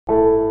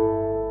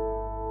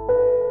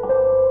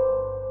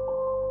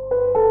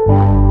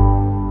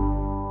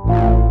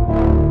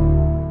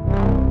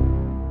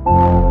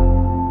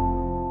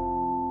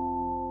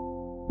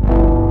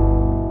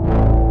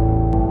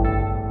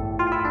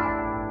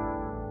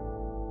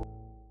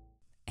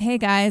Hey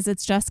guys,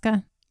 it's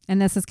Jessica.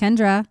 And this is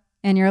Kendra.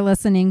 And you're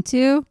listening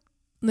to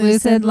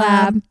Lucid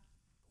Lab.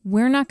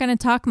 We're not going to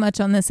talk much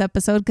on this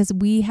episode because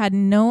we had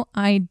no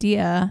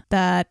idea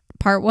that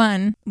part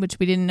one, which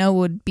we didn't know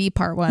would be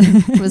part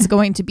one, was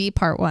going to be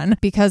part one.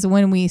 Because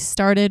when we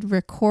started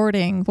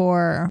recording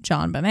for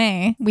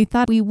JonBenet, we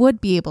thought we would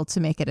be able to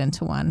make it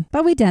into one.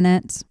 But we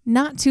didn't.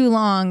 Not too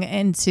long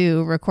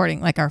into recording,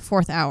 like our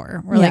fourth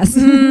hour. We're yes.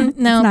 like,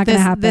 no,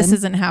 this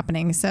isn't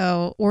happening.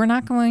 So we're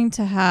not going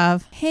to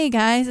have, hey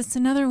guys, it's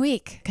another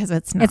week. Because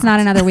it's not. It's not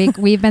another week.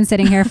 We've been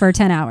sitting here for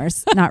 10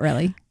 hours. Not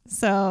really.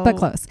 But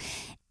close.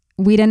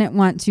 We didn't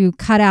want to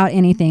cut out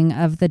anything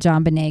of the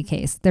JonBenet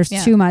case. There's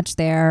too much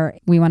there.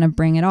 We want to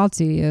bring it all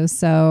to you.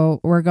 So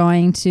we're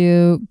going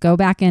to go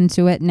back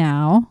into it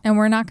now. And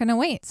we're not going to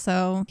wait.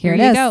 So here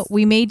you it is. Go.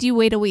 We made you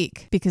wait a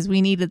week because we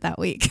needed that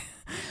week.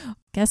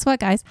 Guess what,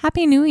 guys?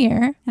 Happy New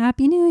Year.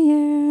 Happy New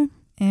Year.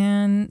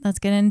 And let's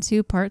get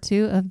into part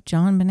 2 of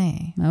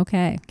JonBenet.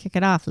 Okay. Kick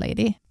it off,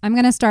 lady. I'm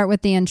going to start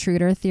with the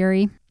intruder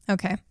theory.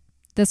 Okay.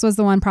 This was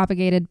the one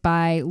propagated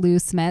by Lou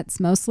Smits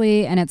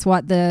mostly, and it's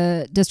what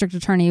the district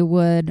attorney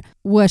would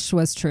wish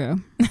was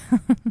true.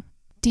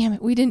 Damn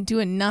it, we didn't do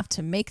enough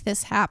to make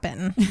this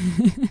happen.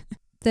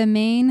 The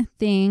main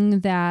thing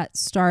that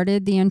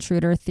started the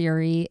intruder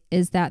theory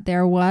is that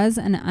there was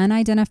an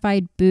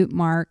unidentified boot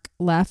mark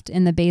left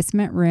in the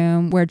basement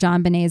room where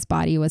JonBenet's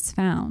body was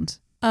found.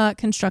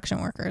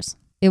 Construction workers.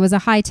 It was a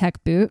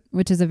high-tech boot,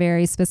 which is a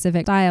very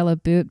specific style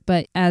of boot.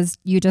 But as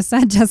you just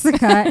said,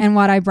 Jessica, and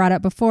what I brought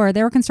up before,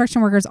 there were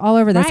construction workers all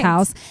over this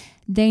house.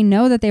 They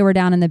know that they were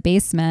down in the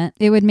basement.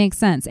 It would make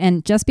sense.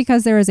 And just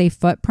because there is a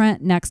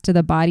footprint next to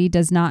the body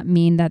does not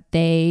mean that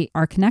they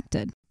are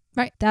connected.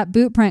 Right. That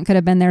boot print could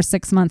have been there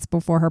 6 months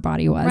before her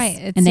body was.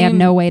 Right. They have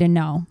no way to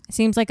know. It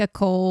seems like a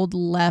cold,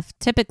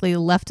 typically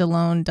left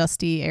alone,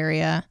 dusty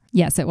area.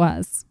 Yes, it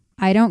was.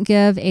 I don't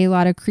give a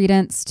lot of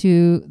credence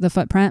to the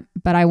footprint,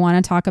 but I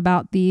want to talk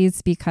about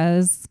these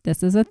because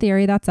this is a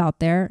theory that's out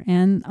there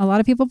and a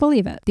lot of people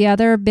believe it. The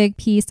other big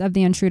piece of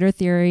the intruder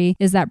theory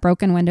is that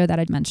broken window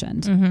that I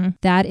mentioned. Mm-hmm.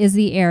 That is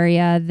the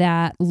area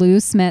that Lou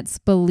Smits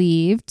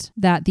believed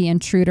that the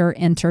intruder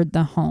entered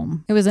the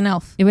home. It was an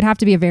elf. It would have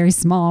to be a very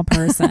small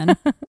person.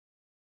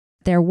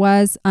 There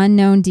was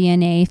unknown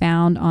DNA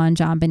found on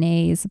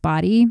JonBenet's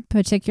body,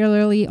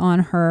 particularly on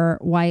her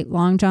white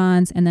long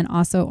johns and then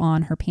also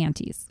on her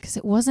panties. Because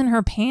it wasn't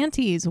her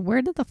panties.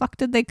 Where the fuck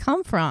did they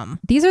come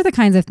from? These are the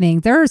kinds of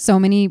things. There are so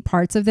many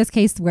parts of this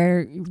case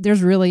where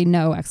there's really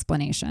no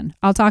explanation.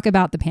 I'll talk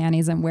about the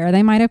panties and where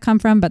they might have come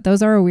from, but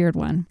those are a weird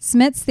one.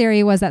 Smith's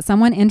theory was that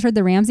someone entered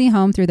the Ramsey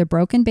home through the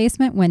broken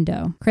basement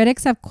window.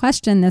 Critics have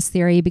questioned this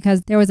theory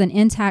because there was an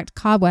intact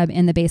cobweb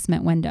in the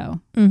basement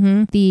window.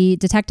 Mm-hmm. The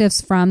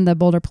detectives from the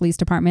Boulder Police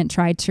Department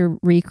tried to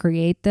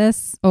recreate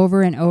this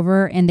over and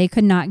over, and they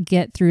could not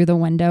get through the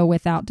window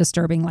without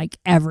disturbing like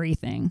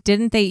everything.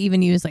 Didn't they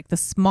even use like the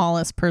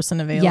smallest person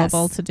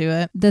available to do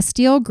it? The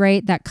steel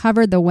grate that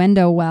covered the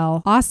window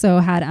well also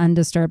had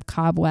undisturbed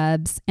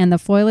cobwebs, and the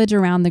foliage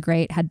around the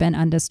grate had been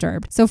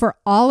undisturbed. So for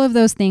all of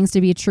those things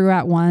to be true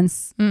at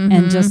once,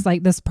 and just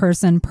like this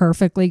person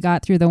perfectly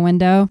got through the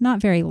window,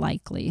 not very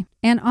likely.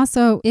 And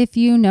also, if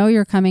you know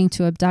you're coming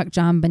to abduct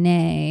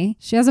JonBenet,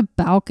 she has a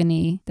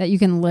balcony that you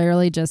can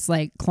literally just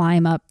like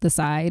climb up the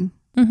side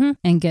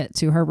and get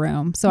to her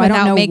room. So without I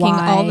don't know making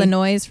why. all the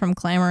noise from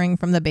clamoring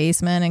from the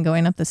basement and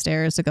going up the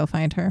stairs to go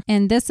find her.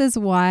 And this is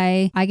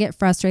why I get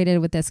frustrated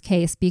with this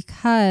case,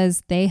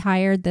 because they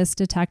hired this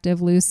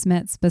detective, Lou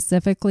Smits,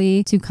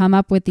 specifically to come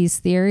up with these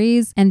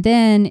theories. And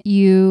then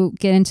you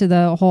get into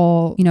the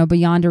whole,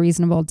 beyond a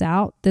reasonable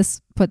doubt.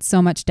 This puts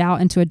so much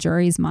doubt into a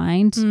jury's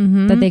mind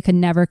that they could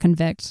never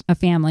convict a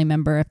family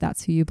member if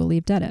that's who you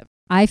believe did it.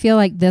 I feel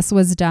like this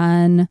was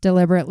done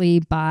deliberately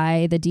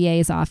by the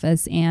DA's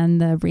office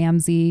and the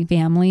Ramsey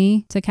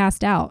family to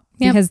cast doubt.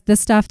 Because this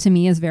stuff to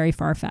me is very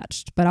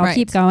far-fetched. But I'll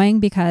keep going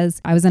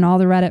because I was in all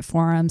the Reddit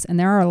forums and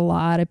there are a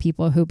lot of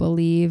people who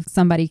believe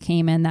somebody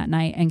came in that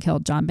night and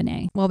killed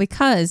JonBenet. Well,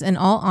 because in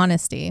all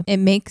honesty, it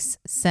makes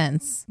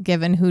sense,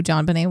 given who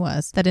JonBenet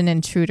was, that an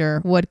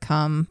intruder would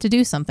come to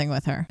do something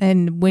with her.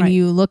 And when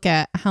you look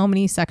at how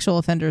many sexual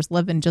offenders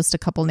live in just a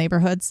couple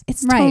neighborhoods,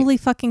 it's totally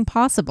fucking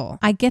possible.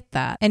 I get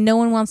that. And no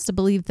one wants to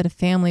believe that a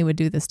family would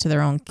do this to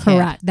their own kid.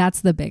 Correct.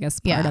 That's the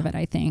biggest part of it,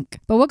 I think.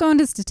 But we'll go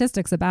into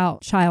statistics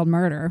about child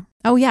murder.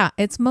 Oh, yeah.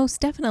 It's most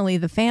definitely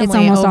the family. It's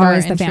almost over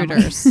always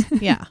intruders. The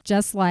family. Yeah.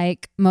 Just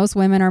like most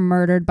women are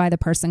murdered by the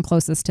person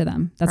closest to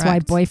them. That's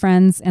Correct. why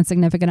boyfriends and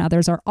significant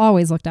others are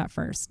always looked at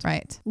first.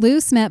 Right. Lou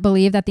Smits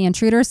believed that the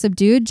intruder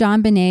subdued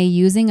JonBenet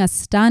using a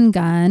stun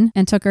gun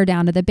and took her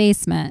down to the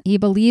basement. He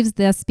believes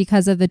this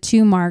because of the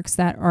 2 marks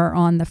that are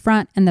on the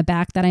front and the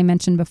back that I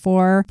mentioned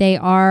before. They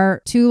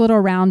are 2 little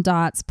round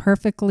dots,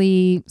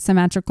 perfectly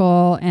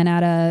symmetrical and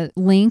at a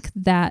length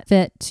that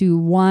fit to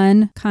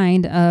one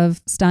kind of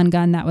stun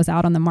gun that was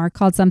out on the mark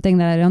called something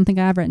that I don't think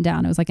I have written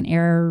down. It was like an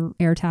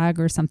air tag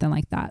or something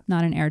like that.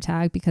 Not an air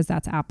tag because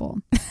that's Apple.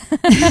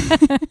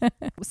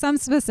 Some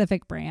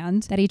specific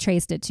brand that he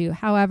traced it to.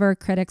 However,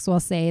 critics will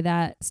say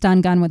that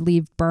stun gun would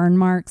leave burn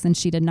marks and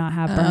she did not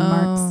have burn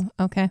marks.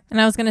 Okay.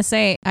 And I was going to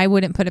say, I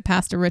wouldn't put it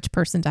past a rich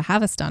person to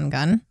have a stun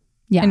gun.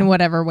 Yeah. In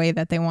whatever way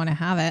that they want to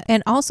have it.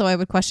 And also I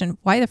would question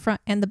why the front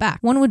and the back.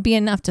 One would be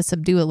enough to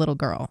subdue a little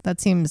girl.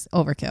 That seems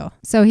overkill.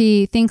 So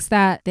he thinks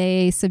that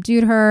they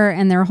subdued her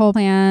and their whole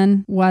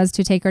plan was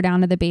to take her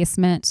down to the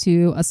basement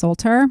to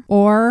assault her.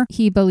 Or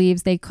he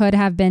believes they could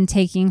have been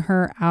taking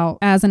her out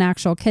as an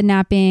actual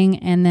kidnapping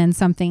and then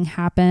something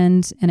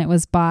happened and it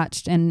was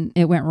botched and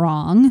it went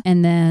wrong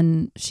and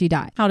then she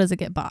died. How does it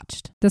get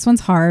botched? This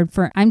one's hard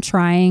I'm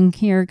trying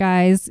here,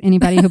 guys.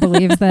 Anybody who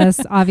believes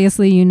this,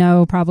 obviously you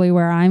know probably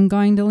where I'm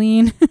going to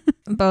lean.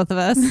 Both of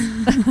us.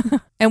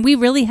 And we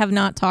really have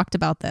not talked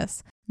about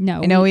this.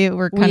 No. I know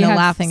we're kind of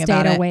laughing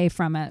about it. Stayed away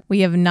from it.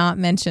 We have not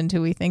mentioned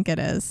who we think it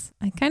is.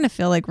 I kind of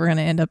feel like we're going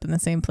to end up in the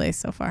same place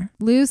so far.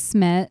 Lou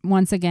Smith,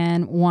 once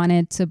again,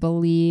 wanted to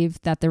believe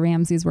that the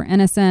Ramseys were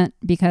innocent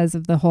because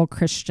of the whole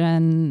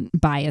Christian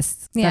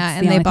bias. Yeah,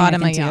 and they bought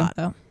him a yacht,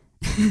 though.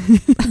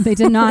 They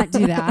did not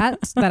do that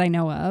I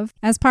know of.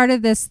 As part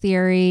of this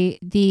theory,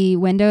 the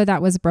window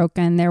that was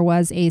broken, there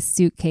was a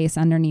suitcase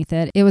underneath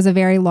it. It was a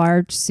very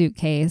large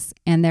suitcase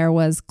and there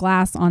was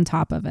glass on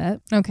top of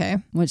it. Okay.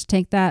 Which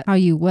take that how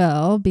you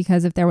will,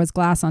 because if there was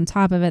glass on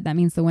top of it, that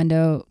means the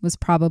window was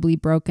probably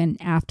broken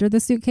after the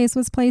suitcase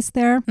was placed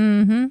there.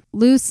 Mm-hmm.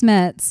 Lou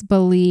Smits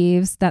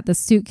believes that the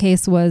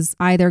suitcase was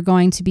either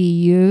going to be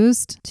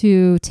used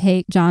to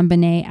take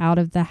JonBenet out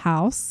of the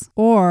house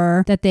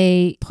or that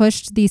they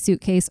pushed the suitcase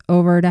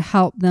over to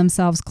help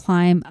themselves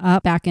climb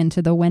up back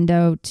into the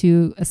window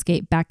to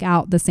escape back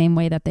out the same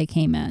way that they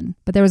came in.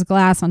 But there was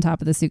glass on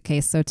top of the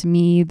suitcase. So to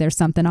me, there's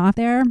something off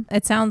there.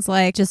 It sounds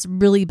like just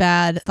really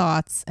bad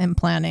thoughts and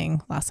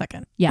planning last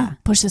second. Yeah.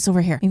 Push this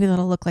over here. Maybe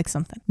that'll look like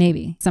something.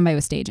 Maybe somebody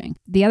was staging.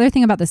 The other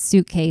thing about the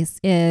suitcase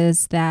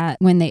is that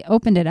when they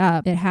opened it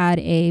up, it had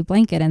a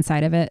blanket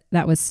inside of it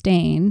that was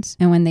stained.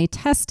 And when they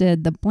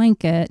tested the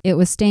blanket, it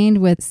was stained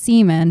with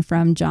semen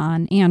from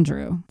John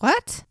Andrew.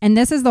 What? And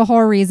this is the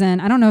whole reason.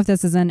 I don't know if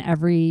this is in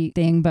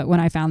everything, but when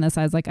I found this,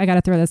 I was like, I got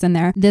to throw this in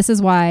there. This is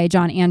why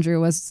John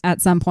Andrew was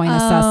at some point a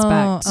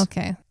suspect.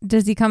 Okay.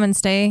 Does he come and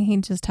stay? He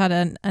just had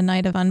a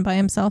night of fun by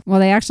himself?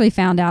 Well, they actually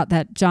found out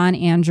that John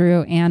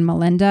Andrew and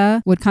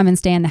Melinda would come and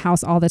stay in the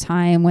house all the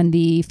time when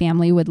the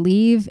family would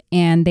leave,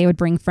 and they would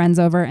bring friends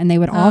over and they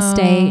would all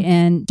stay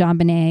in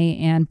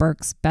JonBenet and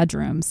Burke's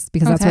bedrooms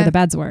because that's where the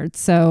beds were.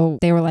 So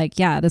they were like,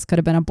 yeah, this could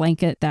have been a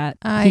blanket that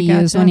he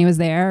used when he was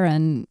there,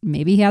 and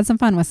maybe he had some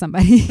fun with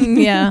somebody.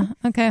 Yeah.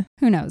 Okay.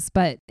 Who knows?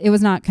 But it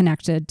was not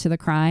connected to the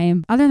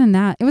crime. Other than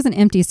that, it was an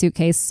empty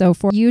suitcase. So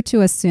for you to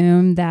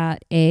assume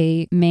that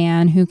a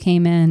man who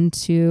came in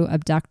to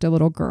abduct a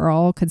little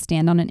girl could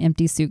stand on an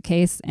empty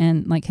suitcase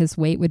and like his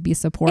weight would be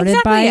supported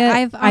by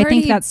it, I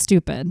think that's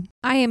stupid.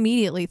 I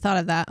immediately thought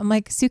of that. I'm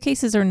like,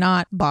 suitcases are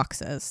not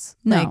boxes.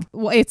 No. Like,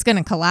 well, it's going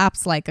to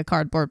collapse like a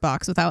cardboard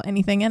box without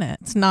anything in it.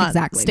 It's not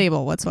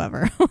stable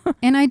whatsoever.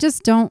 And I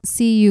just don't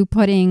see you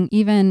putting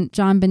even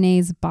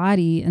JonBenet's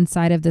body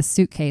inside of this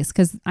suitcase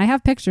because I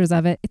have pictures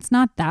of it. It's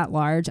not that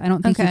large. I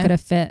don't think you could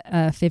have fit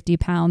a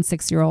 50-pound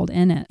 6-year-old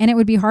in it. And it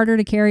would be harder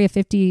to carry a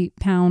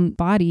 50-pound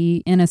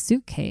body in a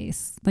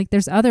suitcase. Like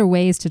there's other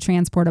ways to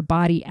transport a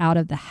body out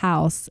of the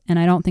house. And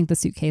I don't think the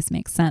suitcase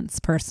makes sense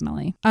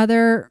personally.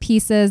 Other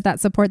pieces that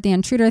support the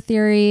intruder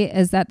theory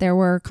is that there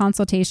were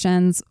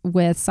consultations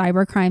with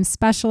cybercrime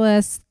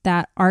specialists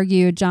that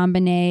argued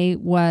JonBenet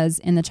was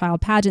in the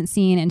child pageant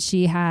scene and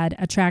she had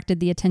attracted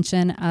the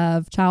attention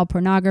of child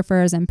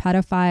pornographers and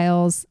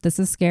pedophiles. This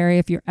is scary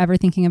if you're ever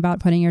thinking about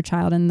putting your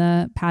child in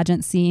the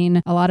pageant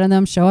scene. A lot of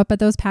them show up at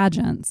those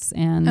pageants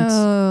and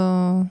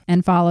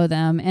follow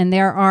them. And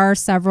there are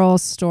several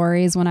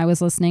stories when I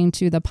was listening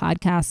to the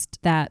podcast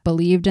that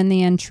believed in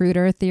the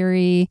intruder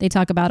theory. They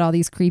talk about all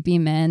these creepy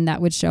men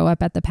that would show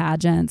up at the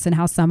pageants and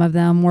how some of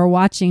them were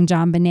watching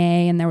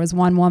JonBenet. And there was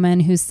one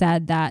woman who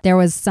said that there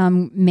was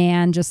some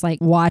man just like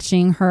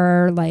watching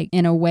her like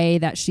in a way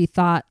that she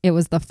thought it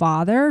was the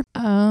father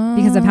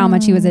because of how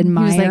much he was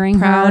admiring he was, like,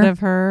 proud her. of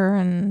her.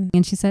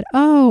 And she said,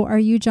 "Oh, are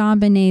you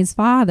JonBenet's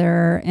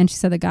father?" And she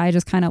said the guy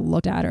just kind of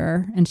looked at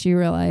her and she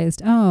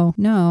realized, oh,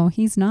 no,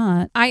 he's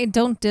not. I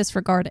don't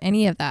disregard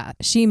any of that.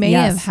 She may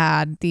have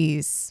had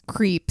these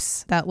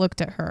creeps that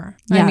looked at her.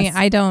 Yes. I mean,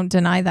 I don't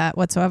deny that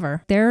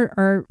whatsoever. There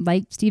are,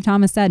 like Steve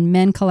Thomas said,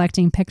 men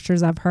collecting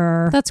pictures of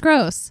her. That's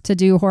gross. To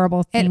do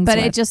horrible things But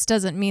with. it just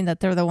doesn't mean that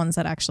they're the ones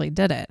that actually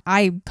did it.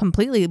 I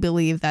completely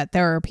believe that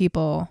there are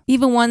people,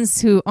 even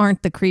ones who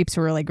aren't the creeps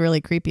who are like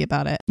really creepy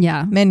about it.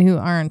 Yeah. Men who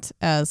aren't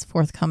as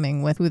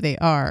forthcoming with who they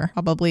are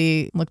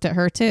probably looked at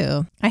her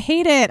too. I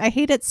hate it. I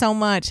hate it so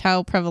much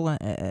how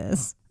prevalent it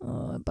is.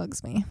 Oh, it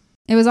bugs me.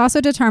 It was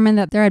also determined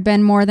that there had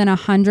been more than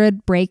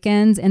 100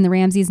 break-ins in the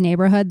Ramseys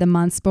neighborhood the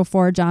months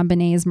before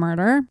JonBenet's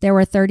murder. There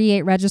were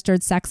 38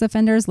 registered sex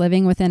offenders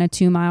living within a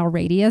 2-mile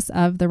radius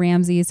of the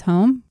Ramseys'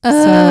 home.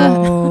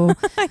 So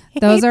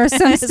Those are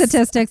some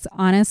statistics.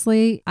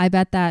 Honestly, I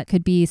bet that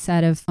could be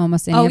said of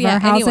almost any of our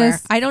houses. Anywhere.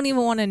 I don't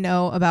even want to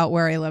know about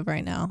where I live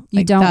right now.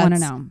 You don't want to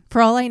know.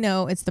 For all I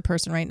know, it's the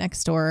person right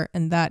next door,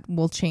 and that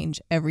will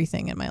change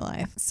everything in my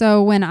life.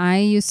 So when I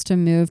used to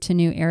move to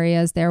new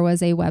areas, there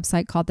was a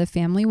website called the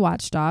Family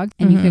Watchdog,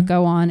 and you could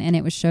go on and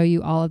it would show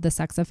you all of the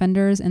sex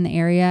offenders in the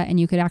area, and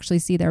you could actually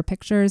see their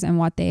pictures and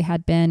what they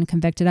had been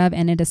convicted of,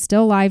 and it is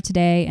still live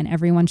today, and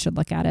everyone should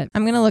look at it.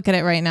 I'm going to look at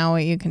it right now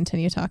while you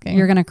continue talking.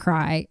 You're going to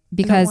cry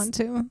because, I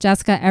don't want to.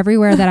 Jessica,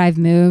 everywhere that I've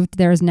moved,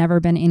 there's never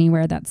been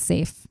anywhere that's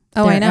safe.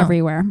 Oh, They're I know.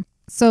 everywhere.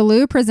 So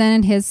Lou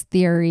presented his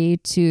theory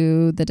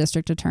to the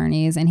district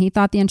attorneys, and he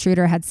thought the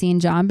intruder had seen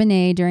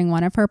JonBenet during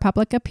one of her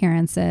public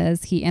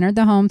appearances. He entered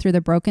the home through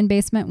the broken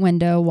basement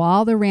window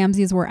while the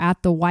Ramseys were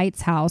at the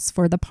White's house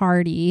for the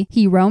party.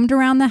 He roamed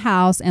around the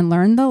house and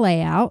learned the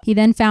layout. He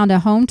then found a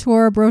home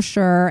tour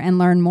brochure and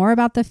learned more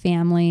about the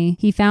family.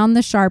 He found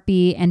the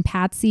Sharpie and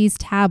Patsy's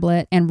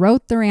tablet and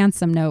wrote the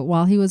ransom note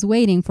while he was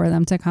waiting for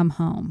them to come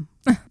home.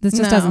 This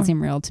just doesn't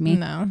seem real to me.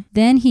 No.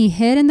 Then he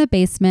hid in the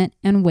basement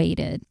and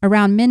waited.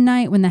 Around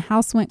midnight, when the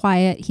house went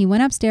quiet, he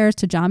went upstairs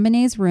to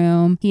JonBenet's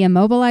room. He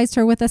immobilized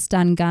her with a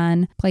stun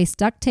gun, placed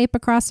duct tape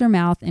across her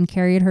mouth, and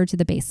carried her to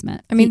the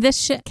basement. I mean, this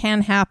shit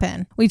can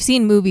happen. We've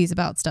seen movies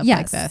about stuff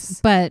like this.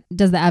 But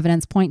does the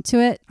evidence point to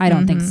it? I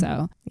don't think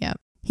so. Yeah.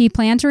 He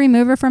planned to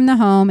remove her from the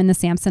home in the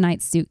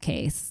Samsonite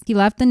suitcase. He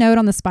left the note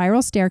on the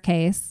spiral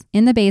staircase.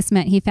 In the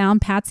basement, he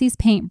found Patsy's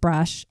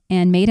paintbrush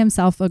and made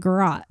himself a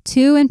garrote.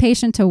 Too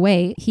impatient to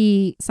wait,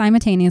 he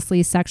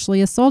simultaneously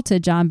sexually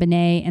assaulted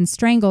JonBenet and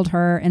strangled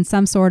her in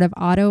some sort of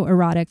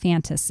autoerotic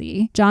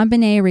fantasy.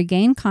 JonBenet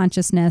regained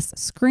consciousness,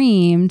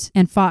 screamed,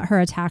 and fought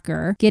her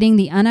attacker, getting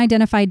the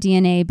unidentified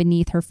DNA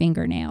beneath her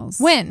fingernails.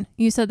 When?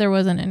 You said there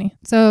wasn't any.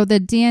 So the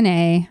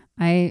DNA...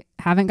 I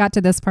haven't got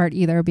to this part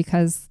either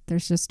because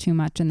there's just too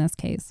much in this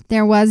case.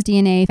 There was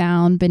DNA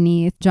found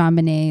beneath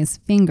JonBenet's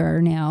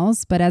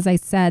fingernails, but as I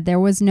said, there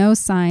was no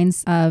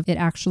signs of it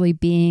actually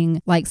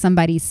being like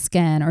somebody's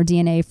skin or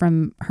DNA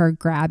from her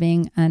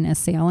grabbing an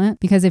assailant,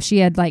 because if she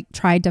had like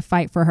tried to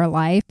fight for her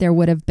life, there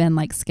would have been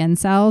like skin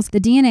cells. The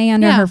DNA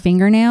under her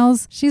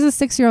fingernails, she's a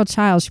 6-year-old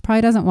child. She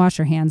probably doesn't wash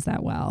her hands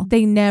that well.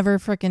 They never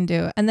freaking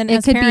do it. And then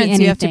as parents,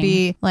 you have to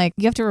be like,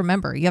 you have to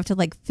remember, you have to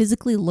like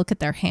physically look at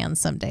their hands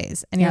some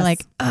days. And you're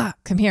like,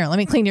 come here, let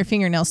me clean your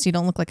fingernails so you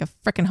don't look like a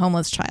freaking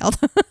homeless child.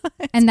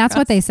 And that's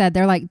what they said.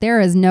 They're like,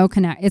 there is no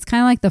connect. It's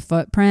kind of like the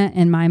footprint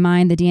in my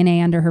mind, the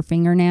DNA under her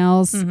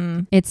fingernails.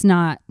 It's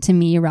not, to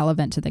me,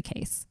 relevant to the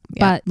case.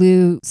 Yeah. But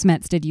Lou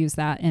Smits did use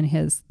that in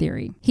his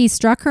theory. He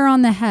struck her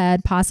on the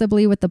head,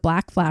 possibly with the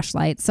black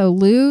flashlight. So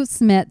Lou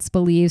Smits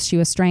believes she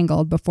was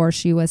strangled before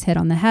she was hit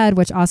on the head,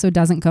 which also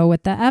doesn't go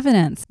with the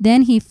evidence.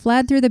 Then he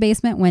fled through the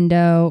basement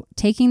window,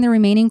 taking the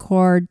remaining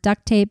cord,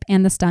 duct tape,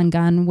 and the stun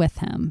gun with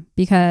him.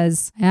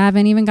 Because I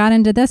haven't even got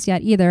into this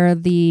yet either.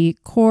 The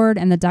cord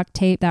and the duct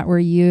tape that were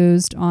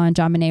used on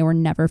JonBenet were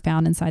never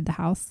found inside the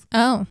house.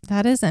 Oh,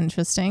 that is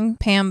interesting.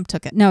 Pam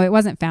took it. No, it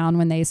wasn't found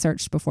when they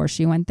searched before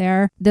she went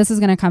there. This is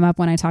going to come up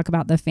when I talk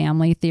about the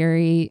family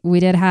theory. We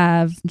did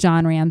have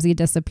John Ramsey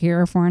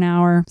disappear for an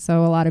hour,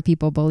 so a lot of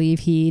people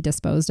believe he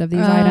disposed of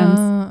these items.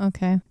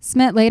 Okay.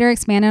 Smit later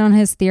expanded on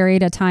his theory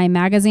to Time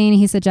magazine.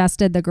 He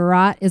suggested the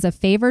garrote is a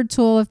favored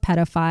tool of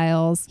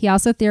pedophiles. He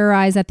also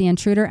theorized that the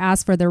intruder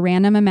asked for the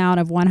random amount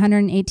of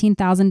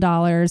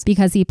 $118,000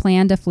 because he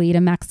planned to flee to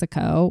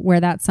Mexico, where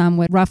that sum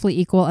would roughly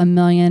equal 1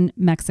 million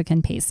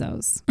Mexican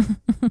pesos.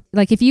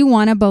 Like, if you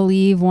want to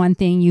believe one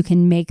thing, you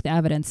can make the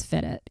evidence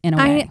fit it in a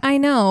way. I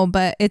know,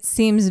 but it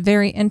seems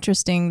very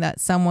interesting that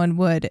someone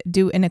would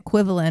do an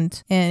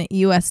equivalent in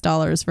US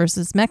dollars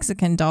versus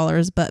Mexican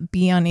dollars, but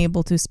be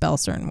unable to spell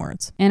certain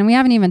words. And we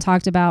haven't even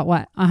talked about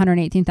what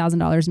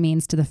 $118,000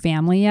 means to the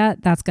family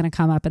yet. That's going to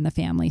come up in the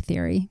family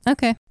theory.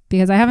 Okay.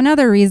 Because I have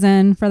another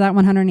reason for that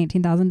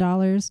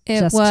 $118,000. It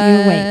just was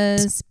you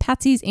wait.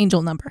 Patsy's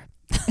angel number.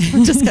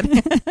 I'm just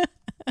kidding.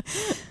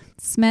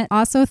 Smit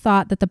also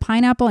thought that the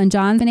pineapple in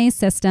JonBenet's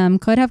system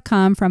could have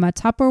come from a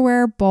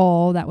Tupperware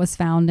bowl that was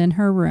found in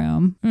her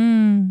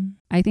room.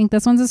 I think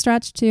this one's a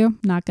stretch too,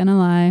 not gonna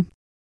lie.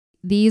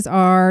 These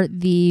are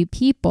the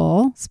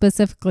people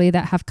specifically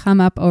that have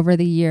come up over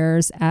the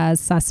years as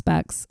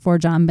suspects for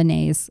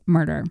JonBenet's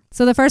murder.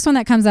 So the first one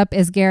that comes up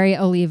is Gary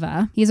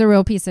Oliva. He's a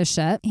real piece of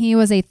shit. He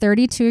was a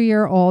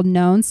 32-year-old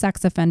known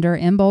sex offender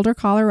in Boulder,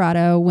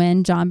 Colorado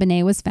when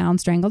JonBenet was found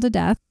strangled to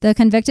death. The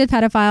convicted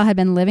pedophile had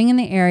been living in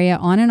the area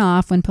on and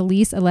off when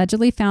police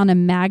allegedly found a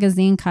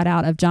magazine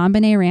cutout of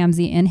JonBenet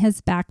Ramsey in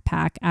his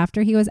backpack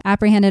after he was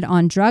apprehended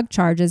on drug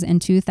charges in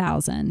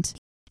 2000.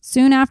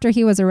 Soon after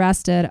he was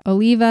arrested,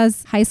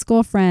 Oliva's high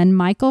school friend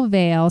Michael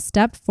Vale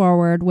stepped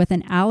forward with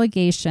an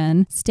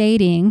allegation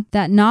stating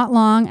that not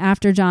long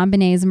after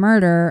JonBenet's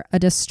murder, a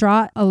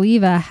distraught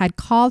Oliva had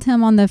called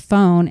him on the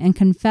phone and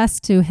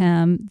confessed to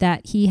him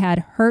that he had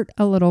hurt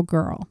a little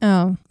girl.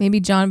 Oh,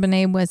 maybe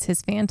JonBenet was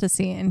his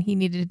fantasy and he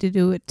needed to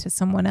do it to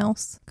someone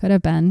else. Could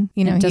have been.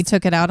 You know, he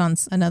took it out on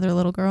another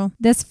little girl.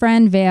 This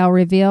friend Vale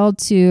revealed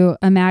to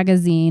a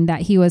magazine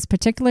that he was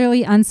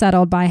particularly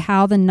unsettled by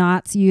how the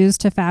knots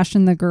used to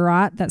fashion the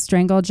garrote that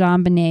strangled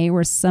JonBenet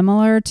were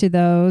similar to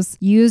those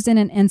used in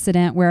an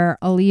incident where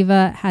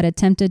Oliva had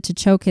attempted to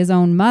choke his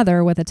own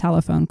mother with a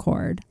telephone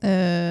cord.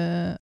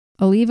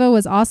 Oliva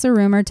was also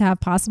rumored to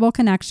have possible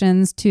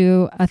connections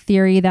to a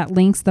theory that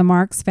links the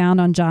marks found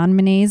on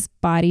JonBenet's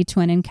body to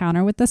an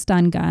encounter with the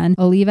stun gun.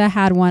 Oliva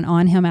had one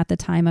on him at the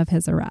time of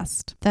his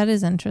arrest. That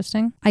is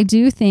interesting. I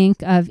do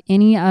think of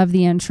any of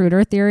the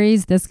intruder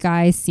theories, this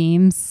guy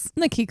seems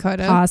like he could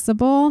have.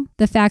 Possible.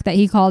 The fact that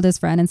he called his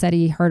friend and said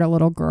he heard a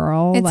little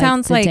girl. It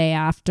sounds the day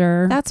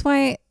after. That's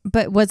why.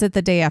 But was it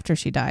the day after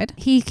she died?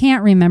 He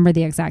can't remember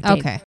the exact date.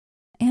 Okay.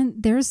 And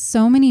there's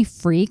so many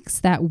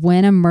freaks that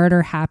when a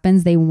murder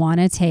happens, they want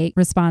to take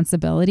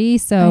responsibility.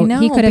 So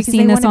he could have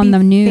seen this on the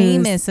news.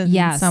 Famous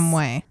in some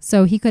way.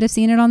 So he could have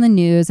seen it on the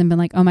news and been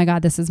like, oh my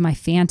God, this is my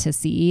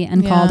fantasy,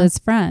 and called his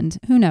friend.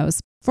 Who knows?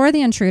 For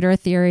the intruder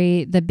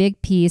theory, the big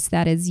piece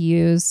that is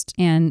used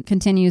and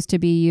continues to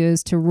be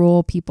used to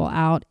rule people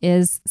out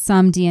is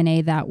some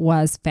DNA that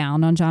was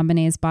found on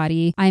JonBenet's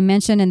body. I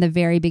mentioned in the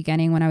very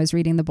beginning when I was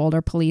reading the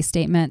Boulder police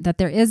statement that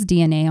there is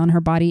DNA on her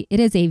body.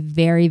 It is a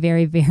very,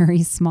 very,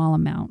 very small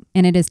amount,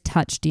 and it is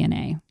touch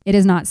DNA. It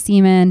is not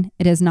semen.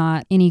 It is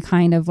not any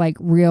kind of like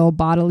real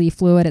bodily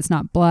fluid. It's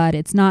not blood.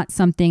 It's not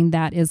something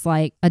that is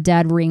like a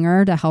dead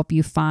ringer to help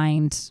you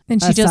find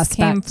And she just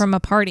came from a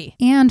party.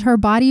 And her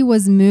body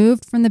was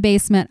moved from the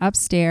basement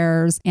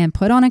upstairs and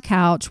put on a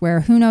couch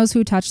where who knows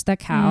who touched that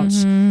couch.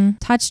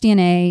 Touch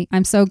DNA.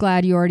 I'm so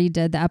glad you already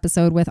did the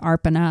episode with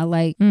Arpana.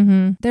 Like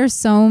there's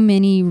so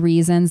many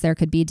reasons there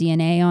could be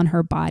DNA on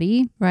her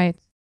body. Right.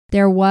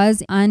 There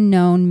was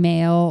unknown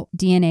male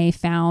DNA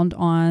found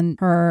on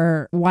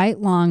her white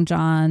long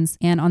johns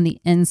and on the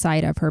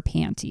inside of her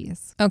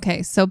panties.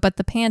 Okay, but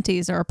the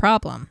panties are a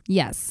problem.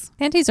 Yes.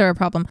 Panties are a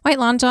problem. White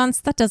long johns,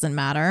 that doesn't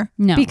matter.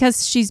 No.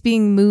 Because she's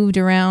being moved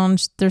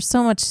around. There's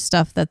so much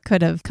stuff that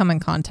could have come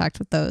in contact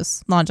with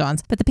those long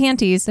johns. But the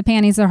panties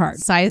are hard.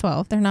 Size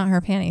 12. They're not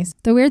her panties.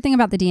 The weird thing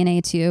about the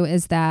DNA too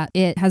is that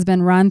it has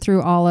been run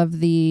through all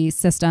of the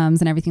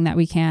systems and everything that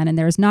we can, and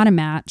there's not a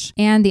match.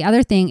 And the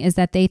other thing is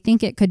that they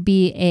think it could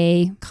be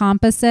a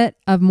composite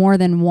of more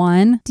than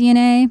one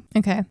DNA.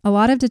 Okay. A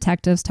lot of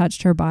detectives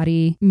touched her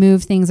body,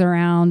 moved things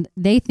around.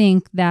 They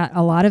think that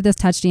a lot of this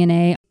touch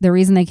DNA, the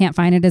reason they can't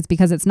find it is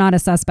because it's not a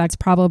suspect,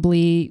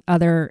 probably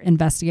other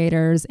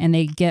investigators, and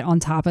they get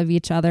on top of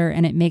each other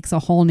and it makes a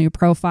whole new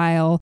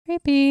profile.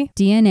 Creepy.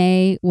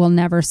 DNA will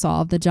never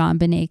solve the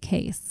JonBenet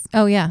case.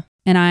 Oh, yeah.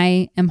 And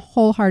I am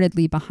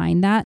wholeheartedly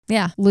behind that.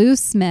 Yeah. Lou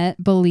Smith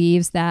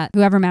believes that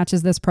whoever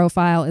matches this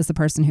profile is the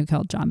person who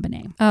killed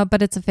JonBenet.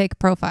 But it's a fake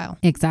profile.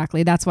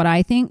 Exactly. That's what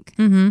I think.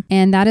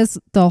 And that is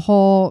the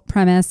whole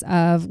premise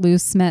of Lou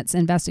Smith's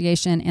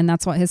investigation. And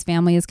that's what his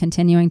family is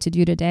continuing to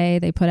do today.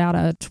 They put out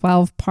a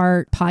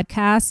 12-part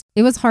podcast.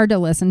 It was hard to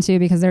listen to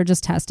because they're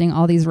just testing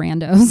all these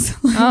randos.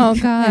 Oh,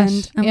 gosh.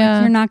 And I'm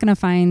like, you're not going to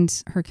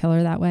find her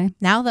killer that way.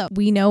 Now that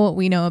we know what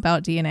we know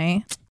about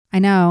DNA... I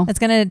know. It's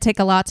going to take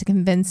a lot to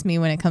convince me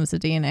when it comes to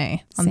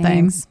DNA on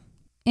things.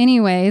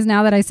 Anyways,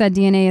 now that I said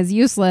DNA is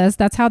useless,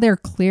 that's how they're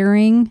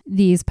clearing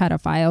these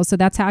pedophiles. So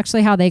that's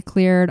actually how they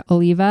cleared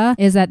Oliva,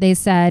 is that they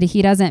said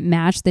he doesn't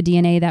match the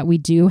DNA that we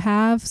do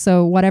have.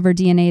 So whatever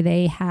DNA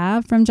they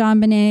have from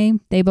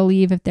JonBenet, they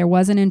believe if there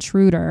was an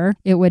intruder,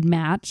 it would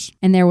match.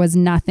 And there was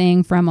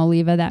nothing from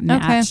Oliva that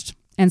matched. Okay.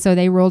 And so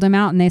they ruled him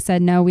out and they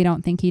said, no, we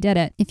don't think he did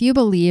it. If you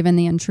believe in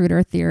the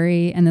intruder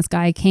theory and this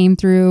guy came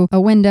through a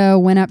window,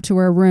 went up to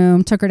her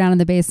room, took her down in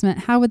the basement,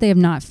 how would they have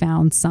not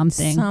found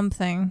something?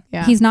 Something.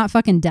 Yeah. He's not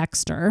fucking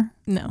Dexter.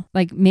 No.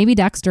 Like maybe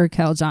Dexter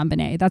killed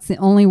JonBenet. That's the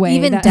only way.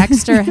 Even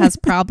Dexter has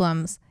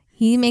problems.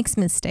 He makes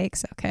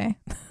mistakes. Okay.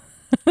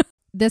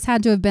 This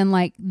had to have been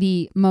like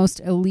the most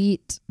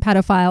elite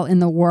pedophile in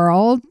the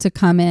world to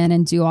come in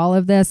and do all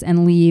of this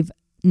and leave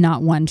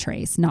not one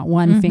trace, not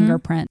one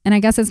fingerprint. And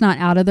I guess it's not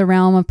out of the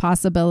realm of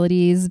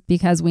possibilities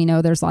because we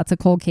know there's lots of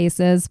cold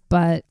cases,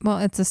 but... Well,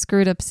 it's a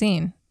screwed up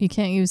scene. You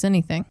can't use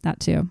anything. That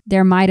too.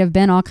 There might have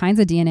been all kinds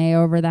of DNA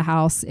over the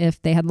house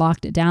if they had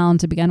locked it down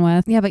to begin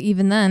with. Yeah, but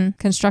even then,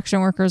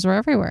 construction workers were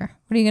everywhere.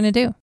 What are you going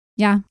to do?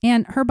 Yeah.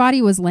 And her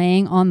body was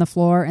laying on the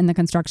floor in the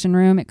construction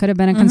room. It could have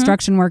been a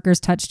construction worker's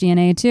touch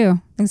DNA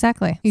too.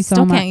 Exactly. You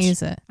still can't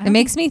use it. It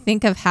makes me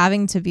think of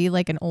having to be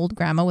like an old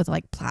grandma with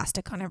like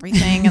plastic on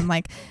everything and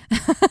like...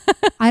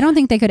 I don't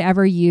think they could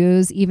ever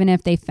use, even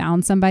if they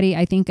found somebody,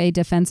 I think a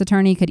defense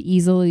attorney could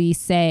easily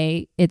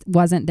say it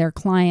wasn't their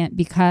client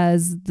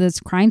because this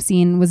crime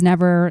scene was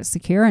never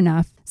secure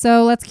enough.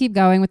 So let's keep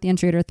going with the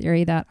intruder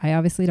theory that I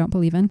obviously don't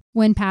believe in.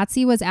 When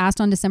Patsy was asked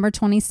on December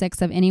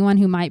 26th of anyone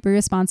who might be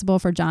responsible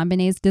for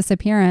JonBenet's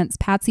disappearance,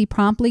 Patsy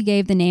promptly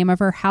gave the name of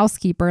her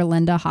housekeeper,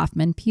 Linda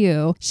Hoffman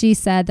Pugh. She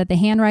said that the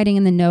handwriting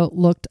in the note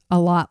looked a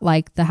lot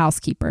like the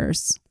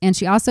housekeeper's. And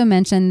she also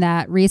mentioned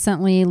that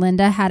recently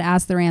Linda had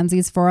asked the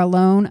Ramseys for a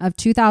loan of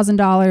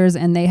 $2,000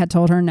 and they had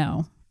told her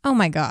no. Oh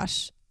my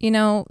gosh. You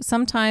know,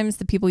 sometimes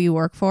the people you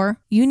work for,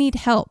 you need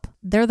help.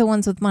 they're the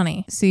ones with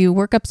money. So you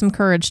work up some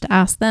courage to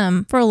ask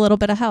them for a little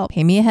bit of help.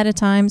 Pay me ahead of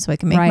time so I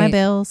can make my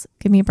bills.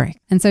 Give me a break.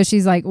 And so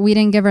she's like, we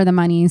didn't give her the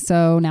money,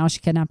 so now she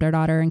kidnapped our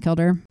daughter and killed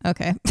her.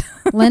 Okay.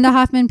 Linda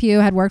Hoffman Pugh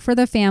had worked for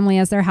the family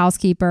as their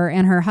housekeeper,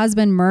 and her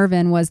husband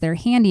Mervyn was their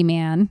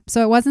handyman.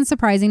 So it wasn't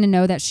surprising to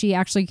know that she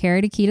actually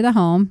carried a key to the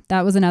home.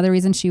 That was another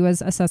reason she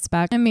was a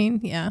suspect. I mean,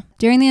 yeah.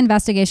 During the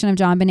investigation of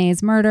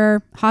JonBenet's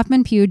murder,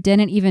 Hoffman Pugh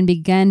didn't even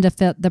begin to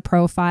fit the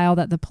profile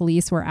that the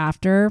police were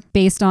after.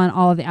 Based on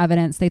all of the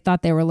evidence, they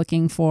thought they were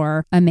looking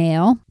for a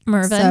male.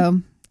 Mervyn.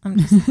 So I'm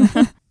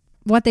just...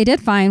 What they did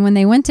find when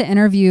they went to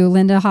interview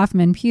Linda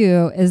Hoffman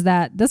Pugh is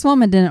that this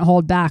woman didn't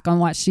hold back on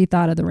what she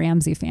thought of the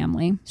Ramsey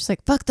family. She's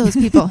like, fuck those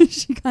people.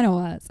 She kind of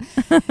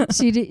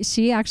was.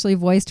 She actually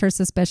voiced her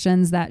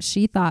suspicions that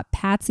she thought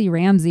Patsy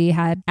Ramsey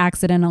had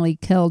accidentally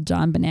killed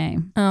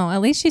JonBenet. Oh,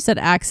 at least she said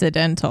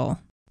accidental.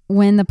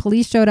 When the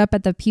police showed up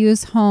at the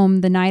Pugh's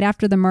home the night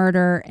after the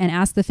murder and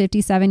asked the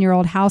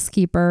 57-year-old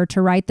housekeeper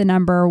to write the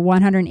number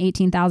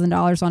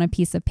 $118,000 on a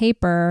piece of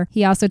paper,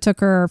 he also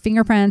took her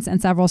fingerprints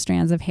and several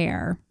strands of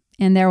hair.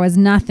 And there was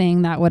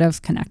nothing that would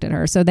have connected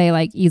her. So they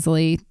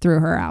easily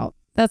threw her out.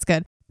 That's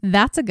good.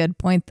 That's a good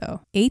point,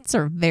 though. 8s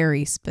are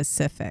very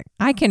specific.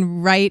 I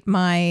can write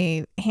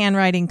my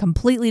handwriting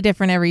completely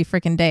different every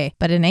freaking day.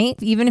 But an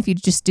 8, even if you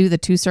just do the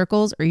 2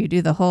 circles or you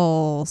do the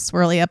whole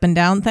swirly up and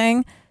down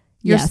thing,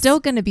 you're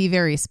still going to be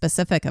very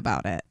specific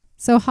about it.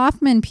 So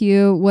Hoffman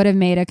Pugh would have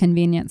made a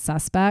convenient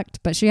suspect,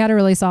 but she had a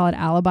really solid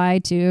alibi,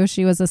 too.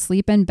 She was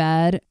asleep in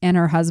bed and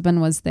her husband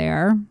was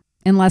there.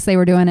 Unless they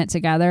were doing it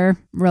together.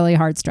 Really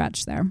hard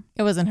stretch there.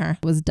 It wasn't her.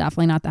 It was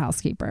definitely not the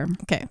housekeeper.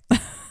 Okay.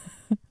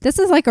 This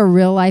is like a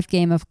real life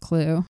game of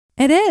Clue.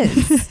 It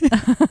is.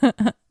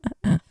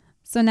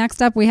 So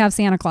next up we have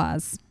Santa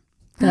Claus.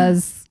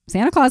 Because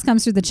Santa Claus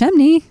comes through the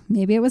chimney.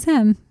 Maybe it was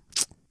him.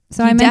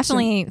 So he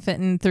definitely ain't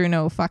fitting through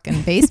no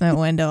fucking basement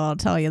window, I'll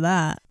tell you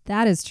that.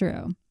 That is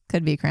true.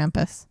 Could be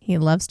Krampus. He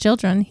loves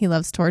children. He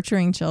loves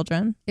torturing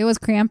children. It was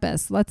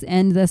Krampus. Let's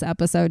end this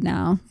episode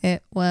now.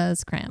 It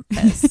was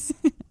Krampus.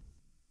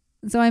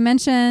 So I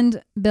mentioned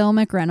Bill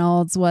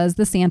McReynolds was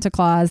the Santa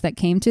Claus that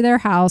came to their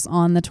house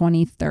on the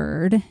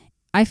 23rd.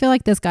 I feel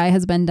like this guy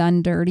has been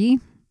done dirty.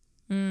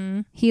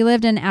 He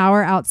lived an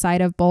hour outside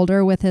of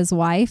Boulder with his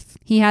wife.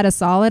 He had a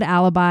solid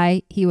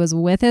alibi. He was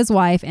with his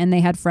wife and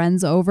they had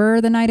friends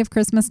over the night of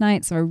Christmas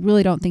night. So I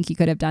really don't think he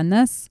could have done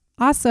this.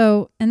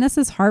 Also, and this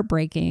is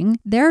heartbreaking,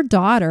 their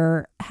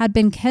daughter had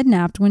been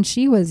kidnapped when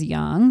she was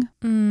young.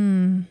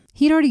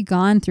 He'd already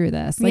gone through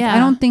this. I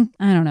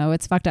don't know,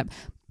 it's fucked up.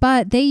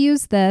 But they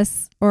used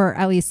this, or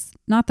at least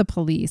not the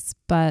police,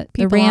 but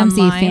people, the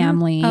Ramsey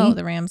family. Oh,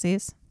 the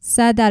Ramseys.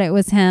 Said that it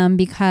was him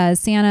because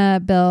Santa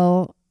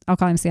Bill, I'll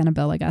call him Santa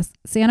Bill, I guess.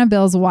 Santa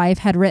Bill's wife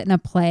had written a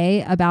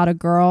play about a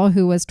girl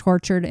who was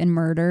tortured and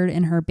murdered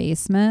in her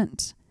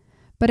basement.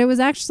 But it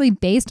was actually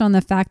based on the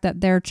fact that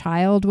their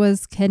child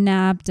was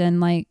kidnapped and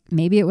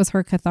maybe it was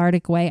her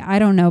cathartic way. I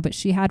don't know, but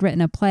she had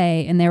written a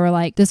play and they were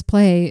like, this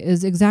play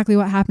is exactly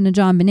what happened to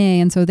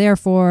JonBenet. And so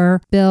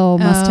therefore Bill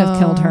must have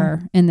killed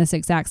her in this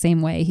exact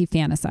same way. He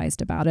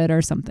fantasized about it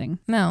or something.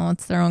 No,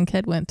 it's their own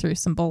kid went through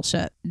some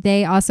bullshit.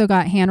 They also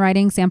got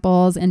handwriting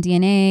samples and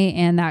DNA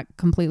and that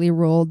completely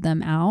ruled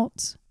them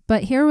out.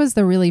 But here was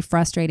the really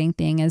frustrating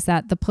thing is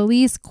that the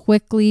police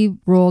quickly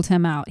ruled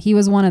him out. He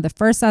was one of the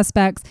first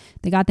suspects.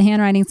 They got the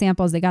handwriting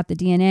samples. They got the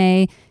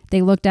DNA.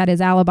 They looked at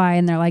his alibi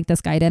and they're like, this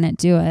guy didn't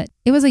do it.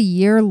 It was a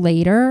year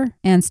later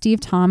and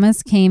Steve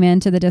Thomas came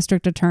into the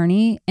district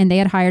attorney and they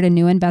had hired a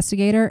new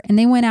investigator and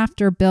they went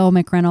after Bill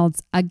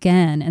McReynolds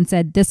again and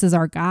said, this is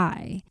our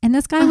guy. And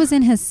this guy was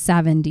in his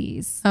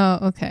 70s.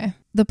 Oh, okay.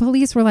 The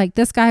police were like,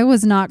 this guy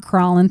was not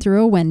crawling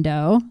through a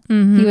window.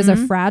 He was a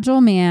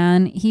fragile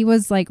man. He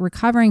was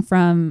recovering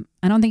from,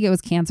 I don't think it was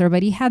cancer,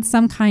 but he had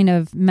some kind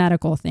of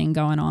medical thing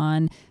going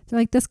on. They're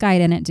like, this guy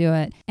didn't do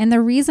it. And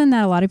the reason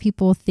that a lot of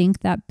people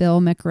think that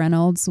Bill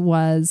McReynolds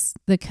was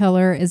the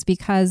killer is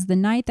because the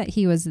night that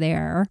he was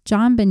there,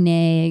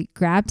 JonBenet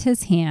grabbed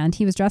his hand.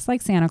 He was dressed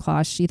like Santa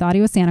Claus. She thought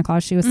he was Santa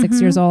Claus. She was 6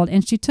 years old.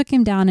 And she took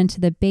him down into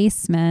the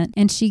basement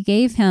and she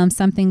gave him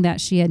something that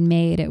she had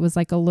made. It was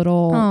like a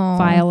little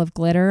vial of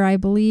glitter, I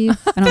believe.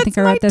 I don't think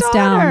I wrote this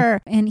down.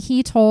 And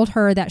he told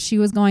her that she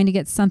was going to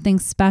get something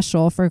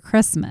special for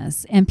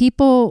Christmas. And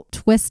people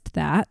twist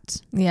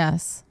that.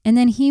 Yes. And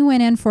then he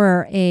went in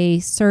for a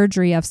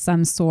surgery of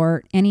some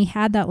sort and he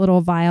had that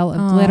little vial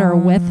of glitter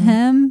with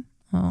him.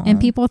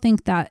 And people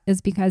think that is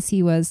because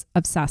he was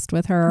obsessed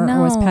with her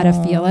or was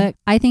pedophilic.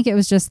 I think it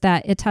was just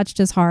that it touched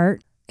his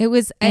heart. It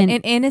was an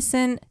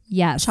innocent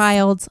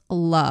child's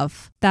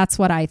love. That's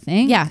what I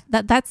think. Yeah,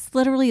 that's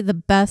literally the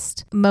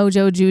best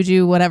mojo,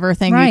 juju, whatever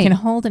thing you can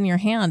hold in your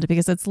hand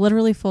because it's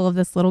literally full of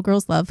this little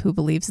girl's love who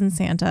believes in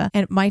Santa.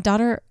 And my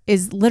daughter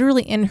is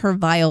literally in her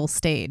vial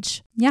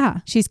stage. Yeah.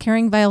 She's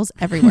carrying vials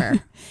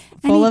everywhere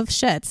full of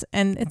shit.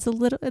 And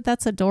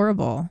that's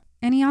adorable.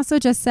 And he also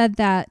just said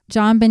that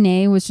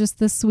JonBenet was just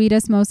the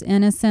sweetest, most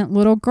innocent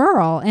little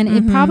girl. And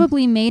it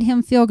probably made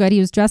him feel good. He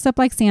was dressed up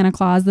like Santa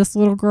Claus. This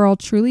little girl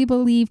truly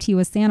believed he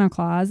was Santa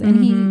Claus.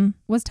 And he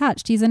was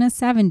touched. He's in his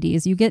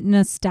 70s. You get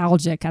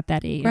nostalgic at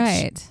that age.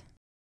 Right.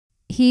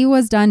 He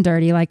was done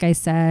dirty, like I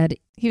said.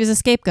 He was a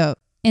scapegoat.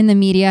 In the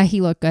media,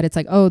 he looked good. It's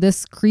like, oh,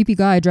 this creepy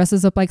guy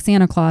dresses up like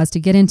Santa Claus to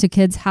get into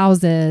kids'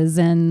 houses.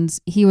 And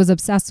he was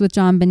obsessed with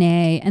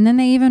JonBenet. And then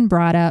they even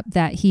brought up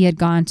that he had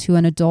gone to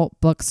an adult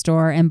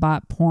bookstore and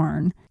bought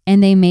porn.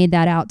 And they made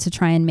that out to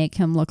try and make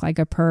him look like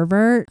a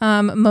pervert.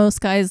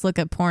 Most guys look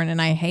at porn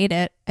and I hate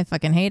it. I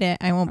fucking hate it.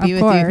 I won't be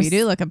with you if you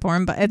do look at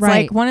porn. But it's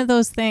like one of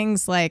those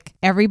things, like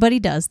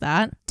everybody does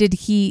that. Did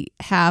he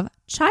have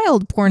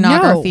child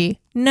pornography?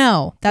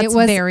 No. That's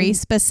very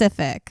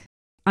specific.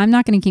 I'm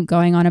not going to keep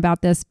going on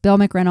about this. Bill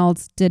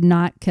McReynolds did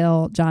not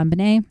kill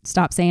JonBenet.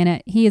 Stop saying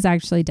it. He is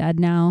actually dead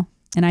now.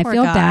 And I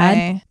feel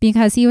bad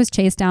because he was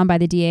chased down by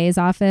the DA's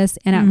office.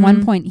 And at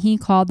one point he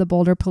called the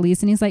Boulder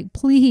police and he's like,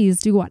 please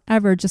do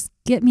whatever. Just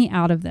get me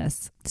out of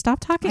this. Stop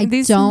talking.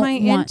 These are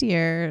my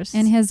ears.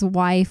 And his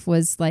wife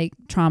was like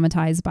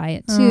traumatized by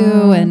it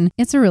too. And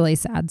it's a really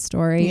sad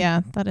story.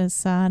 Yeah, that is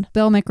sad.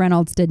 Bill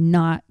McReynolds did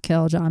not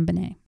kill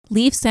JonBenet.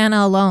 Leave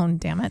Santa alone,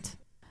 damn it.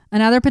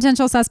 Another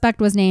potential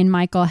suspect was named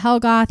Michael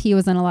Helgoth. He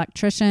was an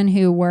electrician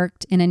who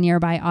worked in a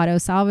nearby auto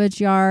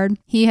salvage yard.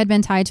 He had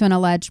been tied to an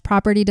alleged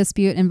property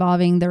dispute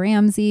involving the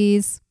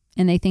Ramseys,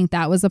 and they think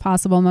that was a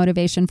possible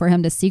motivation for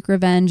him to seek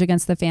revenge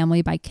against the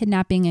family by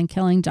kidnapping and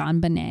killing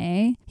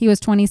JonBenet. He was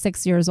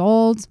 26 years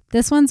old.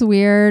 This one's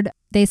weird.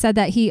 They said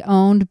that he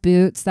owned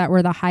boots that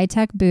were the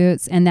high-tech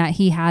boots and that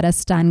he had a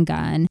stun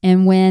gun.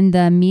 And when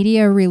the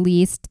media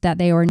released that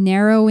they were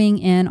narrowing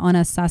in on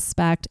a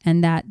suspect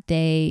and that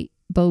they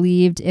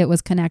believed it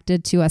was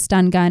connected to a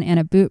stun gun and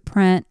a boot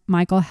print,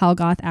 Michael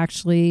Helgoth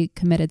actually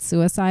committed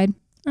suicide.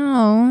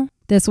 Oh.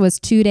 This was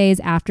 2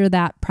 days after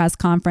that press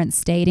conference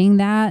stating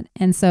that.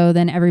 And so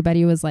then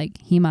everybody was like,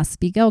 he must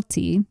be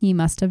guilty. He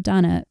must have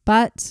done it.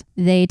 But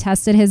they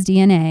tested his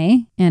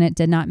DNA and it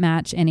did not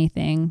match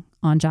anything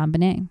on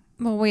JonBenet.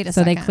 Well, wait a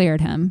second. So they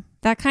cleared him.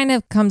 That kind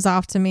of comes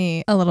off to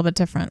me a little bit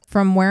different.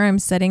 From where I'm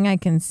sitting, I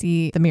can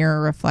see the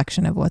mirror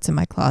reflection of what's in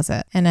my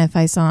closet. And if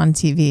I saw on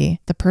TV,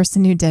 the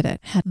person who did it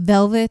had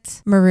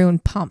velvet maroon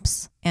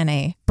pumps and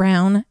a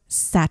brown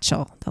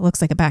satchel that looks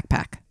like a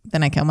backpack.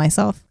 Then I kill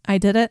myself. I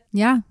did it.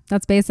 Yeah,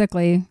 that's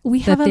basically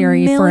the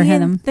theory for him. We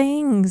have a million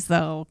things,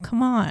 though.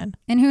 Come on.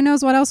 And who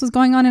knows what else was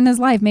going on in his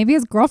life? Maybe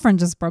his girlfriend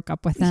just broke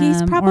up with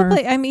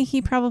him.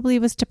 He probably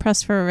was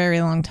depressed for a very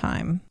long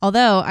time.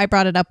 Although I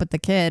brought it up with the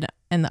kid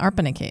in the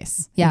Arpanet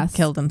case. Yes. He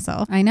killed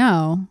himself. I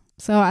know.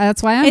 So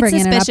that's why I'm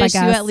bringing it up, I guess.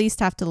 You at least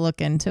have to look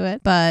into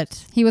it,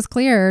 but... He was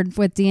cleared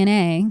with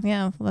DNA.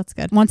 Yeah, well, that's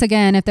good. Once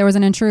again, if there was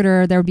an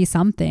intruder, there would be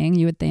something,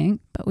 you would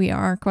think. But we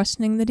are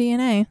questioning the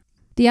DNA.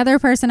 The other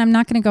person, I'm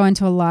not going to go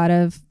into a lot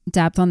of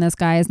depth on this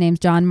guy. His name's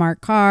John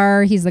Mark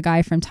Carr. He's the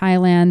guy from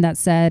Thailand that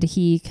said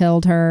he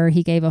killed her.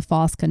 He gave a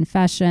false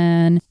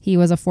confession. He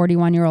was a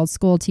 41-year-old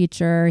school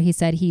teacher. He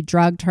said he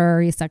drugged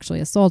her. He sexually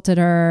assaulted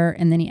her,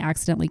 and then he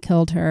accidentally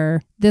killed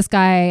her. This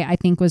guy, I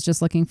think, was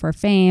just looking for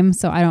fame,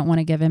 so I don't want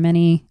to give him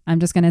any. I'm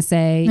just going to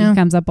say he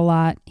comes up a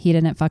lot. He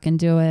didn't fucking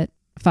do it.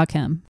 Fuck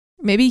him.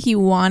 Maybe he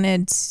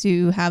wanted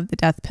to have the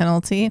death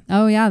penalty.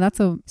 Oh, yeah,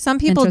 that's a Some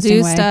people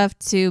do stuff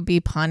to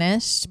be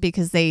punished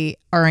because they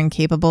are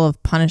incapable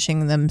of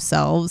punishing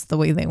themselves the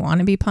way they want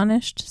to be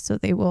punished. So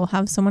they will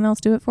have someone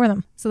else do it for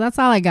them. So that's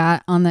all I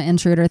got on the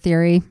intruder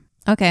theory.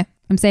 Okay.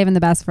 I'm saving the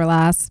best for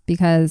last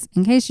because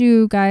in case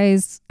you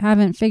guys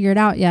haven't figured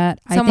out yet,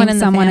 I think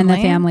someone in the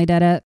family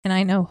did it. And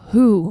I know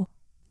who.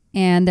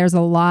 And there's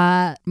a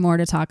lot more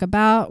to talk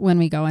about when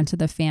we go into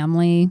the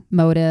family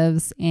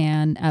motives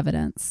and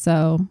evidence.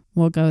 So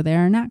we'll go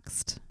there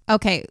next.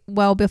 Okay,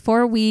 well,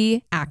 before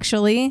we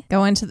actually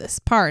go into this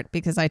part,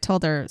 because I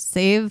told her,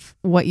 save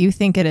what you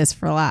think it is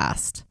for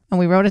last. And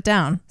we wrote it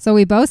down. So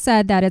we both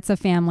said that it's a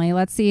family.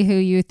 Let's see who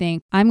you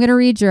think. I'm going to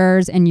read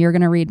yours and you're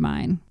going to read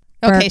mine.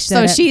 Okay,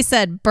 so she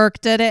said Burke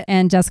did it.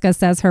 And Jessica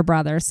says her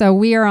brother. So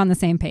we are on the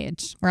same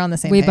page. We're on the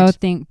same page. We both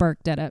think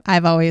Burke did it.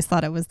 I've always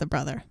thought it was the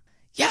brother.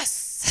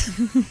 Yes.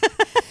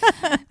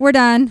 We're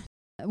done.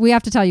 We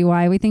have to tell you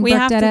why we think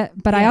Burke did it.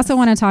 But I also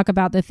want to talk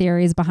about the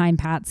theories behind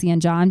Patsy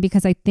and John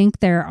because I think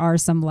there are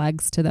some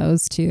legs to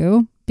those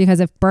too. Because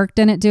if Burke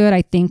didn't do it,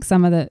 I think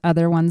some of the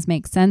other ones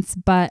make sense.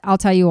 But I'll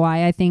tell you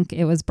why I think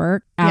it was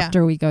Burke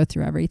after we go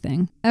through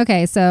everything.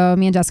 Okay, so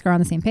me and Jessica are on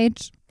the same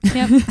page.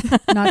 Yep.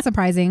 Not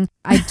surprising.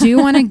 I do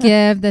want to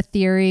give the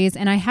theories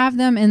and I have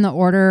them in the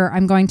order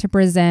I'm going to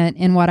present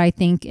in what I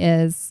think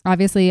is,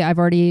 obviously I've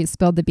already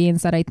spilled the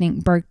beans that I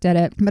think Burke did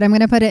it, but I'm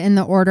going to put it in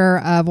the order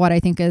of what I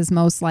think is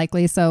most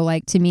likely. So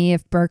like to me,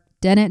 if Burke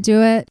didn't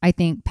do it, I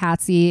think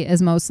Patsy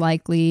is most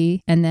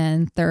likely. And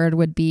then third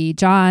would be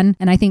John.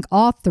 And I think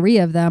all three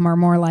of them are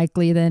more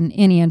likely than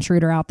any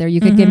intruder out there. You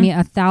could give me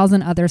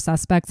 1,000 other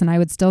suspects and I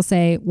would still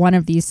say one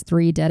of these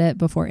three did it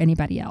before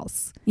anybody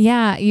else.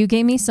 Yeah, you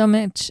gave me so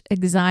much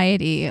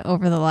anxiety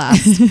over the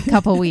last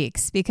couple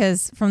weeks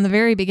because from the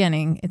very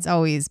beginning, it's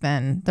always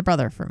been the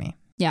brother for me.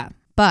 Yeah.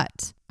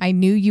 But I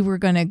knew you were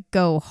going to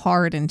go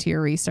hard into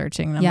your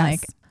researching. And I'm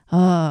like,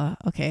 oh,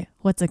 okay,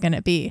 what's it going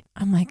to be?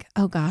 I'm like,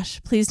 oh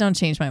gosh, please don't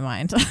change my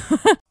mind.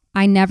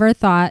 I never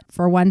thought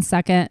for 1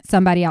 second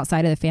somebody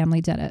outside of the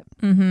family did it.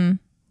 Mm-hmm.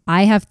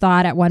 I have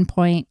thought at one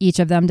point each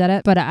of them did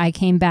it, but I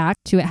came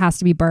back to it has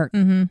to be Burke.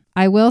 Mm-hmm.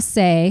 I will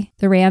say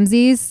the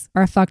Ramseys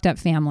are a fucked up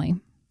family.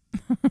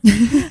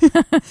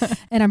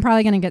 And I'm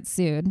probably going to get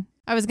sued.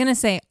 I was going to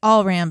say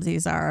all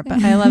Ramseys are,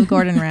 but I love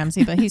Gordon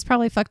Ramsay, but he's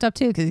probably fucked up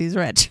too because he's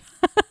rich.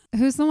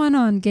 Who's the one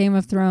on Game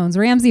of Thrones?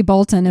 Ramsay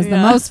Bolton is the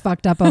most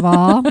fucked up of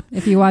all,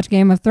 if you watch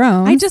Game of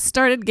Thrones. I just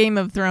started Game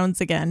of Thrones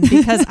again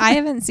because I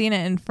haven't seen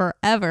it in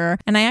forever,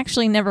 and I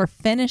actually never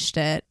finished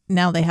it.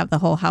 Now they have the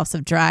whole House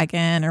of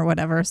Dragon or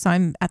whatever, so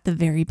I'm at the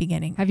very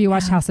beginning. Have you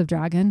watched House of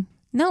Dragon?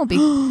 No,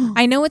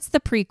 I know it's the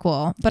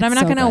prequel, but I'm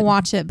not going to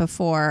watch it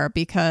before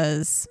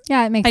because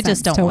it makes sense. I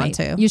just don't want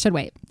to. You should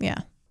wait. Yeah.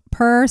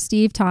 Per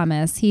Steve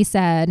Thomas, he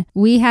said,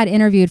 we had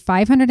interviewed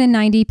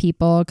 590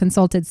 people,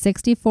 consulted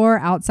 64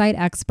 outside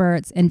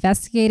experts,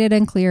 investigated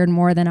and cleared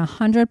more than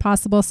 100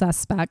 possible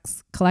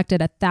suspects, collected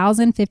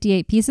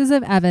 1,058 pieces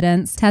of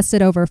evidence,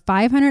 tested over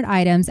 500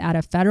 items at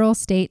a federal,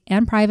 state,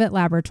 and private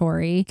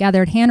laboratory,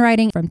 gathered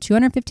handwriting from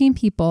 215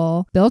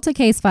 people, built a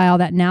case file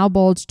that now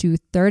bulged to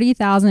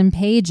 30,000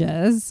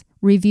 pages,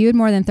 reviewed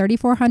more than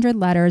 3,400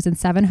 letters and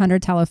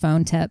 700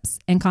 telephone tips,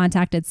 and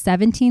contacted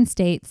 17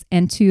 states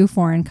and 2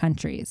 foreign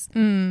countries.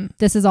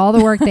 This is all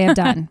the work they have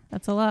done.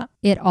 That's a lot.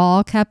 It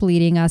all kept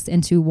leading us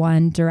into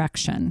one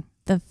direction.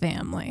 The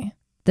family.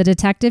 The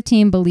detective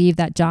team believed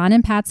that John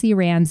and Patsy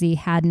Ramsey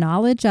had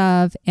knowledge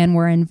of and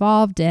were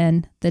involved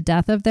in the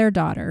death of their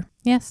daughter.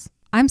 Yes.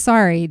 I'm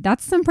sorry.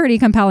 That's some pretty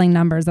compelling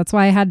numbers. That's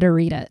why I had to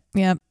read it.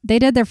 Yep. They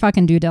did their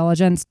fucking due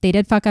diligence. They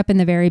did fuck up in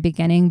the very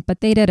beginning, but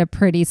they did a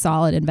pretty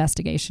solid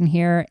investigation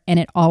here, and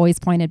it always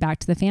pointed back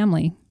to the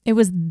family. It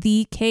was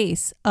the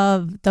case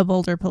of the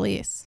Boulder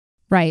police.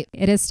 Right.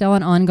 It is still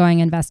an ongoing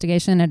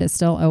investigation. It is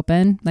still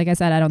open. Like I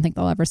said, I don't think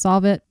they'll ever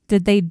solve it.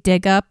 Did they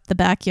dig up the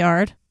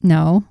backyard?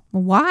 No.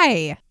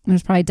 Why?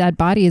 There's probably dead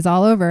bodies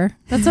all over.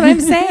 That's what I'm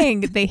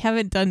saying. They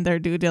haven't done their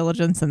due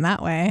diligence in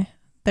that way.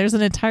 There's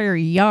an entire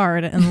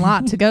yard and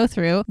lot to go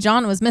through.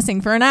 John was missing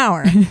for an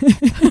hour.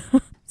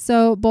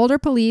 So Boulder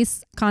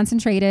police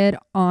concentrated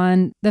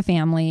on the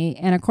family,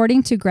 and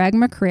according to Greg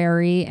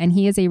McCrary, and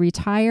he is a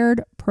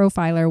retired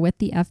profiler with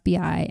the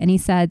FBI, and he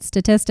said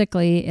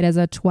statistically it is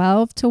a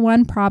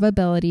 12-to-1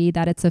 probability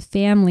that it's a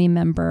family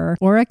member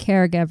or a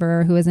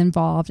caregiver who is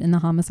involved in the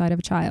homicide of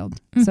a child.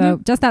 Mm-hmm.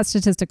 So just that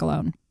statistic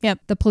alone.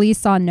 Yep. The police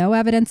saw no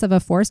evidence of a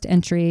forced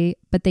entry,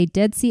 but they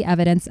did see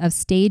evidence of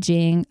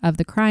staging of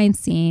the crime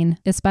scene,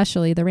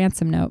 especially the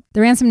ransom note.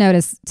 The ransom note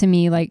is, to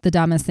me, like the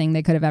dumbest thing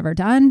they could have ever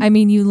done. I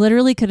mean, you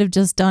literally could have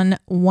just done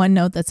one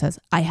note that says,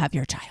 I have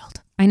your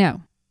child. I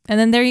know. And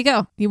then there you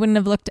go. You wouldn't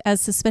have looked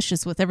as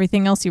suspicious with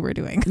everything else you were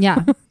doing.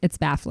 Yeah, it's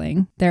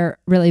baffling. They're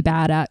really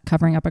bad at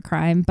covering up a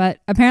crime, but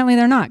apparently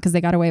they're not because they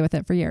got away with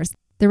it for years.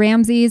 The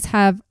Ramseys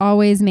have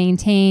always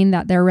maintained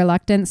that their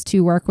reluctance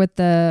to work with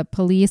the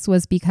police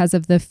was because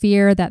of the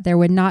fear that there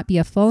would not be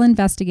a full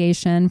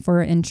investigation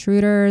for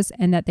intruders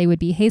and that they would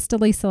be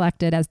hastily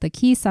selected as the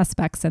key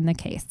suspects in the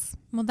case.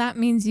 Well, that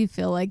means you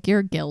feel like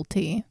you're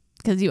guilty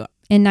because you are.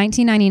 In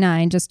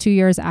 1999, just 2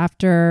 years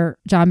after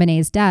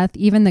JonBenet's death,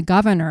 even the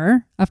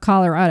governor of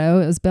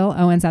Colorado, it was Bill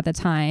Owens at the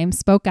time,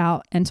 spoke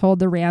out and told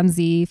the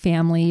Ramsey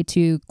family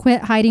to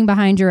quit hiding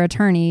behind your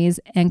attorneys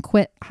and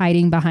quit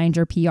hiding behind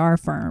your PR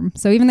firm.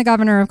 So even the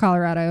governor of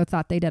Colorado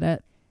thought they did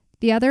it.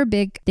 The other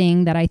big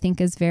thing that I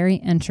think is very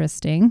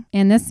interesting,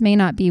 and this may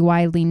not be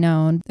widely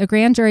known, the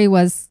grand jury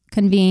was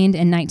convened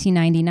in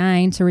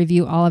 1999 to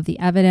review all of the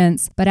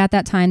evidence, but at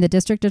that time, the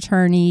district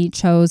attorney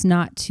chose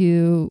not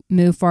to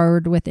move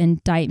forward with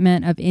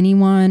indictment of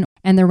anyone.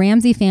 And the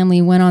Ramsey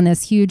family went on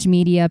this huge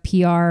media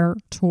PR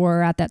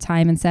tour at that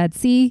time and said,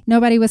 see,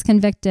 nobody was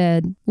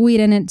convicted. We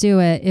didn't do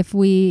it. If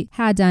we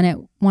had done it,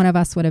 one of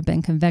us would have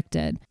been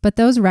convicted. But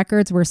those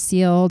records were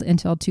sealed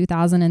until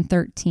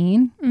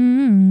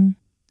 2013.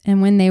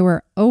 And when they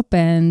were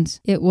opened,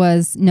 it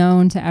was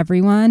known to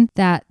everyone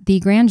that the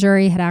grand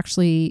jury had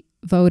actually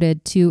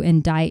voted to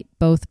indict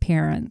both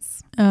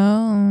parents.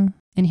 Oh.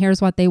 And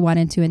here's what they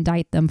wanted to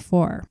indict them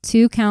for.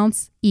 2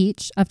 counts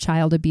each of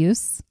child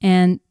abuse,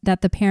 and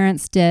that the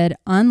parents did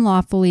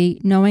unlawfully,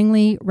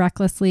 knowingly,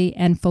 recklessly,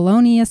 and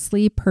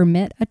feloniously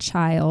permit a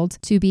child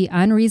to be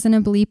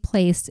unreasonably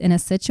placed in a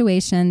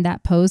situation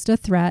that posed a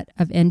threat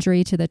of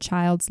injury to the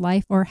child's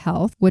life or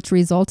health, which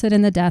resulted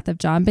in the death of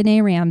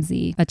JonBenet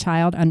Ramsey, a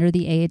child under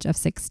the age of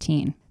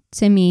 16.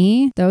 To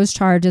me, those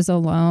charges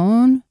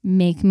alone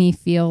make me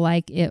feel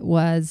like it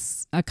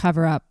was a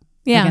cover-up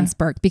against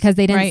Burke, because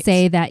they didn't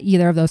say that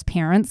either of those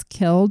parents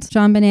killed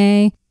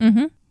JonBenet.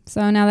 Mm-hmm.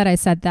 So now that I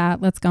said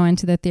that, let's go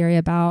into the theory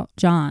about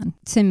John.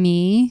 To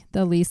me,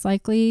 the least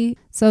likely.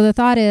 So the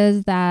thought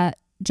is that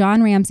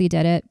John Ramsey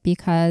did it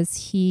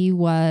because he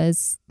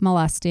was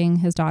molesting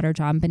his daughter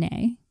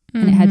JonBenet.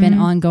 and it had been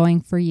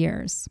ongoing for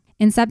years.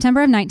 In September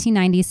of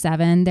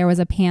 1997, there was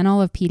a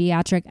panel of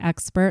pediatric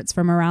experts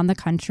from around the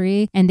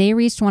country, and they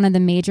reached one of the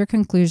major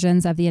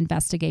conclusions of the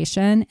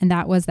investigation, and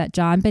that was that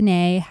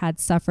JonBenet had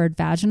suffered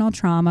vaginal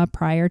trauma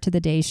prior to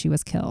the day she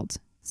was killed.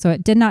 So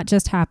it did not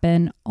just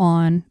happen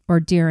on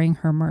or during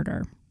her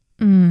murder.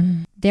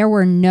 There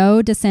were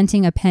no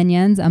dissenting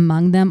opinions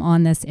among them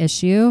on this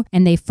issue,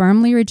 and they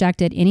firmly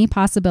rejected any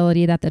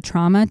possibility that the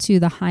trauma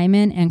to the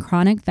hymen and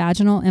chronic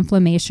vaginal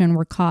inflammation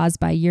were caused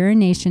by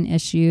urination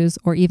issues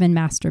or even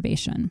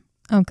masturbation.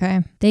 Okay.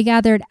 They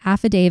gathered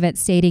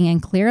affidavits stating in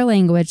clear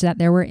language that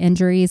there were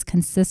injuries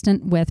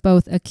consistent with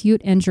both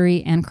acute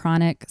injury and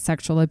chronic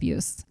sexual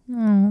abuse.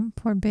 Oh,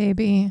 poor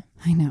baby.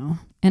 I know.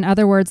 In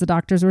other words, the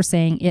doctors were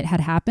saying it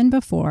had happened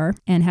before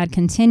and had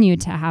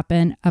continued to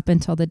happen up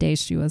until the day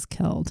she was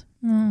killed.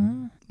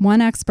 One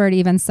expert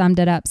even summed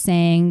it up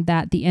saying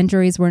that the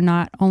injuries were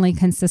not only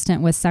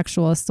consistent with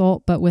sexual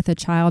assault, but with a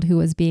child who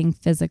was being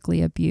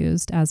physically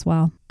abused as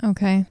well.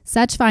 Okay.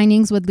 Such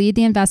findings would lead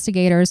the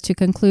investigators to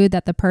conclude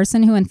that the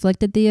person who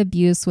inflicted the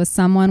abuse was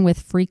someone with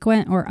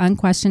frequent or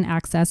unquestioned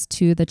access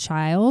to the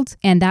child,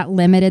 and that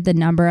limited the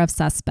number of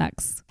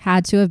suspects.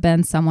 Had to have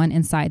been someone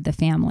inside the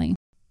family.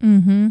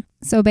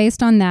 So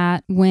based on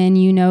that, when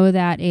you know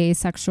that a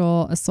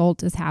sexual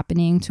assault is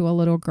happening to a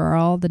little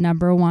girl, the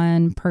number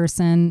one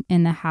person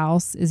in the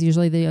house is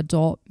usually the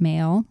adult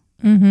male.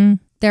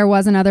 There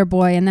was another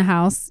boy in the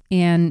house,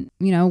 and,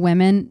 you know,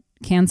 women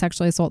can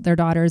sexually assault their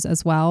daughters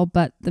as well.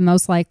 But the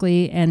most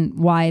likely, and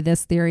why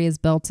this theory is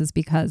built, is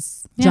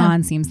because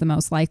John seems the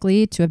most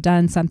likely to have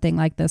done something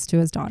like this to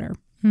his daughter.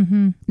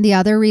 The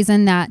other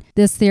reason that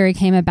this theory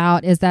came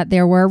about is that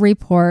there were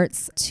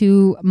reports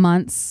 2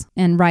 months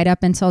and right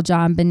up until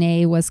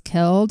JonBenet was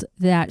killed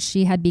that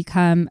she had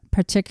become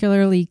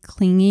particularly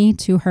clingy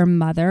to her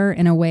mother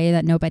in a way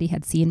that nobody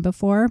had seen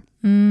before.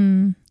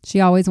 She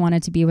always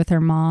wanted to be with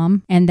her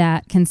mom, and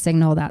that can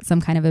signal that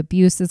some kind of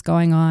abuse is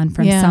going on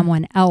from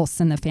someone else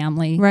in the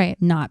family,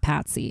 not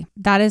Patsy.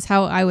 That is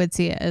how I would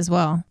see it as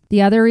well.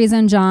 The other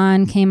reason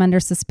John came under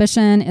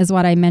suspicion is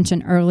what I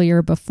mentioned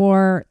earlier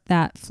before,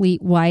 that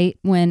Fleet White,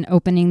 when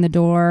opening the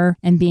door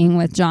and being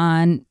with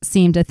John,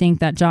 seemed to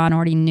think that John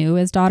already knew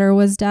his daughter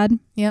was dead.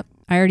 Yep.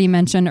 I already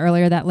mentioned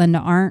earlier that Linda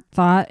Arndt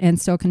thought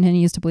and still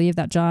continues to believe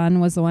that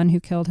John was the one who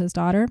killed his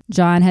daughter.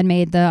 John had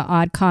made the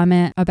odd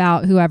comment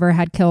about whoever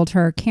had killed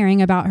her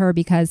caring about her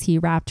because he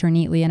wrapped her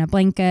neatly in a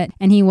blanket,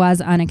 and he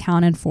was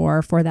unaccounted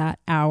for that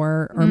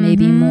hour or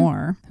maybe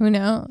more. Who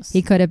knows?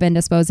 He could have been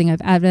disposing of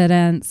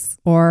evidence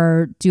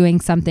or doing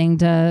something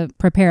to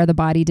prepare the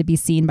body to be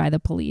seen by the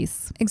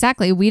police.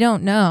 Exactly. We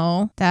don't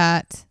know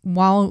that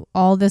while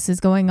all this is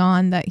going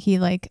on that he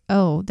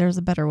there's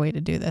a better way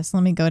to do this.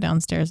 Let me go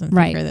downstairs and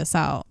figure this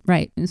out.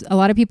 Right. A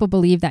lot of people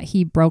believe that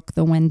he broke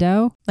the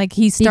window. Like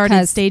he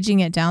started staging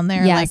it down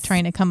there,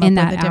 trying to come up with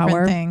a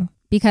different thing.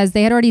 Because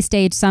they had already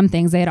staged some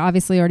things. They had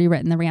obviously already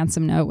written the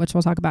ransom note, which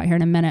we'll talk about here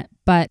in a minute.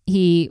 But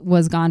he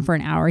was gone for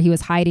an hour. He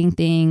was hiding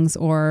things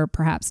or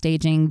perhaps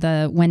staging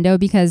the window.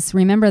 Because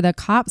remember, the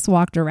cops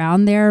walked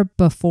around there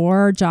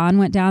before John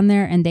went down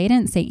there, and they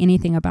didn't say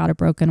anything about a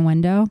broken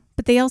window.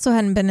 But they also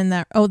hadn't been in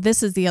that. Oh,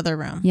 this is the other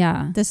room.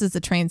 Yeah. This is the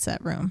train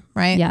set room,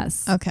 right?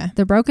 Yes. Okay.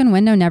 The broken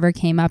window never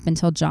came up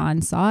until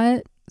John saw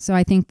it. So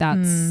I think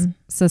that's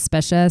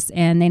suspicious.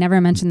 And they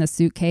never mentioned the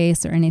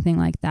suitcase or anything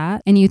like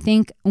that. And you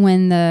think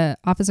when the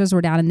officers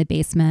were down in the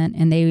basement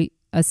and they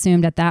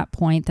assumed at that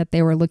point that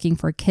they were looking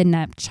for a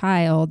kidnapped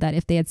child, that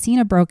if they had seen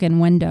a broken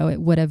window, it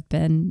would have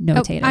been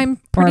notated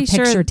or a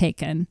picture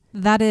taken.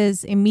 That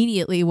is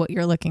immediately what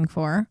you're looking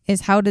for,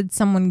 is how did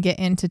someone get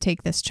in to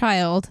take this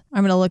child?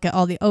 I'm going to look at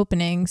all the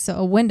openings. So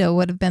a window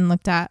would have been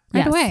looked at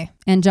right away.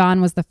 And John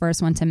was the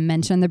first one to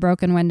mention the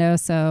broken window.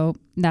 So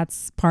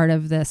that's part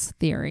of this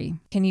theory.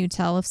 Can you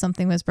tell if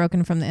something was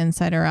broken from the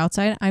inside or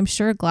outside? I'm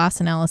sure glass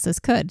analysis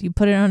could. You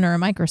put it under a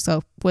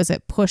microscope. Was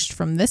it pushed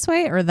from this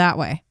way or that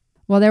way?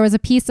 Well, there was a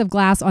piece of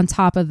glass on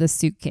top of the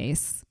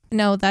suitcase.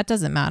 No, that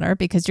doesn't matter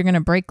because you're going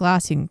to break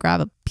glass. You can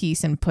grab a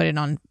piece and put it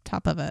on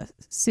top of a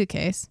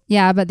suitcase.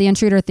 Yeah, but the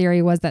intruder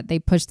theory was that they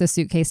pushed the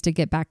suitcase to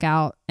get back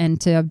out.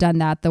 And to have done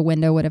that, the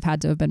window would have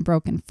had to have been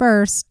broken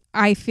first.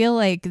 I feel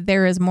like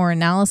there is more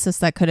analysis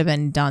that could have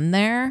been done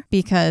there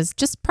because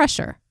just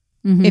pressure.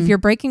 If you're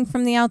breaking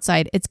from the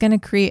outside, it's going to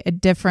create a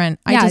different,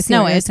 it's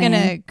going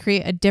to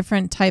create a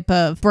different type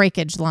of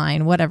breakage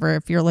line, whatever,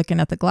 if you're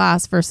looking at the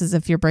glass versus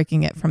if you're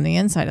breaking it from the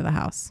inside of the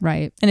house.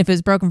 Right. And if it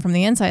was broken from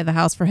the inside of the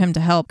house for him to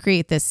help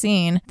create this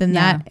scene, then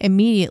that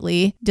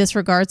immediately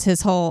disregards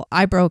his whole,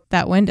 I broke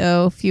that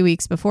window a few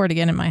weeks before to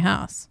get in my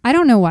house. I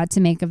don't know what to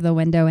make of the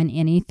window in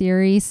any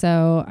theory,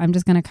 so I'm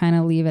just going to kind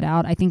of leave it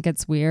out. I think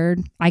it's weird.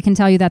 I can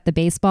tell you that the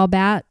baseball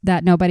bat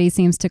that nobody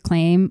seems to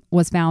claim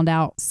was found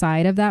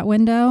outside of that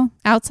window.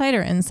 Outside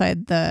or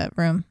inside the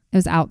room? It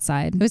was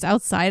outside. It was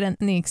outside in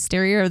the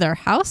exterior of their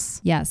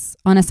house? Yes.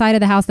 On a side of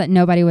the house that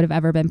nobody would have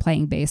ever been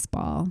playing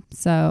baseball.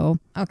 So.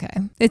 Okay.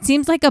 It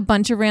seems like a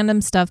bunch of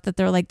random stuff that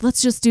they're like,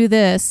 let's just do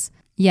this.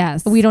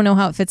 Yes. We don't know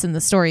how it fits in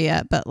the story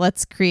yet, but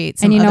let's create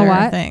some and you know other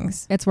what?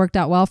 things. It's worked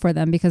out well for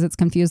them because it's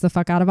confused the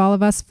fuck out of all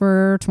of us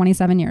for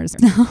 27 years.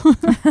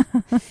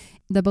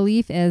 The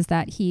belief is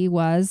that he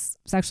was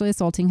sexually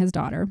assaulting his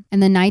daughter.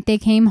 And the night they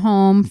came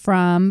home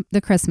from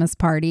the Christmas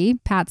party,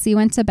 Patsy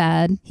went to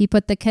bed. He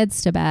put the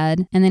kids to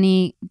bed. And then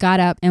he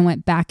got up and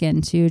went back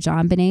into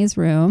JonBenet's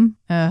room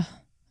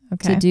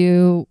to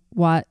do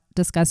what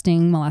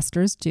disgusting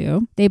molesters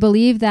do. They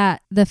believe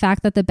that the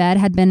fact that the bed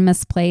had been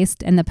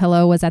misplaced and the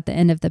pillow was at the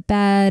end of the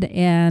bed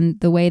and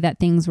the way that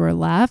things were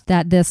left,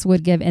 that this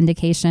would give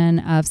indication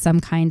of some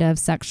kind of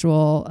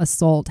sexual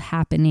assault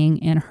happening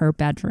in her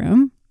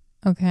bedroom.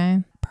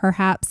 Okay.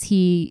 Perhaps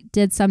he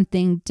did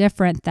something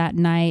different that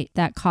night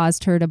that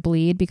caused her to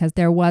bleed because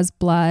there was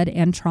blood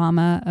and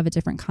trauma of a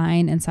different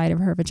kind inside of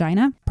her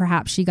vagina.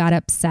 Perhaps she got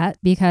upset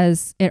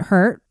because it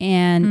hurt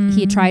and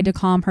he tried to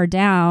calm her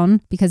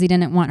down because he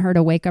didn't want her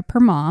to wake up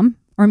her mom.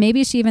 Or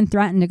maybe she even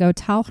threatened to go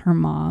tell her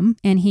mom,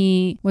 and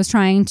he was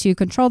trying to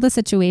control the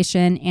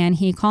situation, and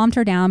he calmed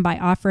her down by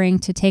offering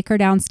to take her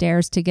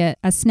downstairs to get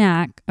a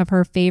snack of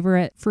her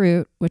favorite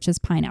fruit, which is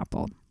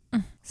pineapple.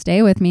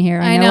 Stay with me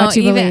here. I know what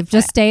you believe.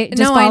 Just stay.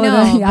 Just no, I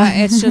know. Yeah. But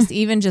it's just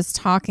even just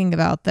talking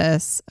about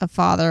this, a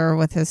father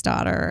with his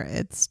daughter.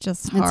 It's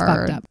just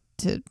hard fucked up.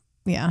 to.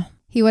 Yeah.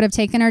 He would have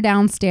taken her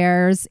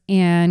downstairs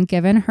and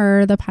given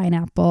her the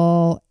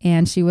pineapple,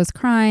 and she was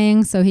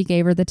crying, so he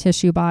gave her the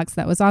tissue box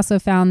that was also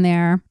found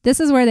there. This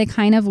is where they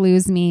kind of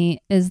lose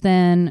me, is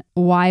then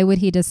why would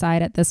he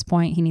decide at this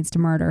point he needs to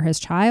murder his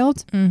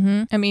child?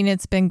 Mm-hmm. I mean,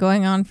 it's been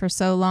going on for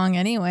so long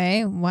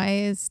anyway. Why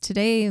is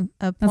today a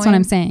point? That's what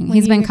I'm saying.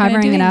 He's been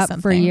covering it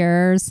up for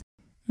years.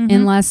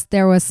 Unless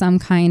there was some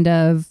kind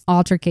of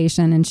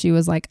altercation and she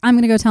was like, I'm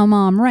going to go tell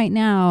mom right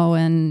now.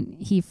 And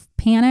he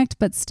panicked,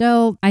 but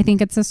still, I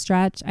think it's a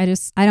stretch. I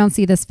don't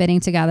see this fitting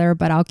together,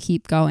 but I'll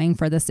keep going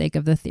for the sake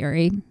of the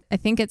theory. I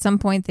think at some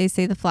point they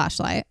say the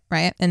flashlight,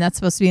 right? And that's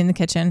supposed to be in the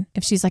kitchen.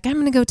 If she's like, I'm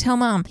going to go tell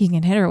mom, he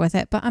can hit her with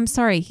it. But I'm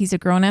sorry, he's a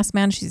grown-ass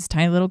man. She's a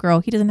tiny little girl.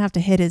 He doesn't have to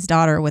hit his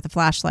daughter with a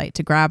flashlight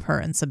to grab her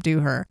and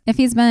subdue her. If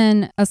he's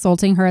been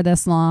assaulting her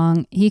this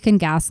long, he can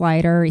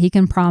gaslight her. He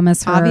can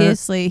promise her.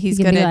 Obviously, he's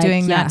good at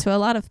doing that to a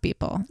lot of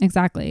people.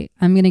 Exactly.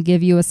 I'm going to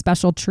give you a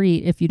special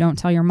treat if you don't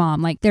tell your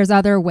mom. Like, there's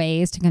other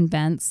ways to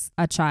convince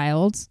a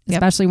child,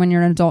 especially when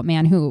you're an adult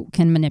man who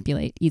can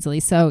manipulate easily.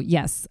 So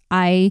yes,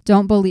 I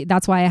don't believe,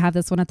 that's why I have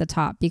this one at the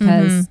top,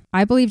 because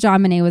I believe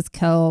JonBenet was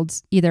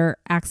killed either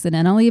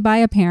accidentally by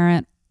a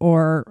parent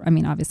or, I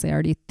mean, obviously I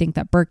already think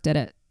that Burke did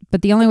it.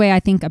 But the only way I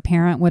think a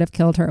parent would have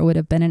killed her would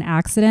have been an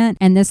accident.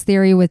 And this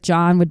theory with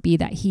John would be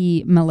that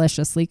he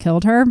maliciously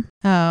killed her.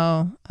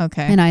 Oh,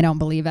 okay. And I don't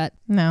believe it.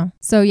 No.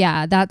 So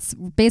yeah, that's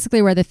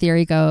basically where the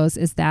theory goes,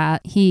 is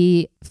that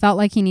he felt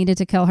like he needed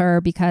to kill her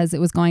because it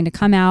was going to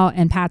come out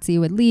and Patsy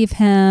would leave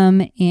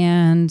him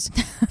and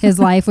his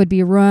life would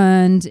be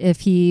ruined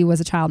if he was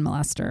a child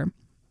molester.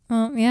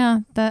 Well,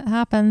 yeah, that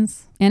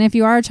happens. And if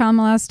you are a child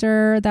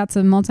molester, that's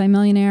a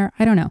multimillionaire.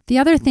 I don't know. The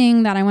other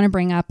thing that I want to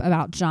bring up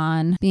about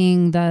John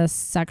being the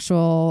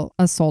sexual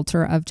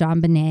assaulter of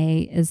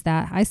JonBenet is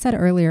that I said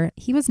earlier,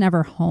 he was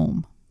never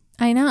home.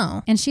 I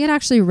know. And she had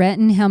actually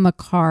written him a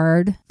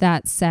card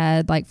that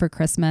said, like, for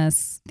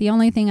Christmas, the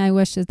only thing I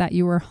wish is that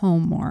you were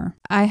home more.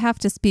 I have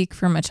to speak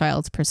from a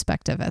child's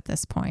perspective at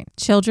this point.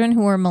 Children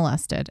who are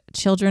molested,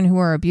 children who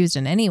are abused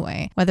in any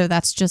way, whether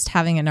that's just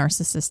having a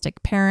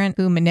narcissistic parent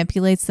who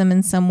manipulates them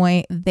in some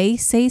way, they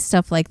say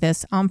stuff like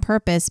this on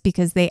purpose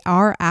because they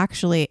are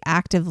actually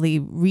actively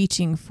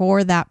reaching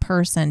for that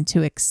person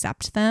to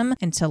accept them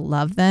and to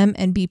love them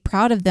and be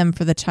proud of them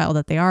for the child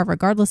that they are,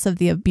 regardless of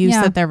the abuse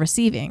that they're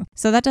receiving.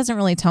 So that doesn't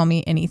really tell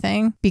me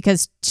anything,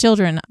 because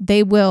children,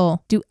 they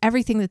will do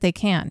everything that they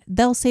can.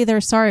 They'll say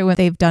they're sorry when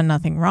they've done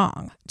nothing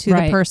wrong to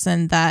the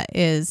person that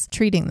is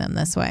treating them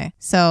this way.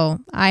 So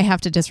I have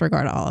to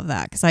disregard all of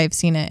that because I've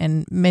seen it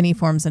in many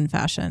forms and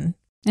fashion.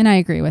 And I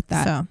agree with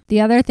that. So.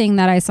 The other thing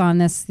that I saw in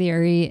this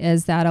theory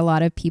is that a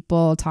lot of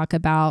people talk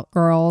about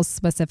girls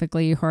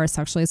specifically who are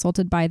sexually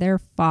assaulted by their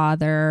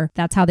father.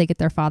 That's how they get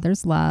their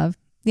father's love.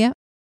 Yep.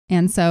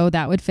 And so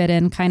that would fit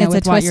in kind of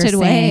with what you're saying. It's a twisted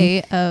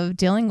way of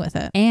dealing with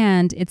it.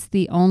 And it's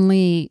the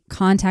only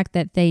contact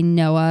that they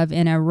know of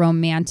in a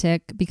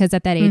romantic, because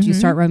at that age you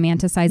start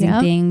romanticizing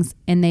things,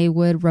 and they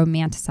would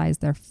romanticize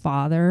their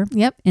father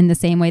in the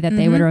same way that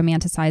they would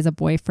romanticize a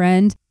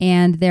boyfriend.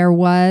 And there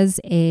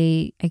was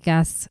a, I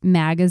guess,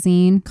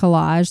 magazine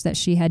collage that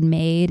she had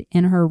made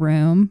in her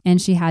room,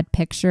 and she had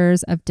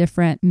pictures of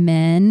different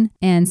men,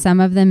 and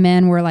some of the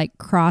men were like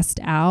crossed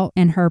out,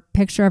 and her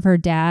picture of her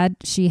dad,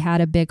 she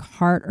had a big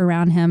heart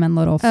around him and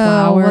little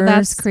flowers. Oh, well,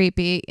 that's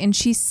creepy. And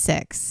she's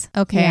 6.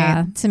 Okay.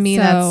 Yeah. To me,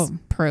 that's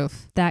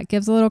proof. That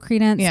gives a little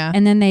credence. Yeah.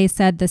 And then they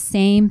said the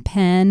same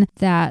pen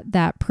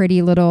that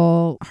pretty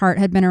little heart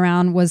had been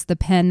around was the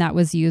pen that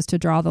was used to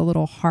draw the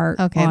little heart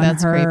on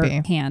that's her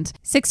creepy. hand.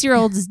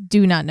 6-year-olds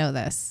do not know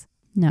this.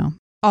 No.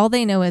 All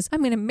they know is, I'm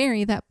going to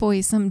marry that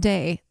boy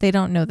someday. They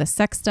don't know the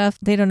sex stuff.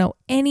 They don't know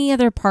any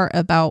other part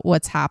about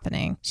what's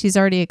happening. She's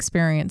already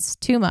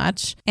experienced too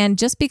much. And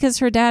just because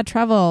her dad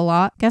traveled a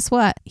lot, guess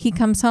what? He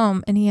comes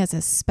home and he has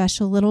a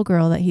special little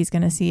girl that he's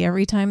going to see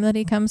every time that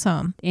he comes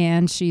home.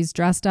 And she's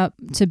dressed up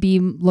to be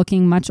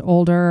looking much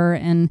older.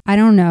 And I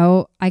don't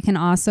know. I can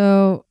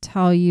also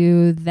tell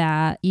you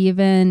that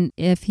even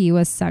if he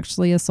was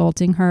sexually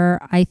assaulting her,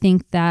 I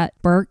think that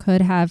Burke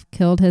could have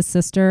killed his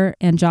sister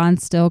and John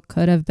still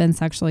could have been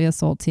sexually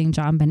assaulting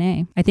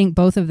JonBenet. I think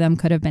both of them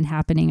could have been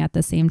happening at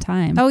the same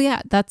time. Oh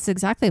yeah, that's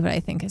exactly what I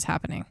think is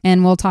happening.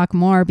 And we'll talk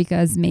more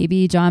because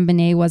maybe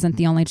JonBenet wasn't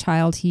the only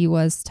child he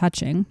was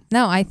touching.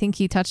 No, I think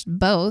he touched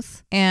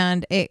both,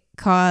 and it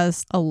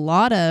caused a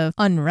lot of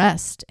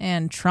unrest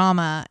and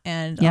trauma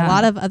and a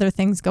lot of other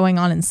things going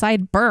on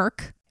inside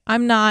Burke.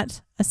 I'm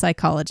not a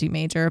psychology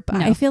major, but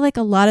I feel like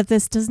a lot of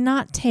this does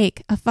not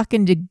take a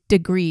fucking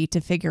degree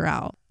to figure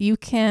out. You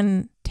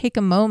can take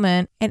a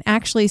moment and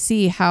actually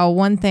see how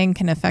one thing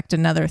can affect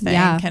another thing,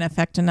 can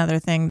affect another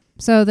thing.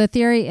 So the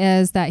theory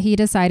is that he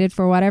decided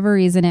for whatever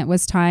reason it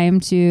was time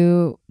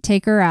to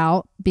take her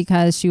out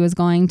because she was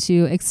going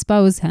to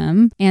expose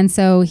him. And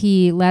so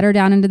he let her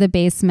down into the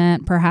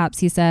basement. Perhaps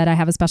he said, I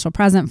have a special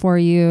present for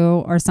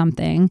you or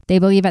something. They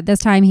believe at this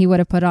time he would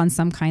have put on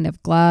some kind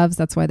of gloves.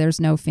 That's why there's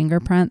no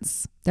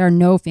fingerprints. There are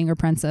no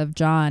fingerprints of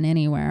John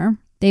anywhere.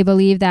 They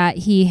believe that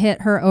he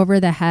hit her over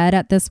the head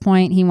at this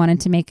point. He wanted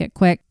to make it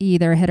quick. He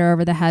either hit her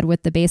over the head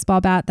with the baseball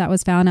bat that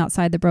was found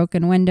outside the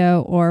broken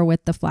window or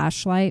with the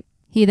flashlight.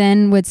 He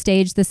then would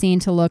stage the scene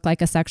to look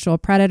like a sexual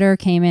predator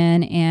came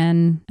in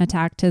and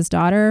attacked his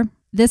daughter.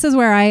 This is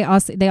where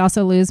they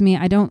also lose me.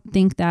 I don't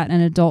think that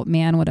an adult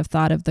man would have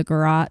thought of the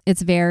garrote.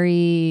 It's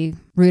very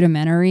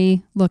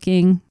rudimentary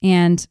looking,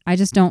 and I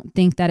just don't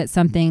think that it's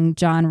something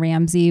John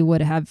Ramsey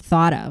would have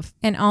thought of.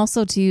 And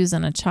also to use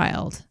on a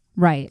child.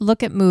 Right.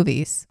 Look at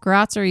movies.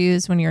 Garrotes are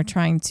used when you're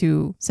trying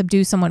to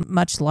subdue someone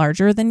much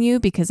larger than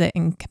you because it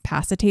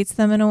incapacitates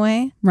them in a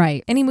way.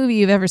 Right. Any movie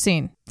you've ever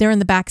seen, they're in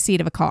the back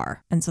seat of a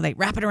car. And so they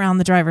wrap it around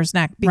the driver's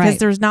neck because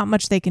there's not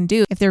much they can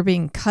do. If they're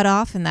being cut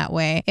off in that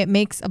way, it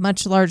makes a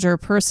much larger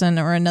person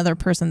or another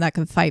person that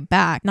could fight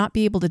back not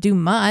be able to do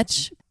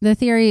much. The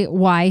theory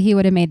why he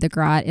would have made the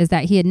garrote is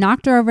that he had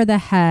knocked her over the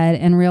head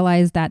and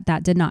realized that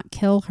that did not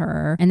kill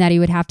her and that he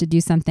would have to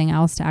do something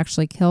else to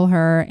actually kill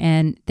her.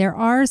 And there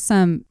are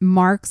some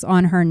marks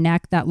on her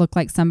neck that look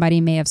like somebody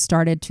may have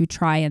started to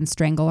try and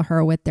strangle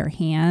her with their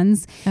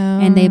hands.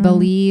 And they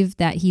believe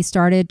that he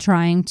started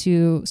trying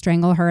to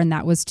strangle her and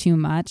that was too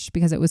much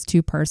because it was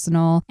too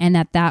personal. And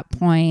at that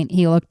point,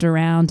 he looked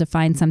around to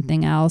find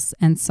something else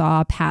and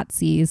saw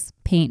Patsy's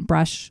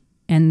paintbrush.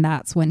 And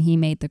that's when he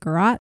made the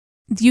garrote.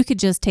 You could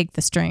just take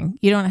the string.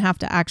 You don't have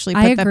to actually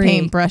put the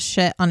paintbrush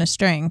shit on a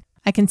string.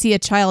 I can see a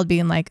child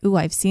being like, ooh,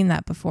 I've seen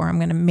that before. I'm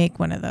going to make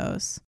one of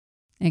those.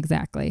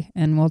 Exactly.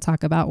 And we'll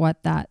talk about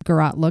what that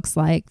garrote looks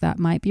like that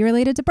might be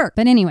related to Burke.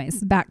 But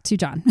anyways, back to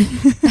John.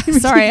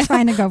 Sorry.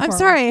 Trying to go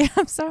forward.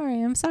 I'm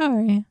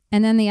sorry.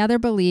 And then the other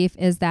belief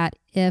is that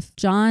if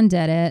John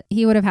did it,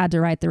 he would have had to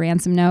write the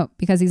ransom note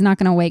because he's not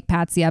going to wake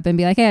Patsy up and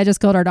be like, hey, I just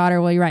killed our daughter.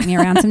 Will you write me a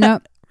ransom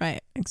note? Right,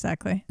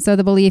 exactly. So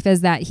the belief is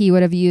that he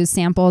would have used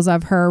samples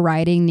of her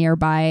writing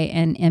nearby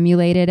and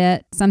emulated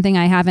it. Something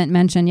I haven't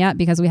mentioned yet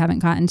because we haven't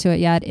gotten to it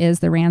yet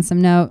is the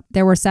ransom note.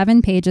 There were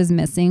 7 pages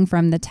missing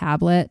from the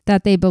tablet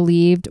that they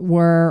believed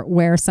were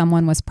where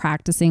someone was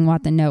practicing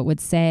what the note would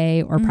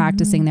say or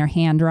practicing their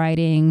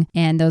handwriting,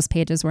 and those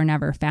pages were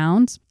never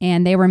found.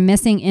 And they were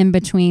missing in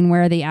between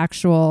where the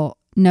actual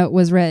note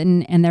was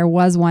written, and there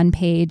was one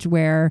page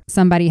where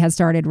somebody had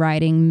started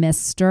writing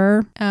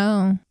Mr.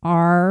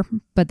 R,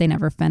 but they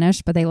never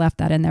finished, but they left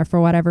that in there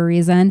for whatever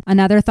reason.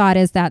 Another thought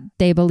is that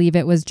they believe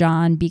it was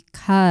John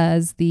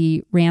because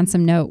the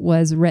ransom note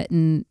was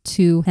written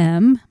to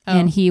him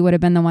and he would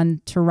have been the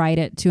one to write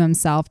it to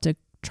himself to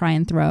try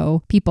and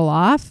throw people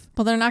off.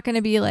 Well, they're not going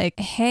to be like,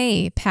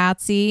 hey,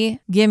 Patsy,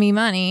 give me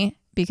money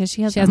because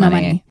she has no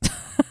money.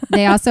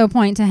 They also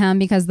point to him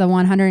because the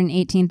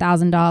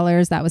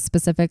 $118,000 that was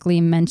specifically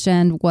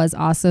mentioned was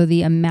also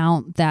the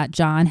amount that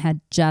John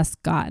had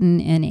just gotten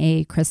in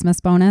a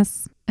Christmas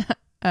bonus.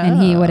 And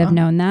he would have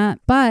known that.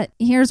 But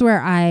here's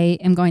where I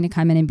am going to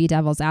come in and be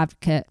devil's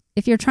advocate.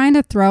 If you're trying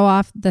to throw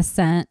off the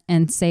scent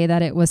and say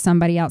that it was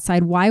somebody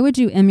outside, why would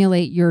you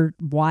emulate your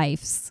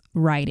wife's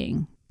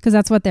writing? Because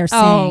that's what they're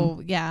saying.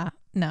 Oh, yeah.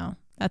 No,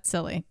 that's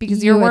silly.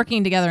 Because you're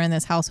working together in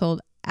this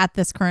household at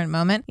this current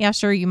moment. Yeah,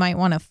 sure, you might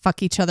want to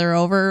fuck each other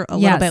over a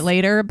little bit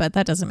later, but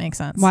that doesn't make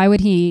sense. Why would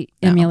he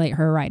emulate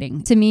her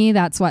writing? To me,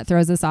 that's what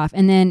throws us off.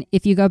 And then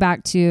if you go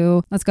back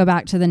to, let's go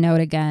back to the note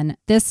again.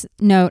 This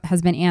note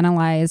has been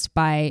analyzed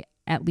by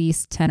at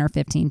least 10 or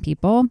 15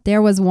 people.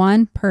 There was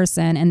one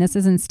person, and this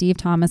is in Steve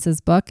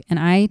Thomas's book, and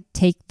I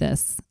take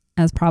this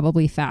as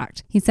probably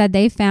fact. He said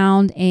they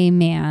found a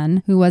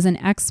man who was an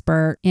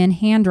expert in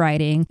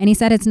handwriting. And he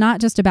said it's not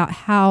just about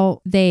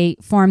how they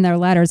form their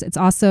letters. It's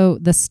also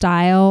the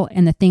style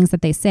and the things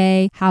that they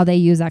say, how they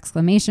use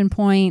exclamation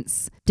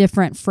points,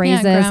 different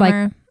phrases.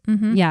 Grammar.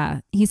 Mm-hmm.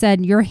 Yeah. He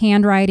said, your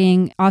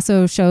handwriting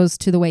also shows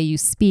to the way you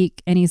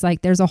speak. And he's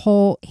like, there's a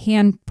whole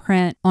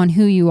handprint on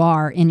who you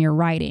are in your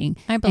writing.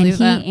 I believe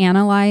that. And he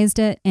analyzed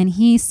it and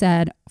he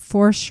said,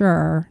 for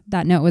sure,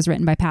 that note was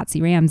written by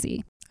Patsy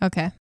Ramsey.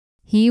 Okay.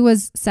 He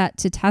was set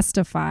to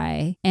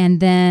testify. And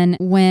then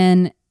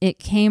when it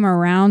came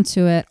around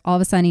to it, all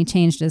of a sudden he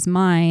changed his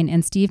mind.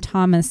 And Steve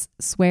Thomas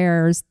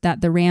swears that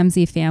the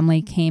Ramsey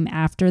family came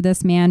after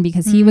this man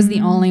because he was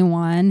the only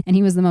one and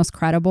he was the most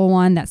credible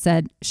one that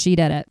said she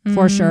did it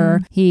for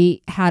sure.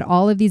 He had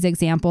all of these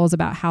examples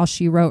about how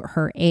she wrote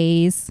her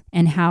A's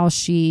and how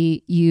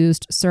she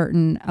used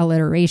certain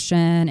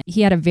alliteration.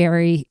 He had a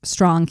very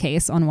strong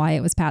case on why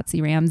it was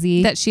Patsy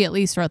Ramsey. That she at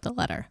least wrote the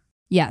letter.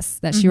 Yes,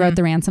 that she wrote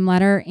the ransom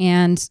letter.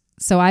 And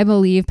so I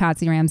believe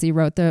Patsy Ramsey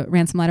wrote the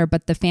ransom letter,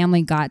 but the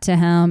family got to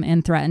him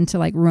and threatened to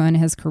like ruin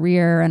his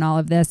career and all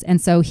of this. And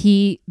so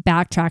he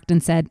backtracked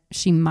and said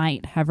she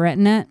might have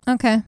written it.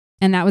 Okay.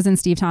 And that was in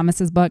Steve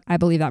Thomas's book. I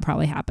believe that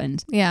probably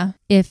happened. Yeah.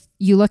 If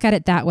you look at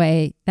it that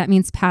way, that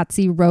means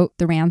Patsy wrote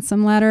the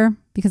ransom letter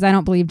because I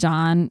don't believe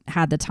John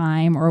had the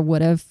time or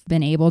would have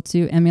been able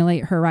to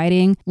emulate her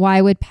writing.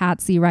 Why would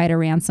Patsy write a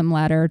ransom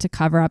letter to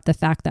cover up the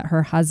fact that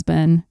her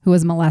husband, who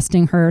was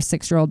molesting her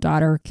 6-year-old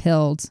daughter,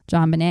 killed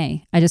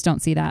JonBenet? I just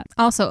don't see that.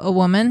 Also, a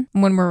woman,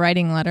 when we're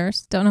writing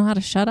letters, don't know how to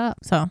shut up.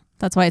 So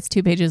that's why it's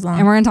 2 pages long.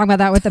 And we're going to talk about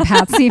that with the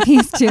Patsy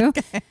piece too.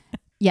 Okay.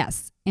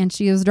 Yes. And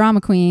she is a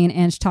drama queen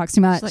and she talks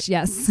too much. Like,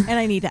 yes. And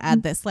I need to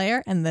add this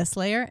layer and this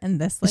layer and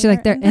this layer.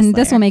 She's like, and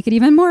this will make it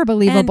even more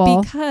believable.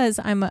 And because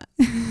I'm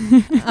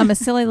a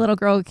silly little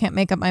girl who can't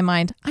make up my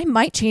mind, I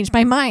might change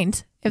my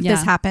mind if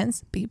this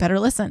happens, but you better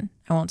listen.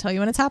 I won't tell you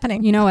when it's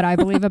happening. You know what I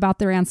believe about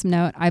the ransom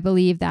note? I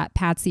believe that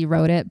Patsy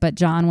wrote it, but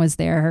John was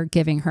there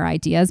giving her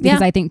ideas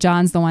because I think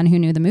John's the one who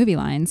knew the movie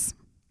lines.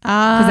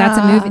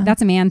 Because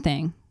that's a man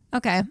thing.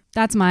 Okay.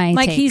 That's my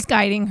like take. He's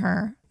guiding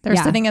her. They're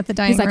sitting at the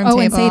dining room table.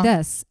 table. And say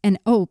this. And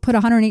put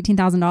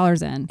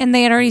 $118,000 in. And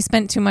they had already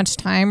spent too much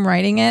time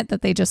writing it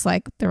that they just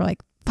they were like,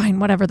 fine,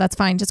 whatever, that's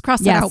fine. Just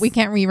cross it out. We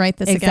can't rewrite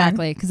this again.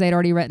 Exactly, because they'd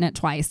already written it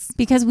twice.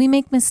 Because we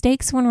make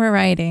mistakes when we're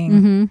writing.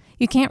 Mm-hmm.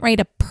 You can't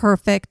write a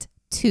perfect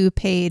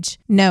 2-page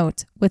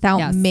note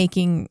without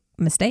making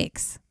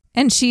mistakes.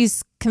 And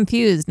she's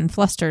confused and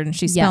flustered and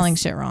she's spelling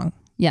shit wrong.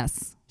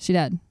 Yes, she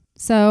did.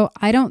 So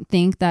I don't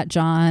think that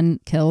John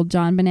killed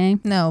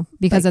JonBenet. No.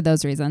 Because of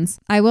those reasons.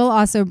 I will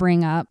also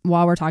bring up,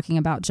 while we're talking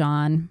about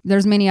John,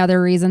 there's many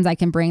other reasons I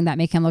can bring that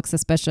make him look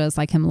suspicious,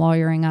 like him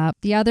lawyering up.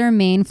 The other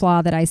main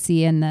flaw that I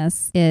see in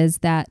this is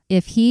that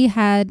if he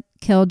had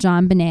killed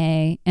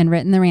JonBenet and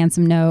written the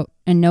ransom note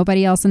and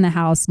nobody else in the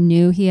house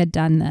knew he had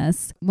done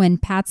this, when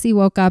Patsy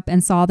woke up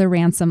and saw the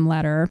ransom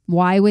letter,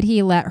 why would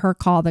he let her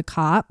call the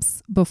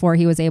cops before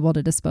he was able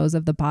to dispose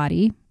of the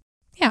body?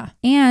 Yeah.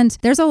 And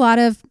there's a lot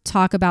of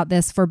talk about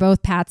this for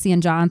both Patsy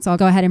and John, so I'll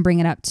go ahead and bring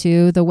it up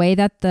too. The way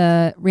that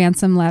the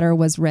ransom letter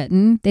was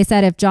written, they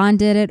said if John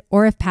did it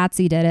or if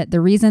Patsy did it,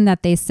 the reason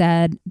that they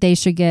said they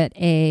should get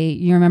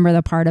you remember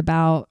the part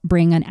about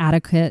bring an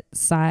adequate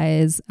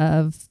size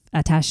of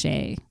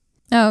attaché.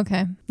 Oh,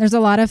 okay. There's a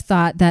lot of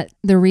thought that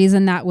the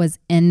reason that was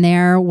in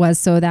there was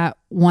so that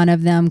one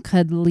of them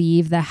could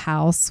leave the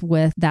house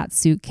with that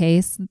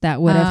suitcase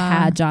that would have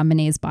had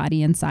JonBenet's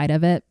body inside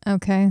of it.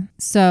 Okay.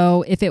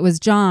 So if it was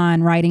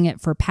John writing it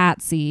for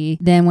Patsy,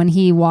 then when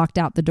he walked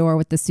out the door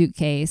with the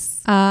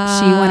suitcase,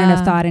 she wouldn't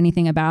have thought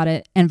anything about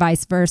it, and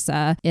vice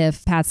versa.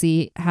 If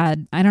Patsy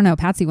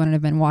Patsy wouldn't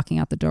have been walking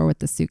out the door with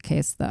the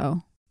suitcase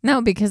though.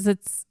 No, because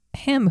it's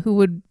him who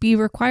would be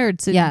required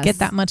to get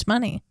that much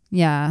money.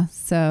 Yeah,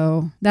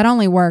 so that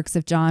only works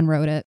if John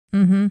wrote it.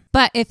 Mm-hmm.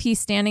 But if he's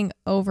standing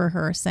over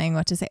her saying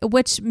what to say,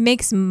 which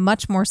makes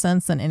much more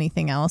sense than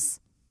anything else.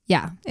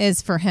 Yeah.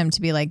 Is for him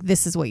to be like,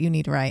 this is what you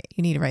need to write.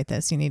 You need to write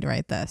this. You need to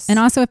write this. And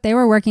also, if they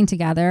were working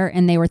together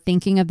and they were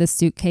thinking of the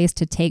suitcase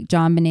to take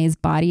JonBenet's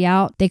body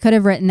out, they could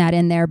have written that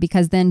in there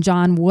because then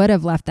John would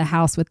have left the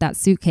house with that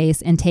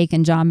suitcase and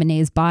taken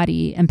JonBenet's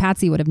body, and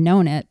Patsy would have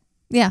known it.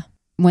 Yeah.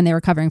 When they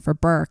were covering for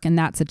Burke in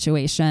that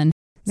situation.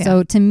 Yeah.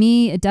 So to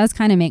me, it does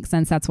kind of make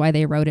sense. That's why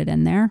they wrote it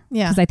in there.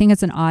 Yeah. Because I think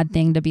it's an odd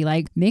thing to be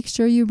like, make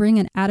sure you bring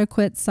an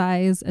adequate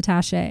size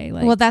attaché.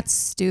 Well, that's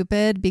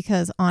stupid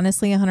because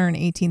honestly,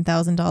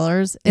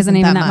 $118,000 isn't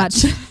even that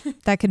much.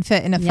 That could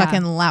fit in a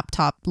fucking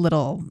laptop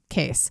little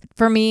case.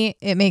 For me,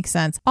 it makes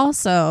sense.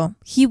 Also,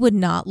 he would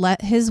not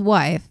let his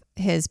wife,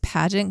 his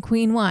pageant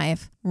queen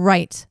wife,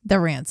 write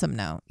the ransom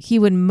note. He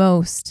would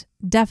most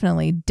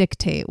definitely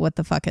dictate what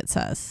the fuck it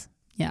says.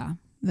 Yeah.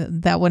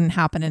 That wouldn't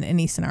happen in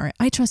any scenario.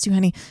 I trust you,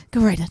 honey.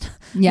 Go write it.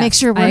 Yeah,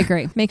 I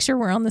agree. Make sure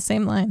we're on the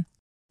same line.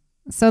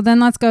 So then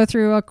let's go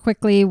through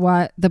quickly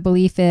what the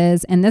belief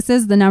is. And this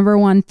is the number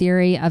one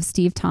theory of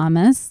Steve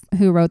Thomas,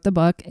 who wrote the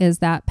book, is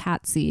that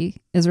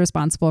Patsy is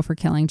responsible for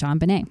killing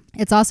JonBenet.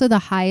 It's also the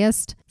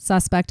highest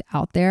suspect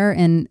out there.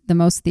 And the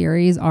most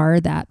theories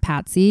are that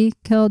Patsy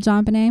killed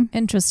JonBenet.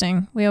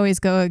 Interesting. We always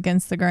go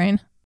against the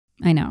grain.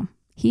 I know.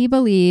 He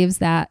believes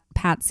that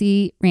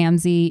Patsy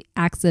Ramsey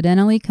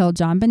accidentally killed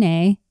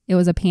JonBenet. It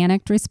was a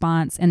panicked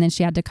response, and then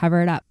she had to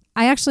cover it up.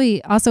 I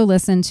actually also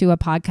listened to a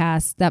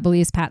podcast that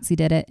believes Patsy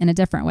did it in a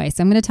different way.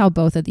 So I'm going to tell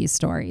both of these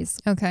stories.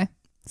 Okay.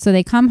 So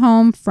they come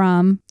home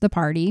from the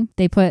party.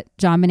 They put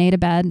JonBenet to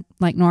bed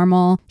like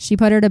normal. She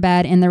put her to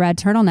bed in the red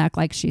turtleneck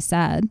like she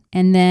said.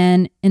 And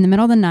then in the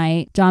middle of the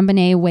night,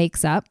 JonBenet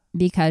wakes up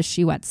because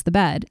she wets the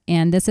bed.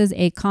 And this is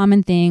a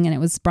common thing. And it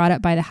was brought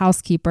up by the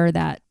housekeeper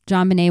that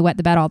JonBenet wet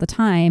the bed all the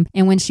time.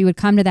 And when she would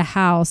come to the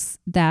house,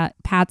 that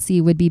Patsy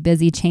would be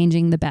busy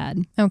changing the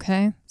bed.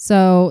 Okay.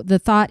 So the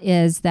thought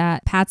is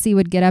that Patsy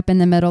would get up in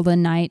the middle of the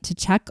night to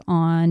check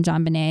on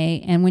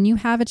JonBenet. And when you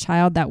have a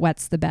child that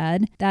wets the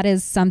bed, that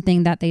is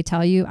something that they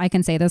tell you. I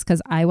can say this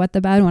because I wet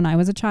the bed when I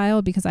was a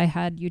child because I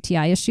had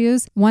UTI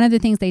issues. One of the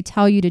things they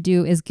tell you to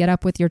do is get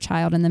up with your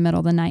child in the middle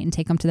of the night and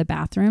take them to the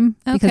bathroom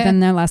because then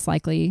they're less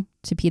likely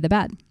to pee the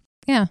bed.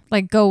 Yeah.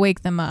 Like go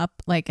wake them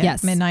up like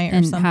at midnight or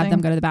and something. Have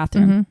them go to the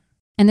bathroom. Mm-hmm.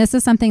 And this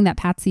is something that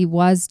Patsy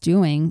was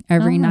doing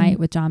every night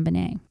with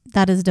JonBenet.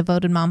 That is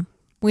devoted mom.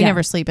 We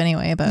never sleep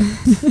anyway, but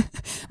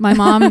my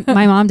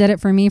mom did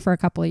it for me for a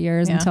couple of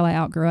years until I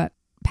outgrew it.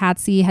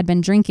 Patsy had been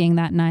drinking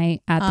that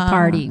night at the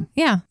party.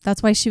 Yeah.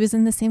 That's why she was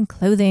in the same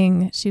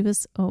clothing. She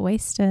was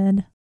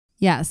wasted.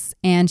 Yes.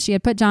 And she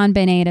had put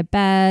JonBenet to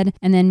bed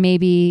and then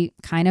maybe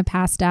kind of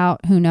passed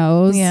out. Who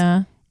knows?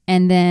 Yeah.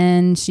 And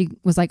then she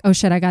was like, oh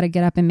shit, I got to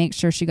get up and make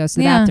sure she goes to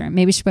the bathroom.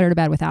 Maybe she put her to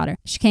bed without her.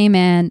 She came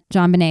in,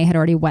 JonBenet had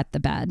already wet the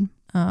bed.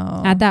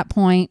 Oh. At that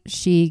point,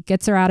 she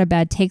gets her out of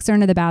bed, takes her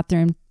into the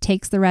bathroom,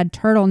 takes the red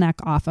turtleneck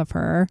off of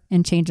her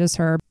and changes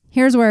her.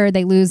 Here's where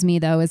they lose me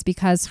though, is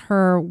because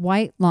her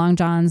white long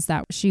johns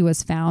that she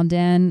was found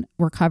in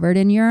were covered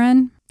in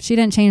urine. She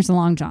didn't change the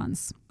long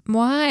johns.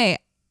 Why?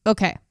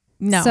 Okay.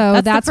 No. So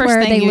that's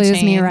where they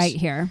lose me right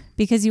here.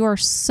 Because you are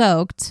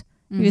soaked.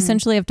 You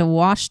essentially have to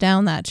wash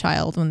down that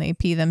child when they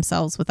pee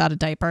themselves without a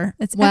diaper.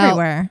 It's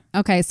everywhere.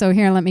 Okay, so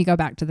here, let me go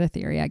back to the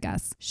theory, I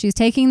guess. She's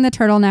taking the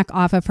turtleneck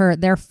off of her.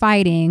 They're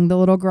fighting. The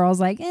little girl's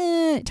like,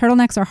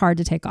 turtlenecks are hard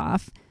to take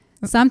off.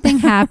 Something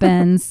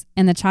happens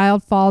and the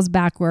child falls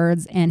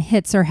backwards and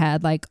hits her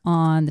head like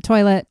on the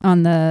toilet,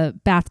 on the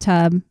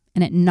bathtub,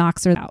 and it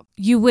knocks her out.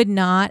 You would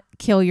not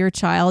kill your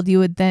child. You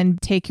would then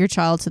take your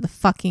child to the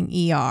fucking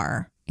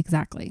ER.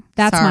 Exactly.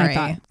 That's my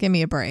thought. Give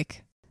me a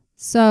break.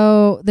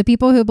 So the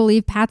people who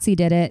believe Patsy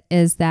did it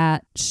is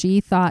that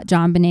she thought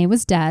JonBenet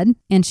was dead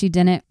and she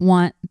didn't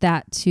want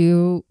that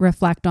to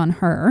reflect on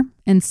her.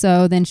 And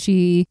so then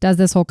she does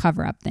this whole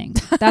cover up thing.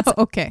 That's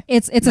okay.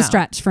 It's a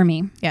stretch for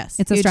me. Yes.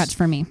 It's a stretch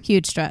for me.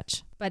 Huge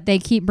stretch. But they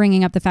keep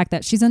bringing up the fact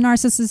that she's a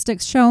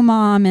narcissistic show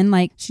mom and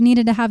like she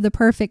needed to have the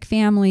perfect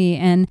family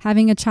and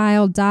having a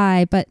child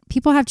die. But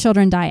people have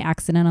children die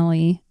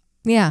accidentally.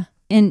 Yeah.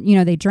 And,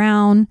 they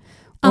drown.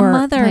 A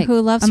mother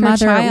who loves her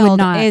child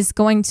is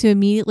going to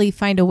immediately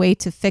find a way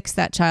to fix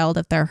that child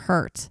if they're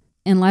hurt.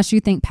 Unless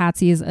you think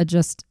Patsy is a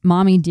just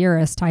mommy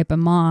dearest type of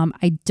mom,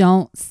 I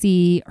don't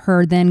see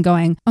her then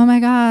going, oh my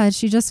God,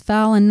 she just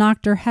fell and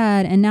knocked her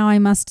head. And now I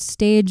must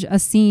stage a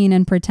scene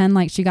and pretend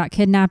like she got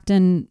kidnapped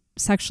and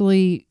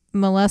sexually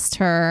molest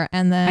her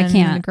and then I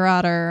can't.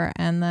 garrote her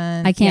and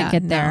then I can't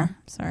get there. No,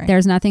 sorry.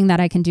 There's nothing that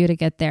I can do to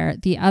get there.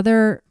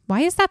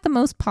 Why is that the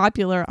most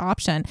popular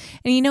option?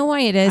 And you know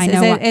why it is?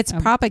 It's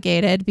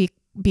propagated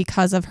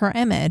because of her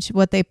image.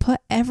 What they put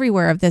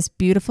everywhere of this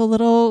beautiful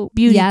little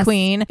beauty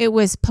queen, it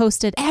was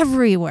posted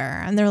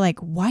everywhere. And they're like,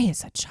 why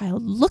is a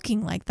child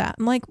looking like that?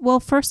 I'm like, well,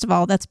 first of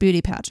all, that's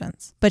beauty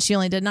pageants. But she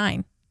only did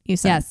 9. You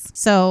said. Yes.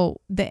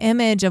 So the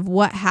image of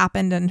what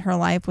happened in her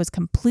life was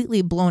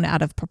completely blown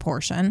out of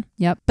proportion.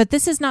 Yep. But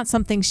this is not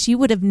something she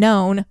would have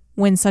known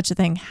when such a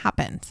thing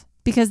happened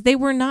because they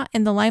were not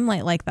in the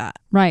limelight like that.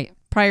 Right.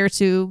 Prior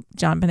to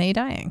JonBenet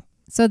dying.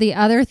 So the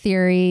other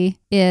theory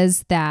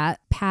is that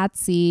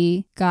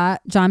Patsy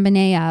got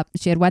JonBenet up.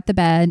 She had wet the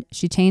bed.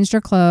 She changed her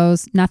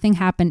clothes. Nothing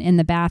happened in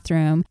the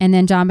bathroom. And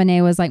then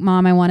JonBenet was like,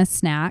 Mom, I want a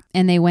snack.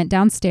 And they went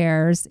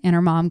downstairs and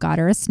her mom got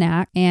her a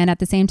snack. And at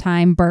the same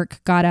time,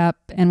 Burke got up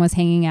and was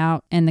hanging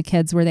out and the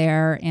kids were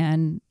there.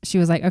 And she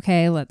was like,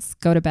 okay, let's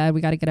go to bed.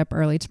 We got to get up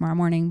early tomorrow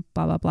morning,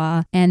 blah, blah,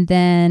 blah. And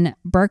then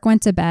Burke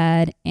went to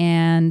bed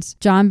and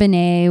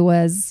JonBenet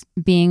was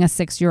being a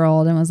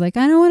 6-year-old and was like,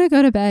 I don't want to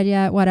go to bed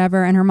yet,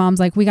 whatever. And her mom's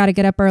like, we got to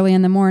get up early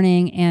in the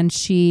morning. And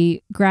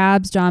she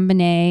grabs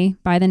JonBenet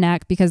by the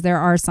neck because there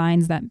are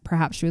signs that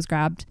perhaps she was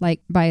grabbed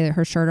like by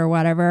her shirt or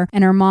whatever.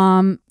 And her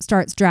mom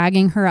starts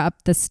dragging her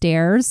up the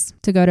stairs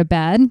to go to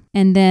bed.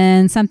 And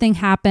then something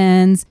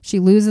happens. She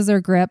loses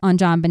her grip on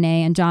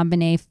JonBenet and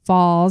JonBenet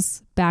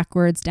falls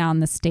backwards down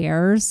the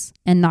stairs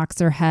and knocks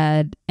her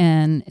head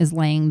and is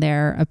laying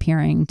there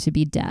appearing to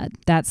be dead.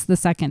 That's the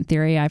second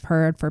theory I've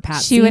heard for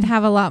Patsy. She would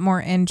have a lot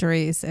more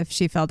injuries if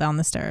she fell down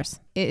the stairs,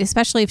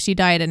 especially if she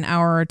died an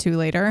hour or 2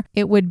 later.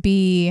 It would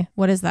be,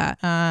 what is that?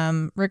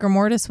 Rigor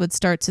mortis would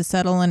start to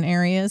settle in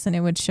areas and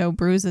it would show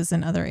bruises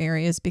in other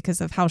areas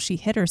because of how she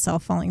hit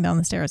herself falling down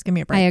the stairs. Give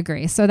me a break. I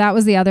agree. So that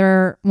was the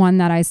other one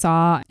that I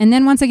saw. And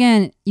then once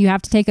again, you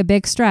have to take a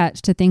big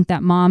stretch to think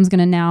that mom's going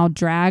to now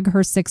drag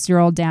her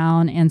 6-year-old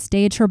down and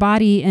stage her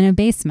body in a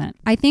basement.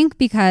 I think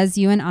because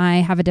you and I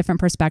have a different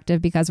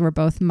perspective because we're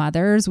both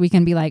mothers, we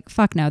can be like,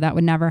 fuck no, that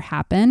would never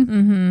happen.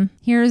 Mm-hmm.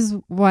 Here's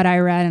what I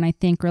read and I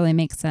think really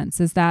makes sense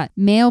is that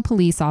male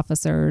police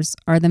officers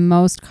are the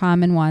most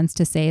common ones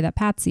to say that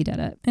Patsy did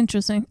it.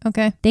 Interesting.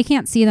 Okay. They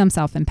can't see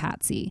themselves in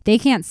Patsy. They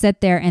can't sit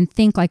there and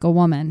think like a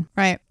woman.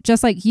 Right.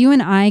 Just like you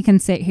and I can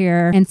sit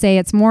here and say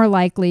it's more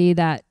likely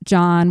that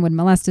John would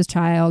molest his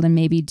child and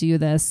maybe do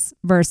this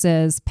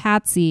versus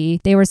Patsy.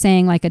 They were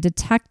saying like a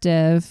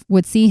detective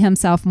would see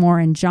himself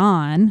more in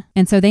John.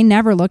 And so they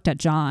never looked at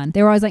John.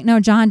 They were always like, no,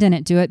 John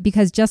didn't do it,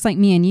 because just like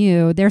me and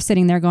you, they're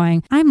sitting there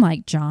going, I'm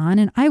like John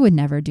and I would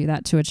never do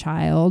that to a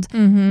child.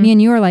 Mm-hmm. Me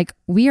and you are like,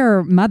 we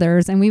are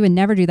mothers and we would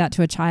never do that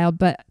to a child.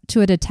 But to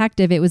a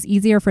detective, it was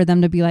easier for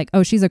them to be like,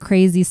 oh, she's a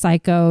crazy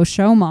psycho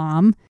show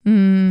mom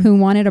who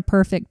wanted a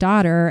perfect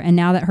daughter. And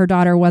now that her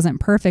daughter wasn't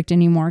perfect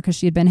anymore because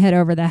she had been hit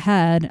over the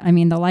head, I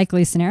mean, the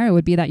likely scenario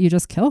would be that you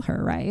just kill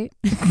her, right?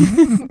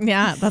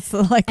 Yeah, that's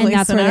the likely and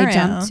that's scenario. where they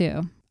jump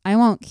to. I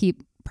won't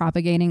keep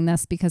propagating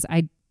this because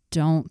I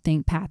don't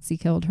think Patsy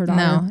killed her daughter.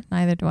 No,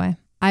 neither do I.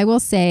 I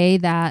will say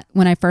that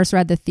when I first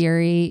read the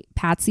theory,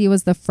 Patsy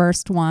was the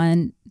first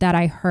one that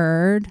I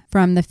heard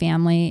from the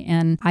family.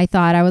 And I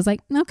thought, I was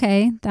like,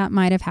 okay, that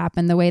might have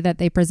happened. The way that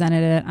they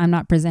presented it, I'm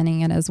not presenting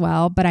it as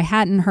well. But I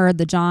hadn't heard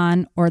the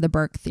John or the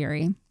Burke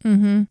theory.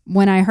 Mm-hmm.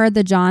 When I heard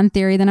the John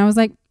theory, then I was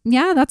like,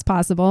 yeah, that's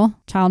possible.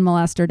 Child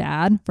molester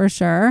dad, for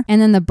sure.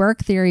 And then the Burke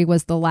theory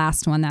was the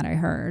last one that I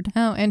heard.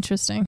 Oh,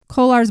 interesting.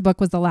 Kolar's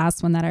book was the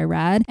last one that I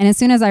read. And as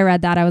soon as I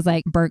read that, I was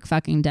like, Burke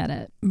fucking did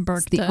it. Burke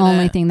It's the did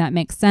only it. thing that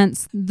makes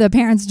sense. The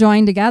parents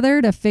joined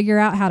together to figure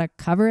out how to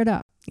cover it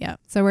up. Yeah.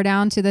 So we're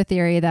down to the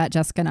theory that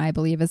Jessica and I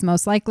believe is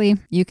most likely.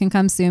 You can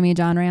come sue me,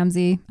 John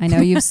Ramsey. I know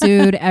you've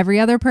sued every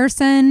other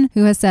person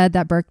who has said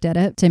that Burke did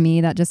it. To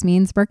me, that just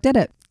means Burke did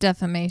it.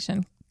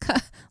 Defamation.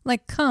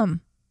 Like,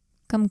 come.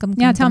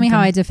 Yeah, tell me how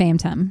I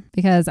defamed him,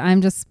 because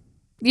I'm just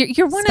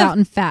You're one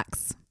spouting of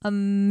facts. a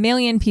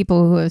million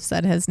people who have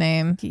said his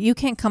name. You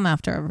can't come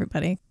after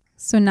everybody.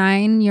 So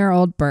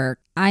 9-year-old Burke,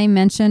 I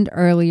mentioned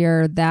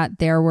earlier that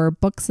there were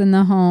books in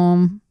the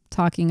home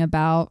talking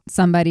about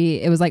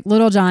somebody. It was like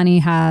Little Johnny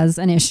has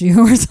an issue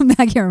or something.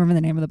 I can't remember the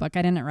name of the book.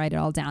 I didn't write it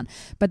all down.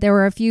 But there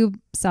were a few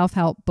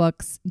self-help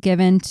books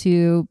given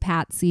to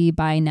Patsy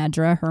by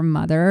Nedra, her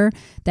mother,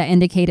 that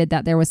indicated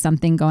that there was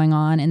something going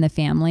on in the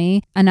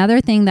family.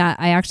 Another thing that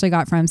I actually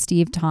got from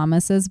Steve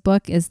Thomas's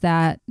book is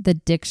that the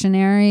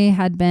dictionary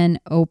had been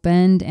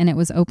opened, and it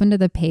was open to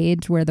the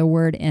page where the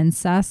word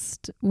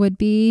incest would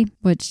be,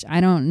 which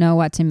I don't know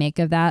what to make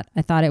of that.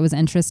 I thought it was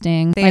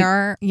interesting. They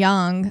are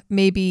young.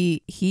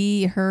 Maybe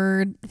he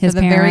heard His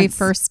for the very parents.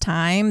 first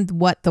time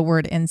what the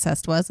word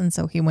incest was, and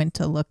so he went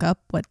to look up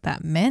what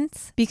that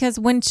meant. Because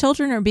when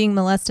children are being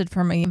molested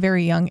from a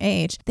very young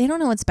age, they don't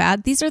know it's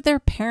bad. These are their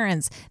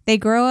parents. They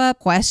grow up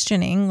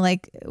questioning,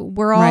 like,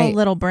 we're all Right.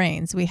 little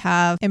brains. We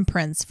have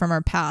imprints from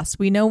our past.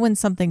 We know when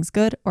something's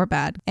good or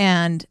bad.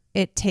 And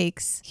it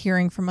takes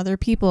hearing from other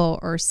people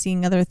or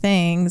seeing other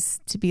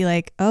things to be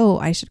like, oh,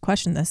 I should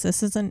question this.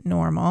 This isn't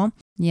normal.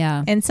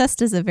 Yeah.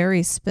 Incest is a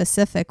very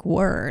specific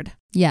word.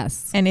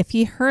 Yes. And if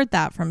he heard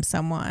that from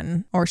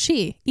someone, or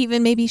she,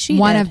 even maybe she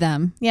One did. of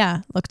them.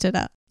 Yeah, looked it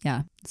up.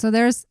 Yeah. So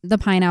there's the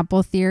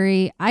pineapple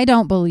theory. I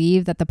don't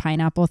believe that the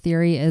pineapple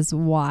theory is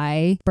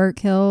why Burke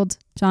killed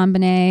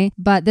JonBenet,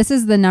 but this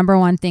is the number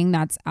one thing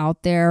that's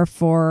out there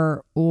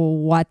for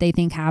what they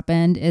think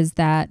happened, is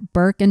that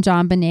Burke and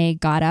JonBenet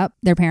got up.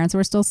 Their parents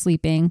were still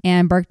sleeping,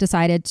 and Burke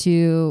decided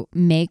to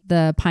make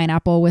the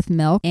pineapple with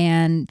milk,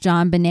 and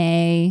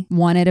JonBenet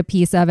wanted a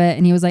piece of it,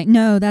 and he was like,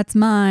 no, that's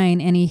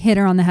mine. And he hit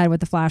her on the head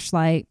with the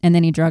flashlight, and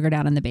then he drug her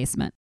down in the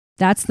basement.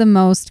 That's the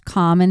most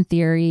common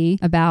theory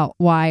about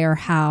why or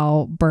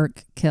how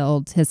Burke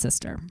killed his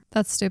sister.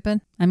 That's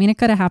stupid. I mean, it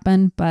could have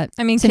happened, but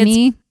I mean, to kids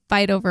me,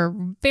 fight over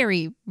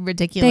very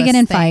ridiculous they get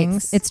in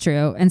things. fights. It's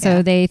true. And so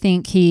Yeah. they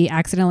think he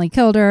accidentally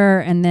killed her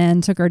and then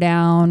took her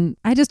down.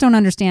 I just don't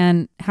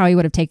understand how he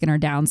would have taken her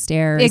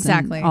downstairs.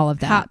 Exactly. And all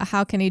of that.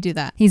 How can he do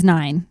that? He's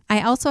 9.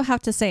 I also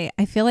have to say,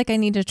 I feel like I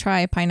need to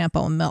try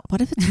pineapple and milk.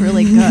 What if it's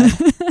really good?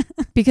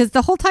 Because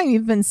the whole time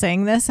you've been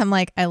saying this, I'm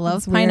like, I love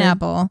It's weird.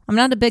 pineapple. I'm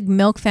not a big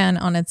milk fan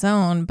on its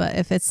own, but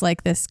if it's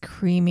like this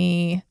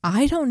creamy,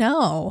 I don't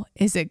know.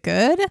 Is it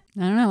good? I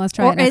don't know. Let's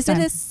try Or it next is it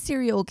time. a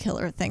serial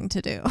killer thing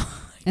to do?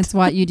 It's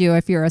what you do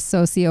if you're a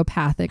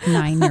sociopathic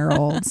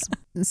 9-year-old.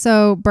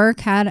 So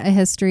Burke had a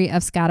history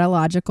of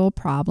scatological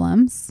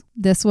problems.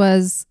 This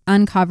was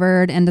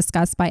uncovered and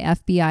discussed by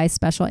FBI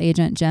Special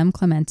Agent Jim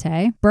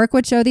Clemente. Burke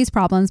would show these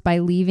problems by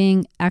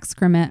leaving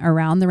excrement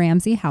around the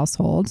Ramsey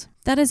household.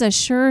 That is a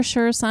sure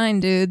sign,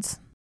 dudes.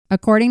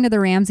 According to the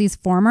Ramseys'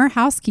 former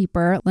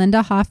housekeeper,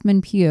 Linda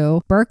Hoffman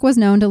Pugh, Burke was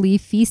known to leave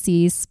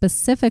feces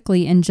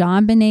specifically in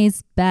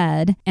JonBenet's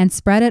bed and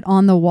spread it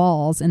on the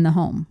walls in the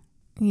home.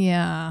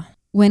 Yeah.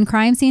 When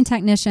crime scene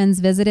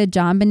technicians visited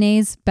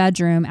JonBenet's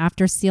bedroom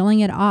after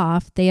sealing it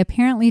off, they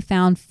apparently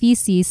found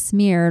feces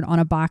smeared on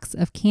a box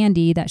of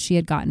candy that she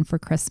had gotten for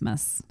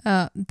Christmas.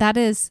 That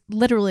is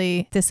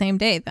literally the same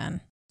day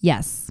then.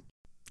 Yes.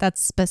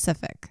 That's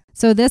specific.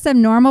 So this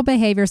abnormal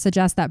behavior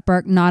suggests that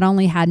Burke not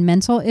only had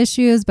mental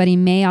issues, but he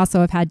may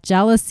also have had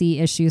jealousy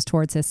issues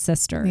towards his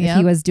sister. If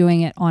he was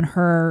doing it on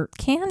her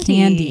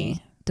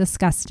candy.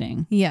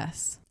 Disgusting.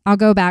 Yes. I'll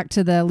go back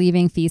to the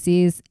leaving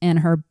feces in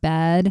her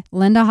bed.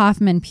 Linda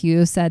Hoffman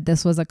Pugh said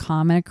this was a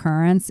common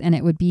occurrence and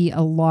it would be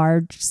a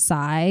large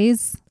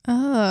size.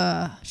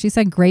 She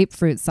said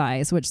grapefruit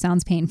size, which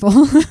sounds painful.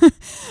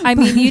 I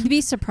mean, you'd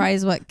be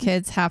surprised what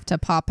kids have to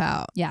pop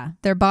out. Yeah.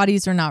 Their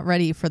bodies are not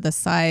ready for the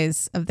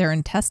size of their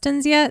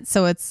intestines yet.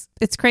 So it's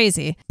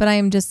crazy. But I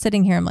am just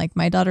sitting here. I'm like,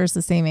 my daughter's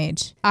the same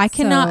age. I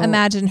cannot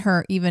imagine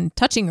her even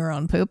touching her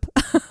own poop,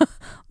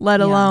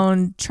 let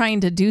alone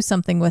trying to do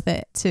something with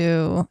it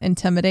to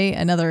intimidate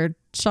another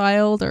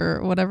child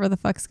or whatever the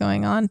fuck's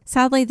going on.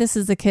 Sadly, this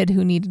is a kid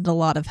who needed a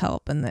lot of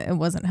help and it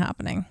wasn't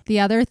happening.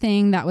 The other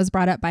thing that was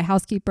brought up by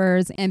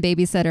housekeepers and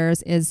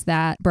babysitters is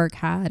that Burke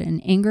had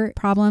an anger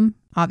problem.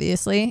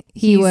 Obviously,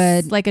 he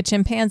would like a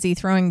chimpanzee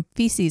throwing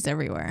feces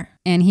everywhere.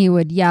 And he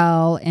would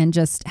yell and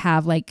just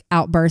have like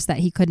outbursts that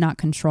he could not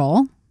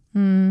control.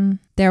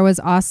 There was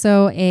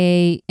also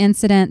a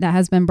incident that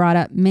has been brought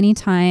up many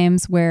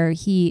times where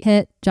he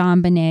hit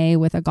JonBenet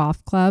with a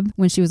golf club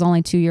when she was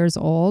only 2 years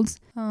old.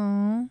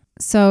 Oh.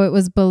 So it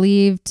was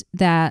believed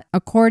that,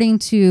 according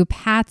to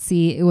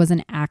Patsy, it was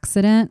an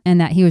accident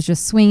and that he was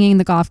just swinging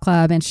the golf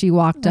club and she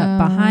walked up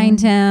behind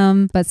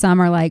him. But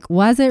some are like,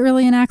 was it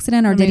really an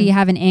accident or did he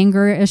have an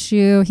anger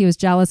issue? He was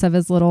jealous of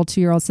his little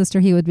 2-year-old sister.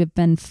 He would have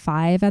been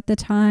 5 at the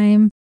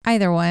time.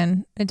 Either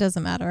one. It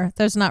doesn't matter.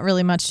 There's not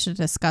really much to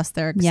discuss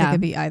there because it could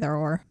be either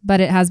or.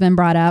 But it has been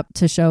brought up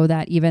to show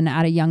that even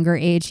at a younger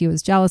age, he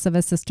was jealous of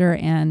his sister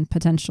and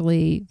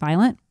potentially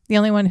violent. The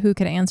only one who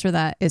could answer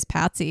that is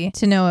Patsy,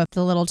 to know if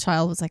the little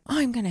child was like, oh,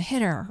 I'm going to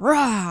hit her,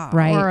 rah,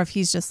 right. Or if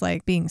he's just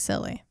like being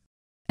silly.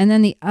 And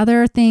then the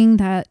other thing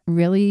that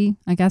really,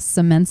 I guess,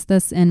 cements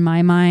this in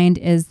my mind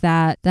is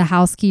that the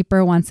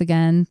housekeeper once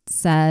again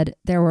said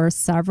there were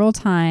several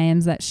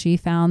times that she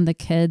found the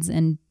kids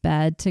in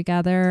bed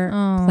together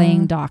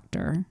playing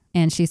doctor.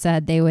 And she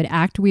said they would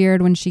act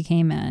weird when she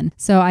came in.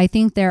 So I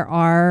think there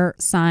are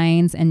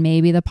signs and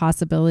maybe the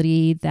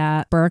possibility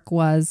that Burke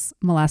was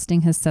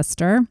molesting his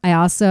sister. I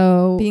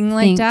also being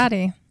like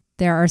daddy.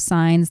 There are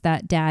signs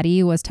that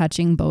daddy was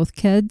touching both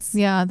kids.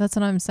 Yeah, that's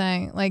what I'm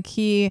saying. Like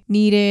he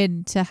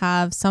needed to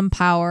have some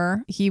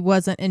power. He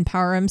wasn't in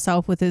power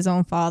himself with his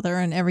own father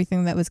and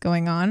everything that was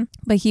going on,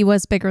 but he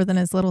was bigger than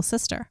his little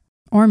sister.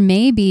 Or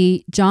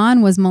maybe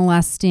John was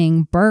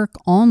molesting Burke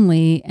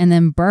only, and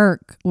then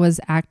Burke was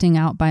acting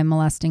out by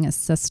molesting his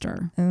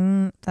sister.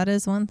 That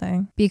is one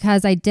thing.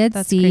 Because I did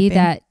see creepy.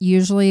 That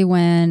usually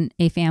when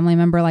a family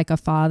member like a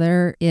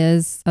father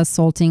is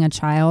assaulting a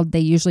child, they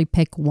usually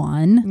pick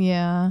one.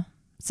 Yeah.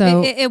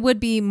 So it would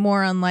be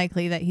more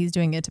unlikely that he's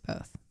doing it to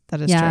both. That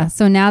is true.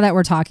 So now that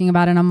we're talking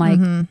about it, I'm like,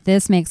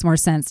 this makes more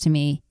sense to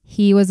me.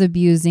 He was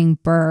abusing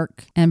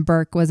Burke and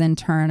Burke was in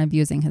turn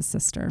abusing his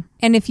sister.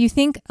 And if you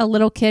think a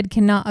little kid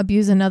cannot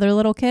abuse another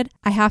little kid,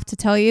 I have to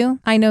tell you,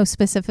 I know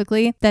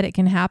specifically that it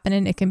can happen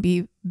and it can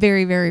be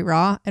very, very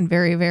raw and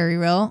very, very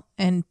real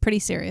and pretty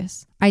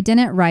serious. I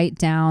didn't write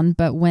down,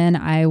 but when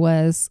I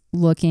was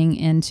looking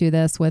into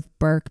this with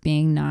Burke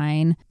being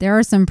 9, there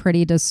are some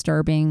pretty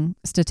disturbing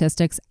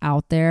statistics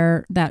out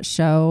there that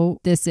show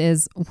this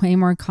is way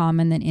more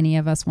common than any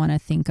of us want to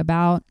think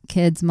about.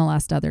 Kids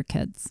molest other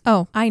kids.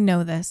 Oh, I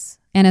know this.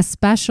 And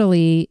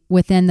especially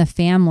within the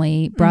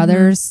family,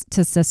 brothers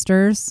to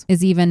sisters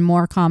is even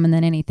more common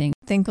than anything.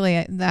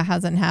 Thankfully, that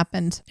hasn't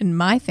happened in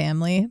my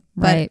family,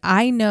 but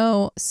I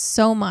know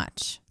so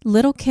much.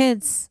 Little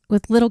kids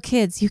with little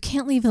kids, you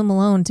can't leave them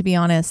alone, to be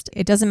honest.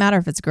 It doesn't matter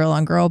if it's girl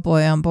on girl,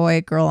 boy on boy,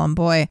 girl on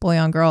boy, boy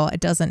on girl. It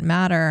doesn't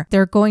matter.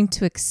 They're going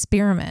to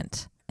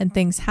experiment and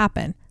things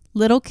happen.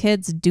 Little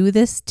kids do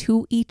this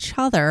to each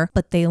other,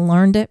 but they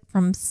learned it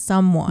from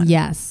someone.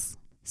 Yes.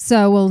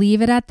 So we'll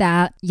leave it at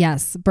that.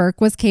 Yes,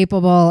 Burke was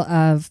capable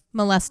of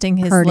molesting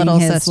his hurting little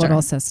his sister.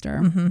 Little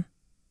sister.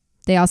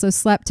 They also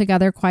slept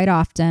together quite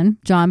often.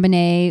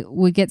 JonBenet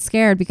would get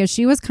scared because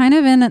she was kind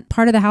of in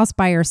part of the house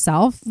by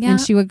herself,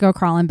 and she would go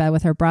crawl in bed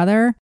with her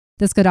brother.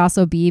 This could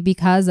also be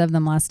because of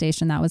the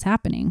molestation that was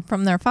happening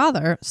from their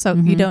father. So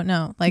you don't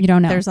know. Like, you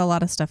don't know. There's a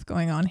lot of stuff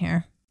going on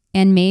here.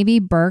 And maybe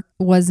Burke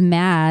was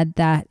mad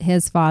that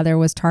his father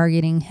was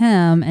targeting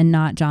him and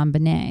not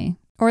JonBenet.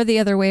 Or the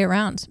other way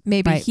around.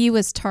 Maybe he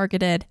was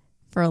targeted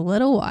for a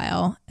little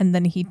while and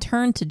then he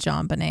turned to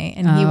JonBenet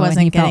and he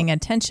wasn't getting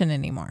attention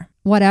anymore.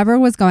 Whatever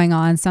was going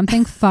on,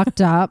 something fucked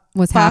up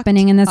was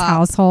happening in this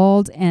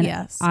household.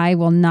 And I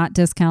will not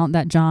discount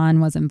that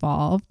John was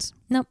involved.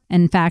 Nope.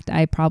 In fact,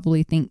 I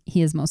probably think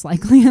he is most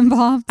likely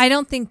involved. I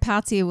don't think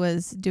Patsy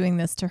was doing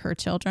this to her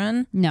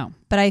children. No.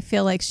 But I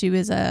feel like she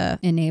was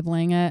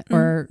enabling it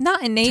or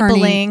not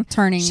enabling.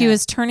 Turning she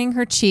was turning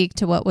her cheek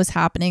to what was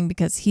happening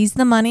because he's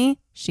the money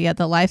She had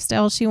the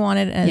lifestyle she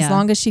wanted. And as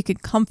long as she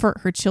could comfort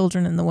her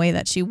children in the way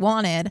that she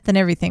wanted, then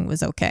everything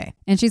was okay.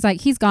 And she's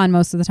like, he's gone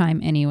most of the time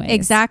anyway.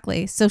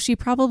 Exactly. So she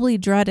probably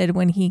dreaded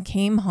when he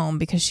came home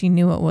because she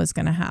knew it was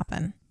going to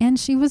happen. And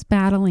she was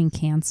battling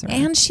cancer.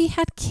 And she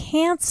had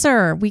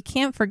cancer. We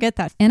can't forget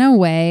that. In a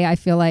way, I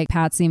feel like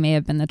Patsy may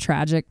have been the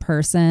tragic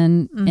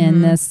person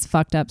in this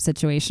fucked up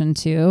situation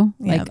too.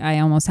 Yep. Like, I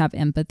almost have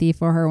empathy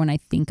for her when I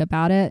think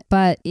about it.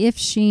 But if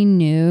she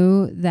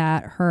knew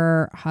that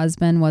her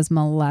husband was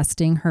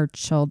molesting her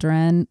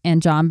children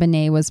and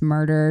JonBenet was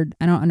murdered,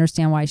 I don't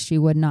understand why she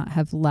would not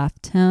have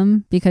left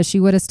him, because she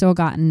would have still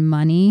gotten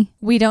money.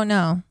 We don't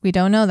know. We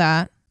don't know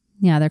that.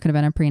 Yeah, there could have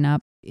been a prenup.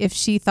 If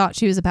she thought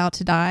she was about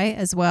to die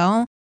as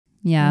well.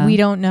 Yeah. We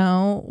don't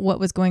know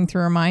what was going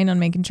through her mind on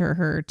making sure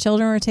her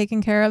children were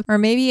taken care of. Or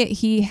maybe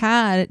he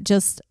had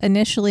just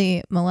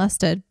initially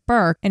molested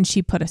Burke and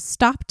she put a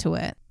stop to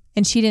it.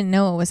 And she didn't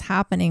know what was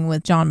happening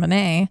with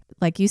JonBenet.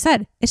 Like you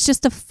said, it's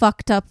just a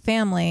fucked up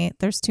family.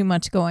 There's too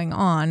much going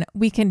on.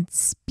 We can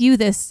spew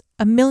this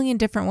a million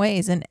different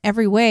ways, and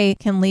every way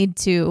can lead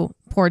to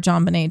poor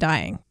JonBenet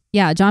dying.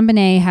 Yeah,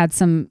 JonBenet had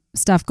some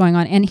stuff going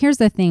on. And here's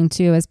the thing,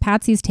 too, is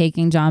Patsy's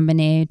taking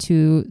JonBenet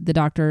to the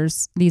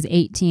doctor's, these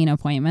 18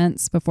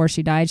 appointments before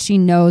she died. She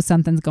knows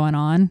something's going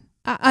on.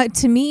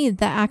 To me,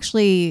 that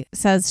actually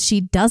says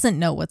she doesn't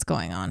know what's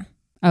going on.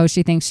 Oh,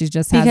 she thinks she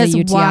just has a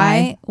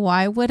UTI?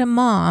 Why would a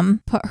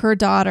mom put her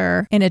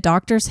daughter in a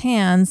doctor's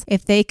hands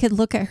if they could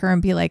look at her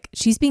and be like,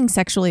 she's being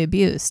sexually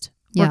abused.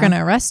 Yeah. We're going to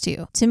arrest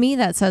you. To me,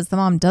 that says the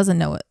mom doesn't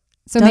know it.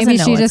 So maybe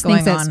she just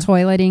thinks it's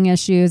toileting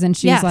issues, and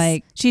she's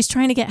like... She's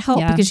trying to get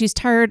help because she's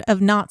tired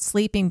of not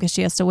sleeping because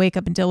she has to wake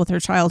up and deal with her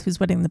child who's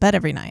wetting the bed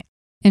every night.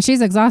 And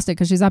she's exhausted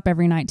because she's up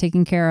every night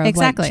taking care of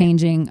like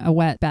changing a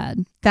wet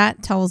bed.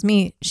 That tells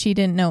me she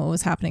didn't know what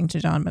was happening to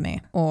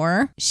JonBenet,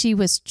 or she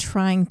was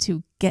trying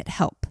to get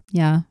help.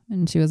 Yeah,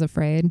 and she was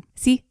afraid.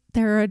 See,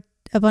 there are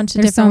a bunch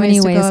of different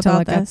ways to go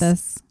about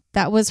this.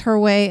 That was her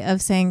way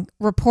of saying,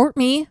 report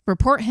me,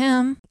 report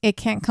him. It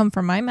can't come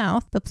from my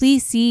mouth, but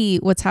please see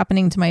what's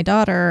happening to my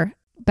daughter.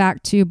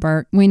 Back to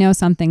Burke. We know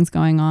something's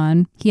going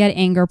on. He had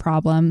anger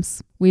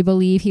problems. We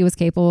believe he was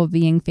capable of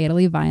being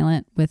fatally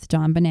violent with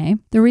JonBenet.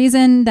 The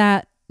reason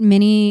that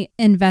many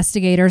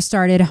investigators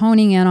started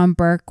honing in on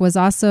Burke was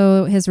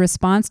also his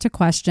response to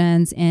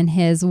questions in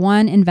his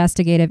one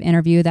investigative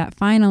interview that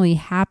finally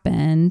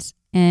happened,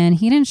 and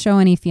he didn't show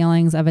any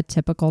feelings of a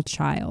typical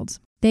child.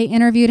 They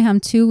interviewed him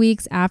 2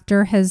 weeks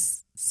after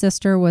his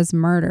sister was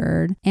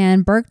murdered,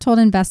 and Burke told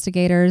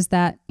investigators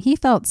that he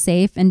felt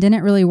safe and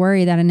didn't really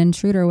worry that an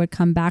intruder would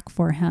come back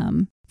for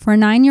him. For a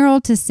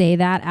 9-year-old to say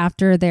that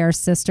after their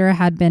sister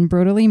had been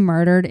brutally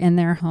murdered in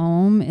their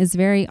home is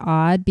very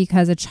odd,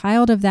 because a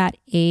child of that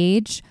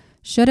age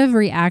should have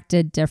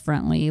reacted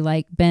differently,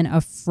 like been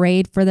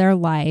afraid for their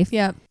life.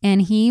 Yep.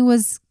 And he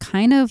was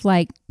kind of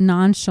like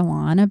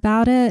nonchalant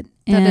about it.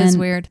 That is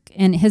weird.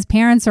 And his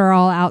parents are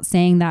all out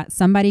saying that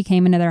somebody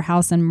came into their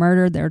house and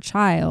murdered their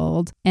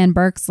child. And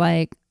Burke's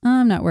like,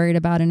 I'm not worried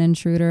about an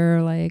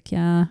intruder. Like,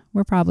 yeah,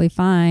 we're probably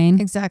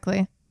fine.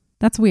 Exactly.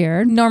 That's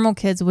weird. Normal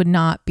kids would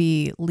not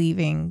be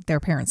leaving their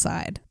parents'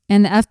 side.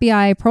 And the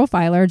FBI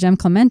profiler, Jim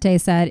Clemente,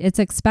 said it's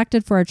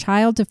expected for a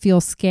child to feel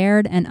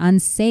scared and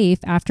unsafe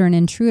after an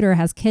intruder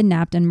has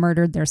kidnapped and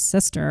murdered their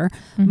sister.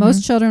 Mm-hmm.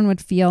 Most children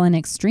would feel in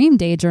extreme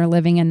danger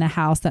living in the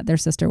house that their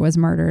sister was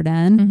murdered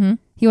in. Mm-hmm.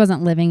 He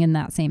wasn't living in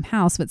that same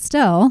house, but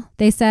still,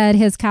 they said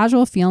his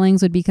casual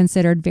feelings would be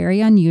considered very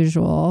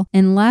unusual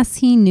unless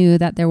he knew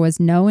that there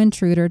was no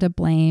intruder to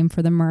blame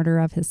for the murder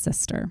of his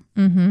sister.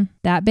 Mm-hmm.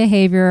 That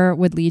behavior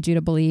would lead you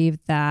to believe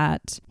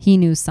that he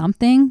knew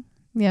something.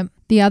 Yep.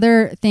 The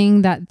other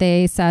thing that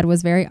they said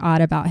was very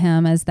odd about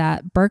him is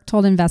that Burke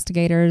told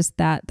investigators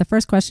that the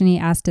first question he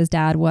asked his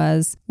dad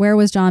was, where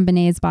was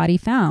JonBenet's body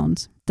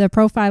found? The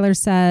profiler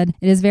said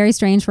it is very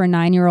strange for a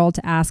 9-year-old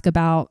to ask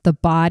about the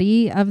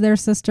body of their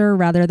sister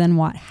rather than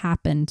what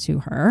happened to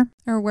her.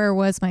 Or where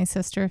was my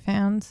sister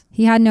found?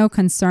 He had no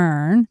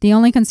concern. The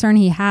only concern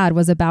he had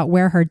was about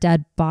where her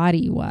dead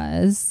body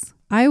was.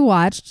 I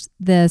watched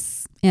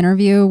this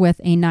interview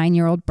with a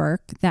 9-year-old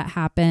Burke that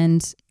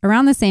happened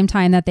around the same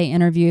time that they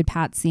interviewed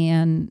Patsy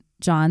and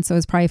John. So it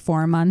was probably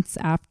 4 months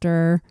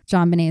after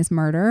JonBenet's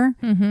murder.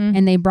 Mm-hmm.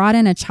 And they brought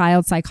in a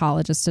child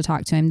psychologist to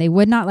talk to him. They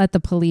would not let the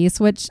police,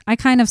 which I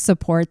kind of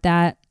support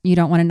that. You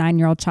don't want a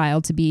 9-year-old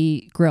child to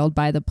be grilled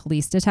by the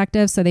police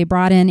detective. So they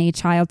brought in a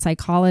child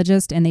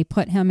psychologist and they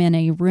put him in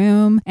a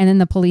room. And then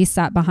the police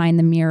sat behind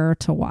the mirror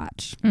to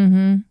watch.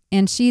 Mm-hmm.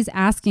 And she's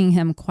asking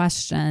him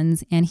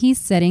questions and he's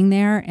sitting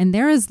there and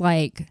there is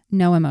like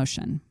no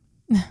emotion.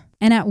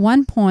 And at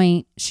one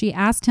point, she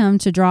asked him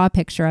to draw a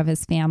picture of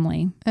his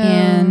family.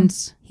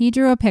 And he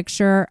drew a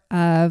picture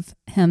of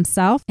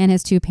himself and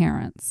his 2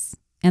 parents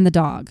and the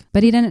dog.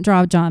 But he didn't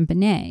draw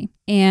JonBenet.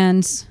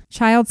 And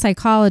child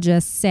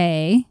psychologists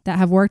say that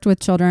have worked with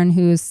children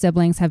whose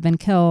siblings have been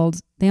killed,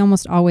 they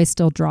almost always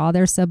still draw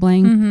their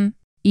sibling,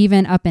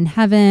 even up in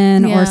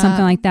heaven or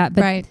something like that.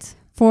 But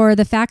for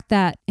the fact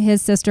that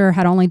his sister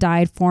had only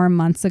died 4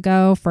 months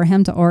ago, for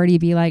him to already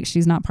be like,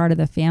 she's not part of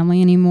the family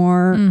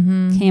anymore,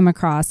 came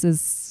across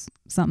as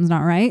something's not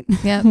right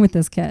with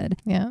this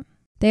kid. Yeah.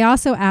 They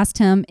also asked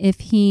him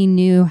if he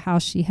knew how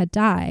she had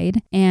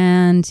died,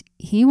 and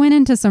he went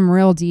into some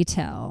real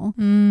detail.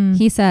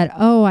 He said,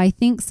 oh, I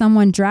think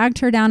someone dragged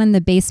her down in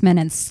the basement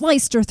and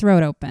sliced her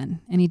throat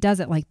open. And he does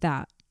it like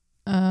that.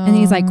 And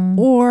he's like,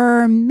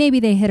 or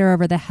maybe they hit her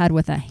over the head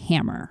with a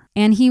hammer.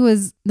 And he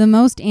was the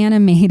most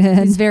animated.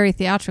 He's very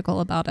theatrical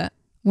about it.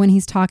 When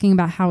he's talking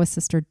about how his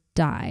sister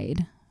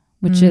died,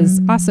 which is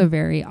also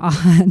very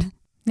odd.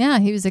 Yeah,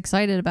 he was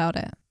excited about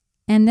it.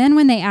 And then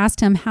when they asked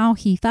him how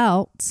he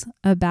felt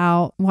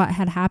about what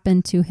had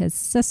happened to his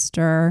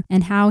sister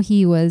and how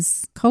he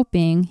was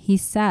coping, he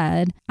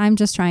said, I'm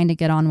just trying to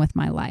get on with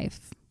my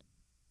life.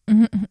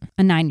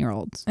 A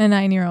 9-year-old. A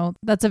 9-year-old.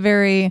 That's a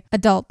very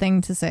adult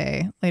thing to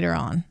say later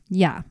on.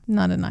 Yeah.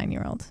 Not a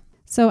 9-year-old.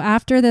 So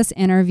after this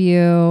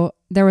interview,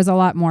 there was a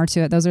lot more to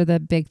it. Those are the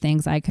big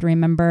things I could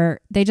remember.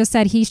 They just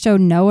said he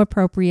showed no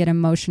appropriate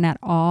emotion at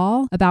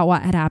all about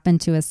what had happened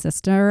to his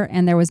sister,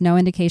 and there was no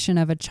indication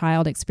of a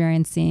child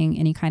experiencing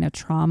any kind of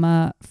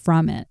trauma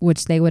from it,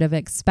 which they would have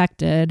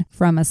expected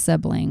from a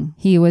sibling.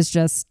 He was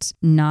just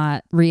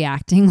not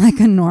reacting like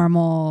a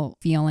normal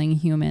feeling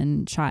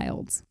human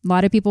child. A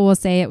lot of people will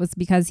say it was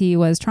because he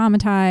was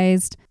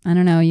traumatized. I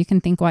don't know. You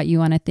can think what you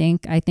want to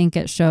think. I think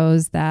it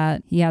shows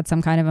that he had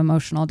some kind of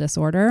emotional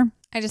disorder.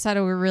 I just had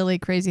a really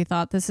crazy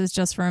thought. This is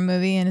just for a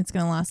movie and it's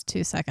going to last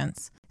 2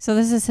 seconds. So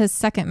this is his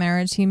second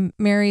marriage. He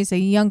marries a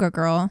younger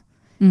girl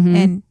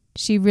and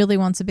she really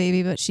wants a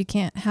baby, but she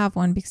can't have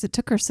one because it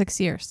took her 6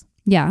 years.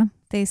 Yeah.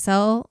 They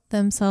sell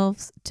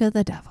themselves to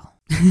the devil.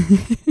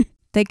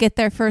 They get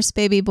their first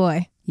baby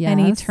boy. Yes.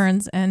 And he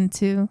turns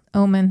into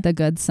Omen. The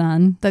good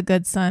son. The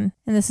good son.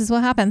 And this is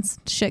what happens.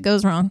 Shit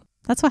goes wrong.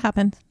 That's what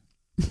happened.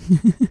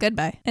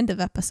 Goodbye. End of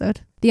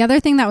episode. The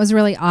other thing that was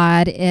really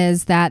odd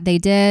is that they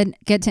did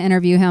get to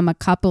interview him a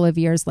couple of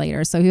years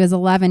later. So he was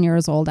 11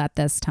 years old at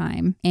this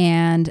time.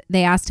 And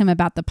they asked him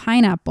about the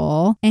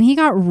pineapple. And he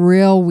got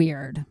real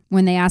weird.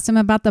 When they asked him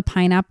about the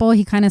pineapple,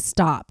 he kind of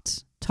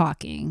stopped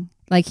talking.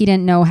 Like he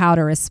didn't know how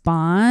to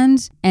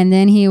respond. And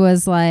then he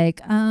was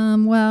like,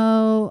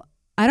 well,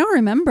 I don't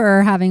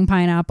remember having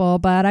pineapple,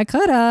 but I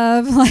could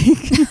have.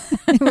 Like,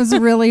 it was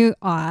really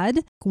odd.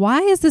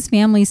 Why is this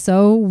family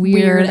so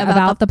weird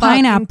about the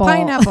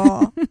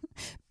pineapple?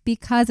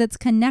 Because it's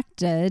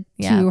connected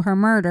to her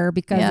murder,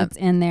 because it's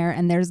in there,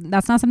 and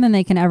that's not something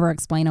they can ever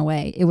explain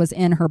away. It was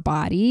in her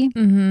body.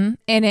 And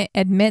it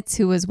admits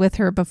who was with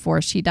her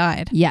before she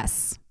died.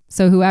 Yes.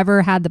 So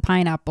whoever had the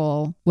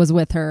pineapple was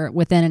with her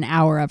within an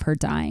hour of her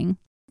dying.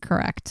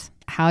 Correct.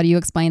 How do you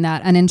explain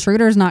that? An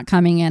intruder's not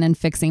coming in and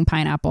fixing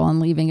pineapple and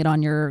leaving it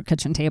on your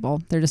kitchen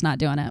table. They're just not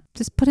doing it.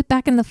 Just put it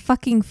back in the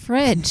fucking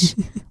fridge.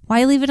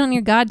 Why leave it on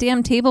your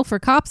goddamn table for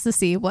cops to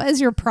see? What is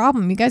your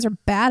problem? You guys are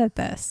bad at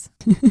this.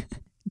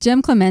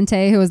 Jim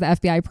Clemente, who was the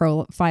FBI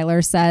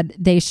profiler, said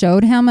they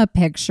showed him a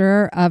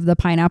picture of the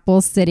pineapple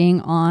sitting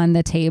on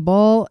the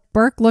table.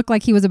 Burke looked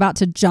like he was about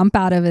to jump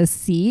out of his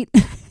seat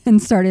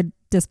and started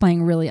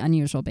displaying really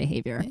unusual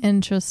behavior.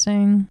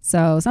 Interesting.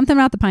 So something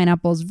about the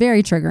pineapple is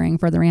very triggering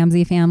for the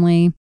Ramsey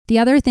family. The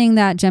other thing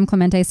that Jim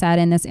Clemente said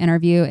in this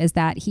interview is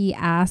that he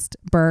asked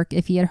Burke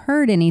if he had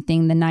heard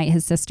anything the night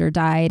his sister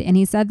died. And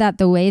he said that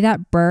the way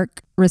that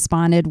Burke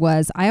responded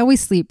was, I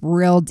always sleep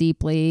real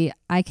deeply.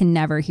 I can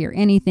never hear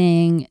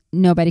anything.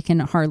 Nobody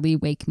can hardly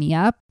wake me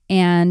up.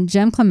 And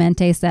Jim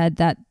Clemente said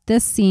that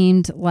this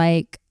seemed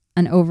like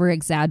an over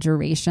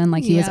exaggeration,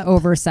 like he was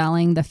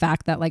overselling the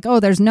fact that like, oh,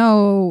 there's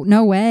no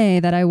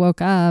way that I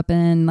woke up,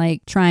 and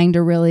like trying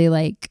to really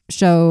like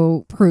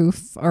show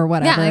proof or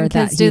whatever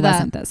that he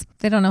wasn't this.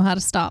 They don't know how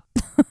to stop.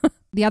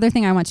 The other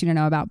thing I want you to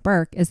know about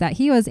Burke is that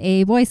he was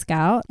a Boy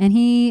Scout, and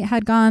he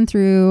had gone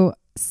through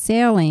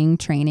sailing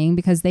training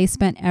because they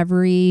spent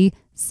every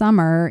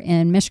summer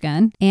in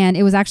Michigan, and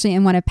it was actually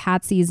in one of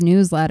Patsy's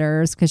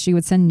newsletters, because she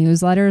would send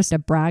newsletters to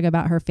brag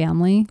about her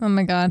family. Oh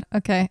my God.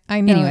 Okay.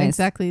 I know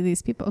exactly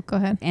these people. Go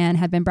ahead. And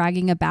had been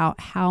bragging about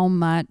how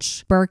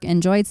much Burke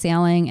enjoyed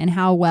sailing and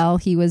how well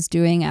he was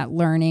doing at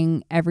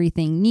learning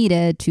everything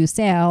needed to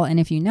sail. And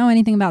if you know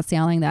anything about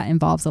sailing, that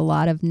involves a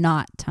lot of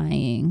knot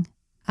tying.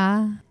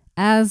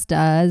 As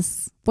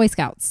does Boy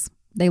Scouts.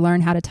 They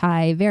learn how to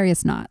tie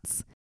various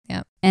knots.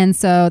 Yeah. And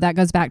so that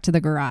goes back to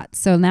the garrote.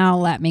 So now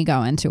let me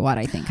go into what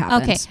I think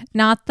happened. Okay.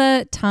 Not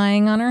the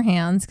tying on her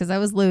hands, because that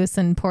was loose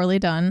and poorly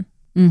done,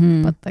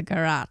 but the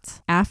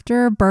garrote.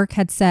 After Burke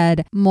had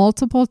said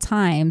multiple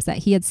times that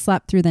he had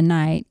slept through the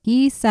night,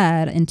 he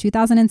said in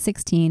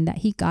 2016 that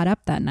he got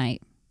up that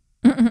night.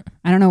 I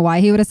don't know why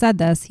he would have said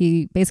this.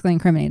 He basically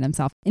incriminated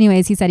himself.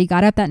 Anyways, he said he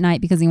got up that night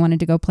because he wanted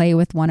to go play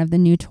with one of the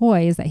new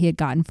toys that he had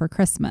gotten for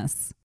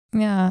Christmas.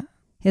 Yeah.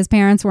 His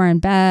parents were in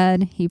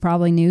bed. He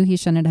probably knew he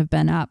shouldn't have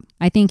been up.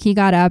 I think he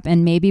got up,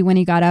 and maybe when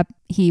he got up,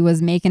 he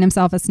was making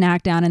himself a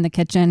snack down in the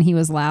kitchen. He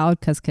was loud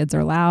because kids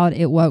are loud.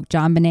 It woke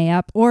JonBenet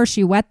up, or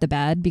she wet the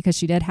bed because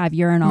she did have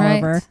urine all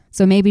over.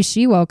 So maybe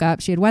she woke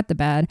up. She had wet the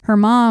bed. Her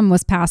mom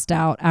was passed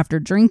out after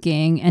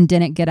drinking and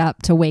didn't get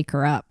up to wake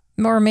her up.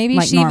 Or maybe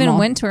like she normal. Even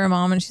went to her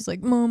mom and she's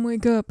like, Mom,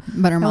 wake up.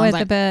 But her mom went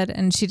to bed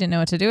and she didn't know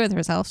what to do with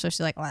herself. So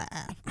she's like, Wah.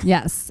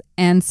 Yes.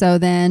 And so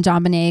then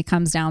JonBenet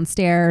comes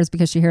downstairs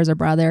because she hears her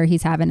brother.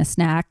 He's having a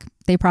snack.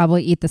 They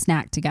probably eat the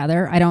snack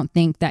together. I don't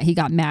think that he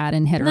got mad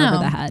and hit her over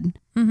the head.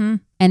 Mm-hmm.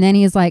 And then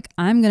he's like,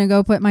 I'm going to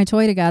go put my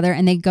toy together.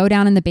 And they go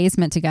down in the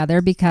basement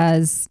together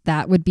because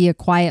that would be a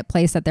quiet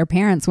place that their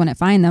parents wouldn't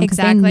find them.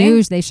 Exactly. They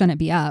knew they shouldn't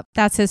be up.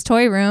 That's his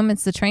toy room.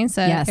 It's the train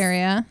set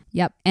area.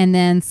 Yep. And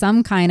then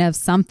some kind of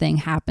something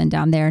happened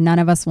down there. None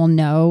of us will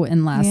know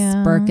unless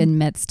Burke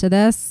admits to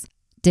this.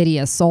 Did he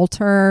assault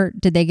her?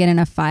 Did they get in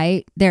a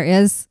fight? There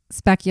is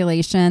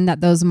speculation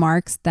that those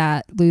marks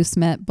that Lou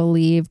Smith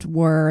believed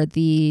were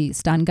the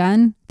stun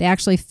gun, they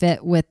actually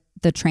fit with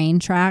the train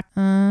track.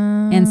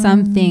 And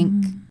some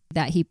think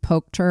that he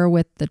poked her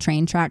with the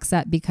train track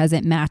set because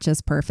it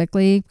matches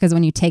perfectly. Because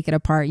when you take it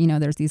apart, you know,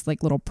 there's these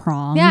like little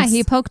prongs. Yeah,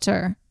 he poked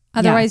her.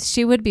 Otherwise,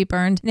 she would be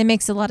burned. And it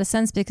makes a lot of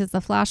sense because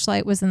the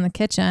flashlight was in the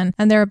kitchen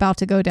and they're about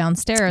to go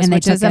downstairs,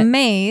 which is a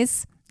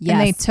maze. Yes.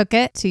 And they took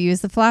it to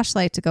use the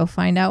flashlight to go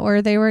find out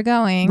where they were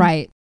going.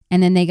 Right.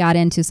 And then they got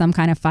into some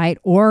kind of fight,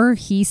 or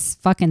he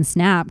fucking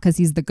snapped because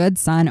he's the good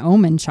son,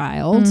 Omen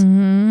child.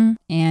 Mm-hmm.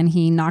 And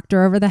he knocked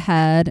her over the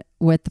head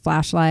with the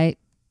flashlight.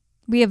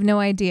 We have no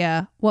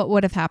idea what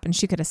would have happened.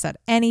 She could have said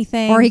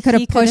anything. Or he could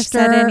have pushed her.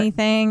 Said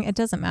anything. It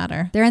doesn't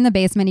matter. They're in the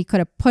basement. He could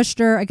have pushed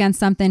her against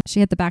something. She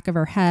hit the back of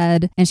her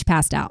head and she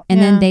passed out.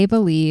 And then they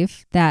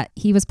believe that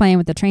he was playing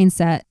with the train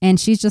set and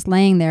she's just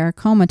laying there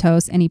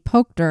comatose and he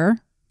poked her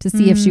to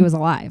see if she was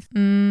alive.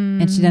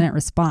 And she didn't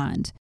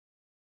respond.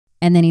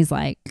 And then he's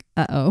like,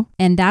 uh-oh.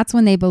 And that's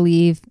when they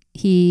believe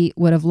he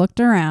would have looked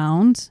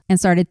around and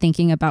started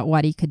thinking about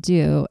what he could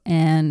do.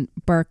 And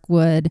Burke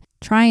would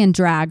try and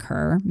drag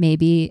her,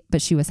 maybe,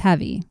 but she was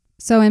heavy.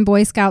 So in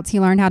Boy Scouts, he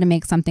learned how to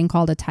make something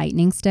called a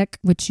tightening stick,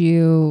 which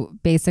you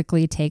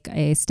basically take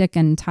a stick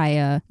and tie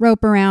a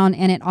rope around.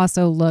 And it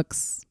also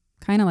looks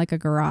kind of like a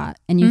garrote.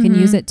 And you can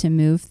use it to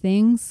move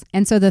things.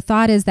 And so the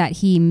thought is that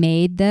he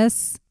made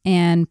this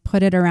and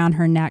put it around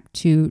her neck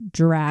to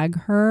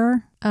drag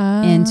her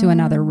into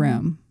another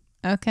room.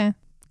 Okay.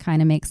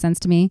 Kind of makes sense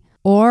to me.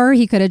 Or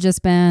he could have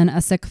just been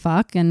a sick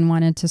fuck and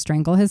wanted to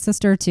strangle his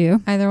sister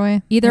too. Either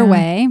way. Either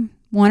way,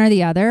 one or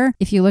the other.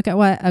 If you look at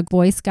what a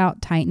Boy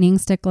Scout tightening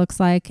stick looks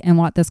like and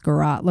what this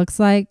garrote looks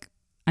like,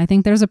 I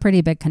think there's a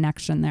pretty big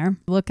connection there.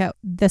 Look at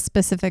the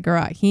specific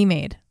garrote he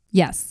made.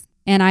 Yes.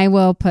 And I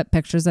will put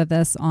pictures of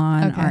this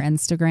on our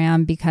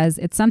Instagram because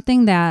it's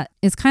something that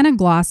is kind of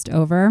glossed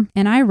over.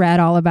 And I read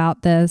all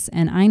about this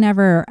and I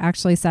never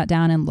actually sat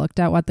down and looked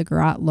at what the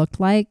garrote looked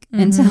like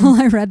until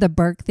I read the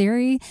Burke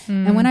theory.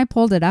 And when I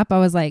pulled it up, I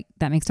was like,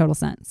 that makes total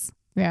sense.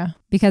 Yeah.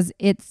 Because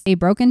it's a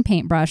broken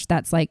paintbrush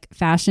that's like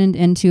fashioned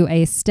into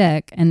a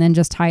stick and then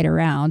just tied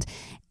around.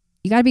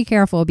 You got to be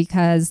careful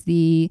because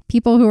the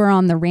people who are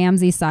on the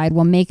Ramsey side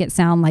will make it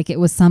sound like it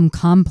was some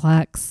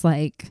complex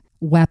like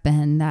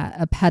weapon that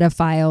a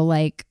pedophile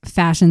like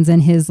fashions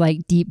in his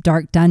like deep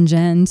dark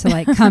dungeon to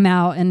like come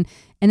out and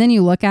then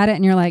you look at it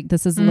and you're like,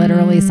 this is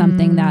literally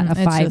something that a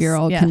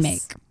 5-year-old can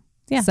make.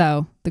 Yeah.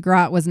 So the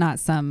garrote was not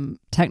some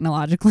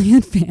technologically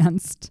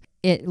advanced.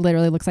 It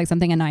literally looks like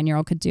something a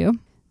 9-year-old could do.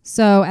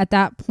 So at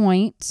that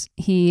point,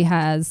 he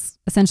has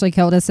essentially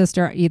killed his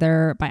sister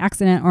either by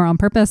accident or on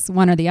purpose,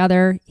 one or the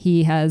other.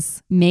 He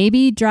has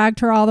maybe dragged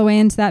her all the way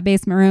into that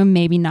basement room,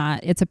 maybe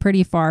not. It's a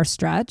pretty far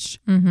stretch.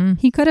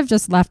 He could have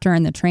just left her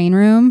in the train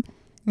room.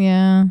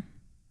 Yeah.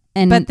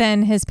 But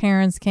then his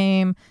parents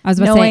came. I was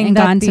about to say, and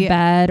gone to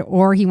bed,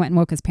 or he went and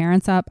woke his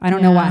parents up. I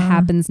don't know what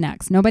happens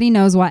next. Nobody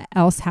knows what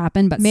else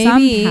happened, but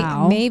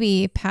somehow.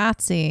 Maybe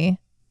Patsy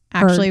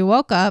actually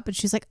woke up and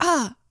she's like,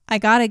 I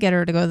got to get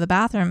her to go to the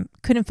bathroom.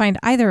 Couldn't find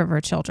either of her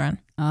children.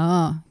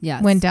 Oh,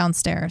 yes. Went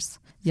downstairs,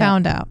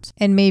 found out.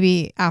 And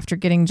maybe after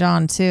getting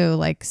John too,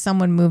 like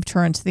someone moved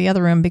her into the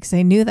other room because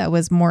they knew that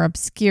was more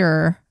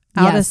obscure,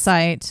 out of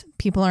sight.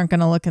 People aren't going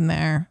to look in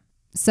there.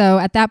 So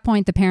at that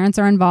point, the parents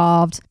are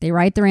involved. They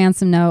write the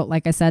ransom note,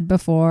 like I said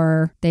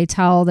before. They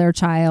tell their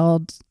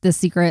child the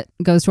secret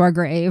goes to our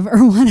grave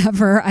or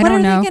whatever. I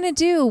don't know. What are they going to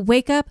do?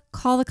 Wake up,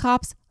 call the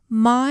cops.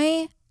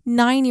 My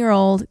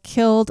 9-year-old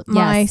killed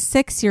my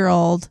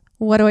 6-year-old.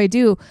 What do I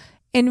do?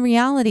 In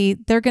reality,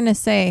 they're going to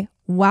say,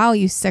 wow,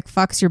 you sick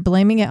fucks, you're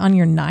blaming it on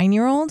your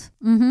 9-year-old?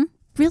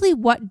 Really,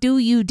 what do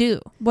you do?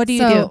 What do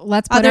you do?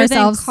 Let's put other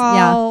ourselves, than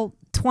call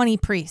 20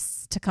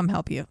 priests to come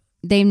help you.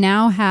 They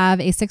now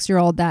have a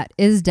 6-year-old that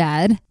is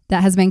dead,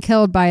 that has been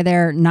killed by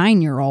their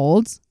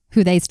 9-year-old,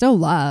 who they still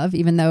love,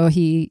 even though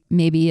he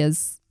maybe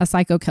is a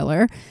psycho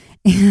killer.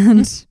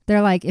 And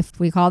they're like, if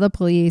we call the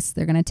police,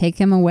 they're going to take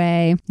him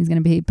away. He's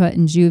going to be put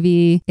in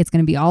juvie. It's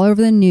going to be all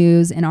over the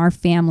news and our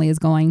family is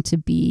going to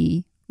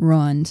be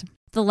ruined.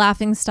 The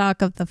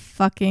laughingstock of the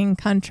fucking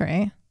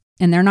country.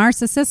 and they're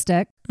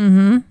narcissistic.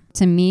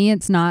 To me,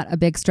 it's not a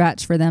big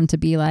stretch for them to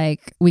be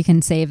like, we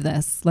can save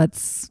this.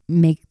 Let's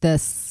make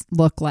this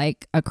look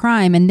like a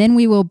crime. And then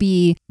we will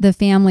be the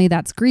family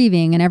that's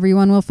grieving and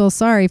everyone will feel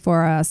sorry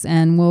for us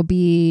and will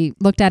be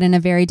looked at in a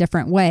very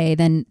different way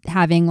than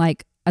having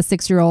like a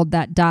 6-year-old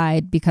that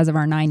died because of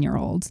our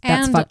 9-year-old.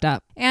 That's fucked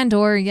up. And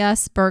or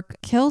yes,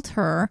 Burke killed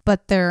her,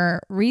 but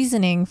their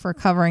reasoning for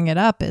covering it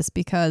up is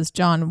because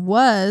John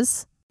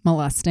was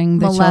molesting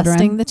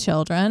the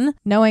children,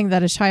 knowing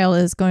that a child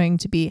is going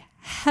to be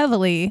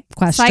heavily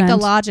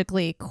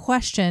psychologically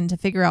questioned to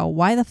figure out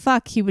why the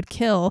fuck he would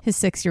kill his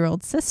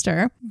 6-year-old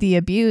sister. The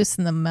abuse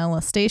and the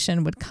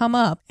molestation would come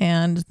up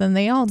and then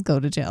they all go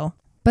to jail.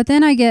 But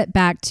then I get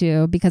back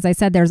to, because I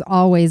said there's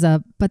always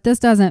a, but this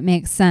doesn't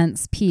make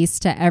sense piece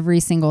to every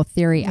single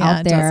theory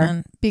out there. It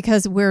doesn't,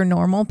 because we're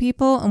normal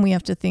people and we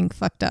have to think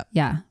fucked up.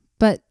 Yeah.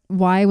 But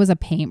why was a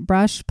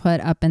paintbrush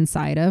put up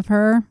inside of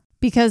her?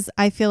 Because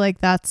I feel like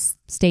that's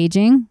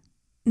staging.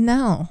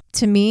 No.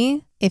 To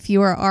me, if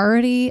you are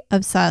already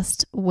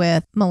obsessed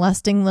with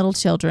molesting little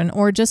children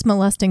or just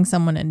molesting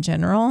someone in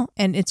general,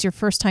 and it's your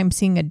first time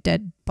seeing a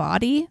dead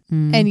body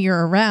and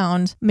you're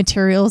around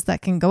materials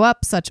that can go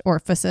up such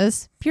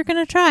orifices, you're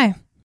going to try.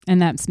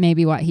 And that's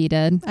maybe what he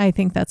did. I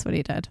think that's what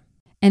he did.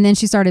 And then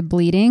she started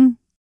bleeding.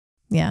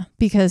 Yeah,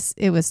 because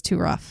it was too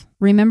rough.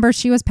 Remember,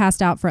 she was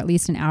passed out for at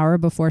least an hour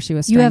before she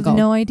was strangled. You have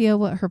no idea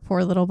what her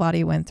poor little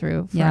body went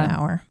through for an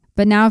hour.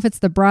 But now if it's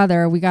the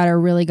brother, we got to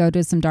really go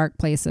to some dark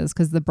places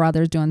because the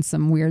brother's doing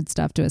some weird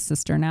stuff to his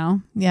sister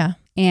now. Yeah.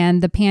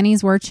 And the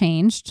panties were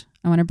changed.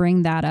 I want to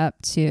bring that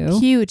up too.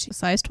 Huge.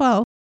 Size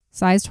 12.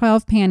 Size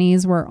 12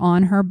 panties were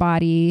on her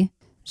body.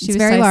 She was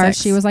very large.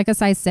 6. She was like a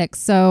size 6.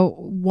 So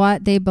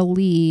what they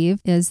believe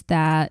is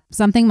that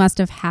something must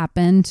have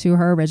happened to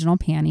her original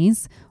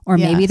panties, or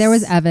maybe there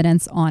was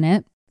evidence on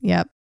it.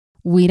 Yep.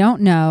 We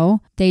don't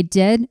know. They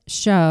did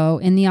show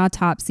in the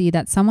autopsy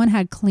that someone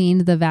had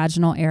cleaned the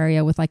vaginal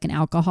area with like an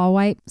alcohol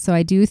wipe. So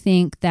I do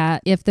think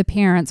that if the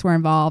parents were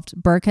involved,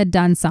 Burke had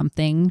done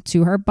something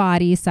to her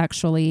body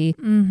sexually,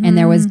 and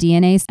there was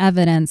DNA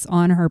evidence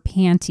on her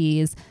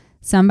panties.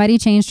 Somebody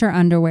changed her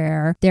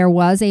underwear. There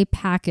was a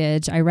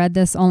package. I read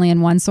this only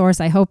in one source.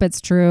 I hope it's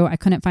true. I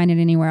couldn't find it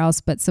anywhere else.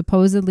 But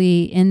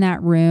supposedly in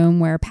that room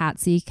where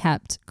Patsy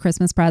kept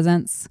Christmas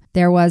presents,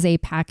 there was a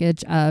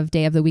package of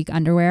day of the week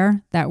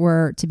underwear that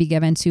were to be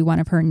given to one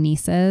of her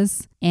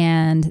nieces.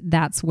 And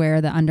that's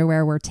where the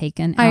underwear were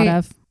taken out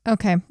of.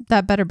 Okay.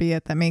 That better be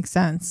it. That makes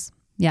sense.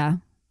 Yeah.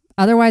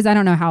 Otherwise, I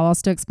don't know how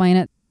else to explain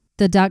it.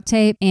 The duct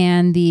tape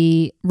and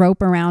the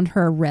rope around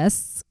her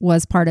wrists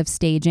was part of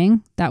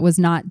staging. That was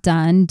not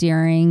done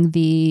during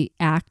the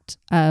act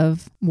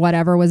of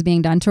whatever was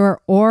being done to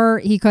her. Or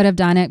he could have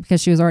done it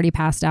because she was already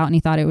passed out and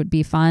he thought it would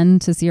be fun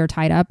to see her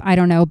tied up. I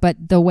don't know. But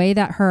the way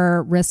that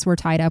her wrists were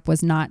tied up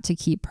was not to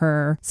keep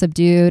her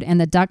subdued. And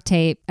the duct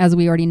tape, as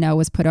we already know,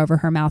 was put over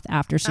her mouth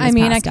after she was passed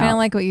out. I kind of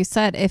like what you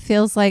said. It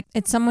feels like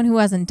it's someone who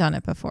hasn't done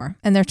it before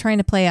and they're trying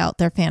to play out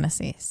their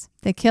fantasies.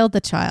 They killed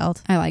the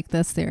child. I like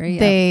this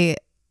theory.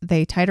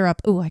 They tied her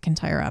up. Ooh, I can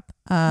tie her up.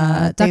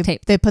 Duct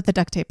tape. They put the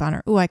duct tape on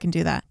her. Ooh, I can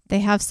do that. They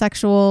have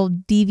sexual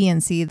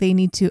deviancy. They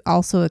need to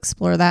also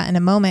explore that in a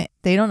moment.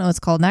 They don't know it's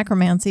called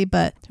necromancy,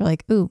 but they're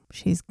like, ooh,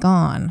 she's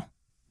gone.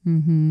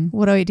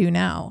 What do I do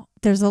now?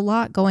 There's a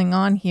lot going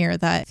on here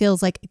that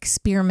feels like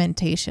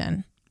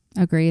experimentation.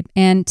 Agreed.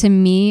 And to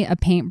me, a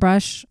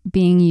paintbrush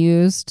being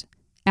used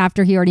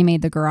after he already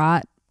made the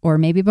garrote, or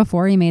maybe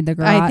before he made the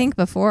garrote. I think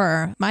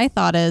before. My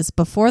thought is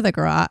before the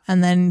garrote,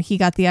 and then he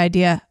got the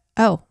idea,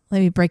 oh, let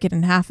me break it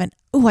in half and,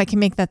 oh, I can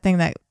make that thing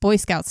that Boy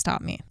Scouts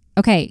taught me.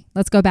 Okay,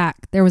 let's go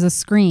back. There was a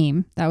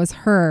scream that was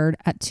heard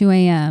at 2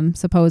 a.m.,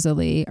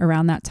 supposedly,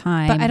 around that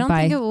time. But I don't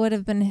think it would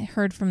have been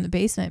heard from the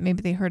basement.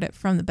 Maybe they heard it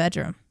from the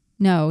bedroom.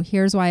 No,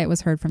 here's why it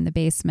was heard from the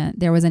basement.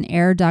 There was an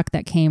air duct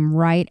that came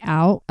right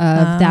out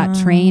of that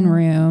train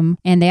room.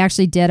 And they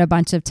actually did a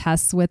bunch of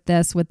tests with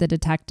this with the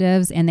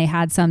detectives. And they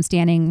had some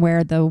standing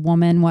where the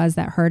woman was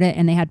that heard it.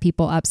 And they had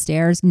people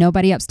upstairs.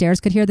 Nobody upstairs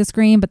could hear the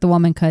scream, but the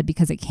woman could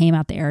because it came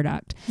out the air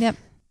duct. Yep.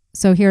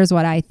 So here's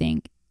what I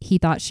think. He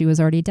thought she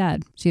was already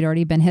dead. She'd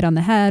already been hit on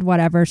the head,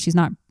 whatever.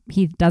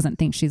 He doesn't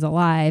think she's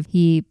alive.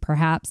 He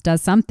perhaps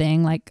does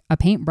something like a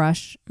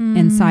paintbrush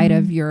inside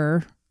of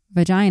your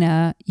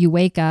vagina. You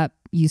wake up,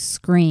 you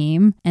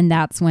scream, and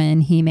that's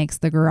when he makes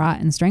the garrote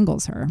and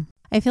strangles her.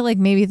 I feel like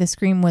maybe the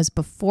scream was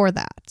before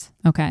that.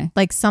 Okay.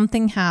 Like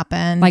something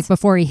happened. Like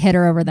before he hit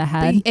her over the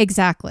head?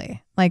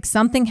 Exactly. Like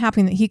something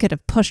happened that he could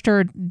have pushed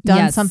her,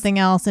 done something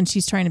else, and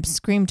she's trying to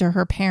scream to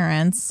her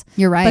parents.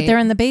 You're right. But they're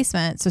in the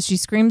basement. So she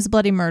screams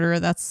bloody murder.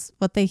 That's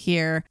what they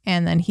hear.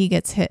 And then he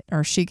gets hit,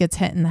 or she gets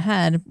hit in the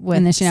head with something.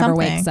 And then she never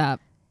wakes up.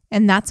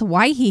 And that's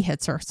why he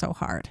hits her so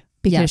hard.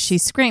 Because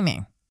she's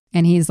screaming.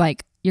 And he's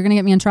like, you're going to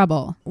get me in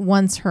trouble.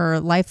 Once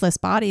her lifeless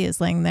body is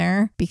laying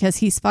there, because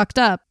he's fucked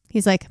up,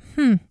 he's like,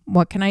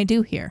 what can I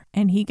do here?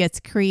 And he gets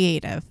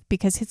creative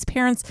because his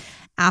parents,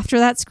 after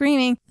that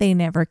screaming, they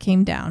never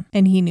came down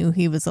and he knew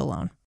he was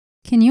alone.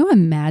 Can you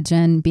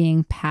imagine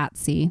being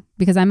Patsy?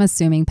 Because I'm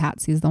assuming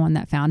Patsy's the one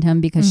that found him,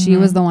 because she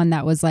was the one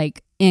that was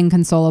like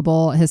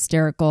inconsolable,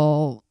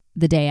 hysterical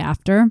the day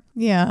after.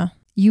 Yeah.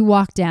 You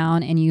walk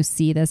down and you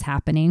see this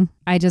happening.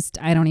 I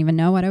don't even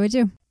know what I would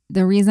do.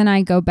 The reason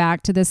I go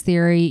back to this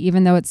theory,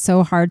 even though it's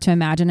so hard to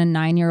imagine a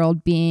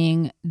 9-year-old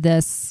being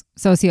this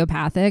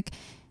sociopathic,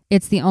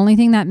 it's the only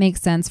thing that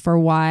makes sense for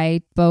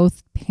why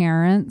both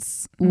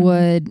parents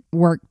would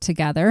work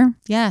together.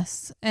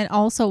 Yes. And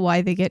also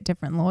why they get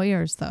different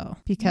lawyers, though,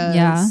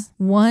 because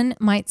one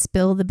might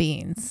spill the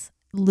beans,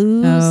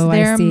 lose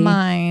their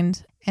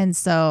mind. And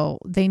so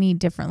they need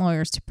different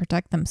lawyers to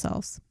protect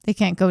themselves. They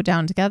can't go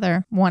down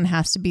together. One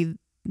has to be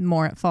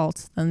more at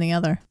fault than the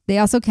other. They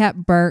also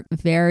kept Burke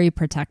very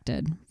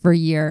protected for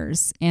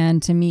years.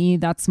 And to me,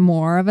 that's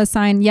more of a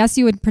sign. Yes,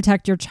 you would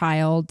protect your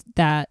child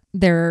that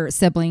their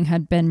sibling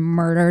had been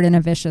murdered in a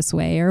vicious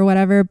way or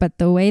whatever. But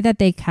the way that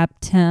they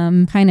kept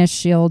him kind of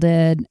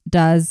shielded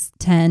does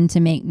tend to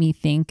make me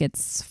think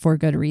it's for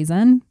good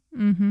reason.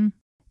 Mm-hmm.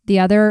 The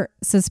other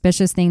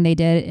suspicious thing they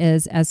did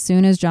is as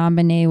soon as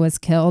JonBenet was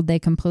killed, they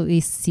completely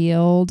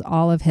sealed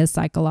all of his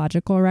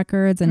psychological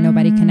records and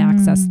nobody can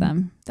access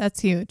them. That's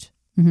huge.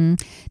 Mm-hmm.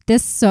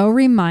 This so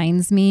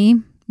reminds me,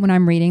 when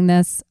I'm reading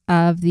this,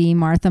 of the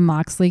Martha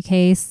Moxley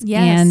case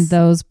and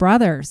those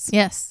brothers.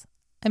 Yes.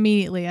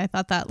 Immediately. I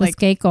thought that the like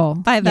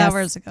Skakel. 5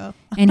 hours ago.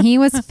 And he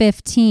was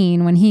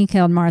 15 when he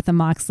killed Martha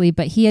Moxley,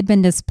 but he had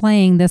been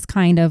displaying this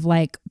kind of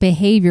like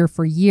behavior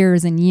for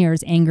years and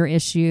years, anger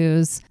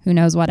issues, who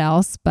knows what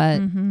else,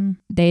 but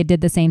they did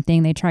the same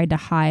thing. They tried to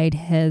hide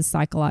his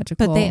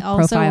psychological But they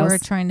also profiles. were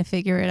trying to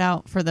figure it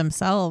out for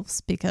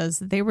themselves because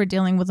they were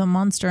dealing with a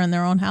monster in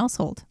their own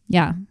household.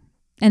 Yeah.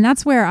 And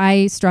that's where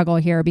I struggle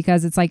here,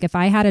 because it's like if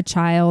I had a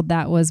child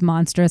that was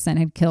monstrous and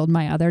had killed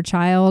my other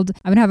child,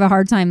 I would have a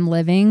hard time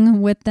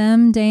living with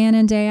them day in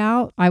and day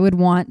out. I would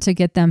want to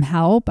get them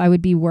help. I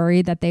would be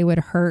worried that they would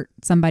hurt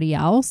somebody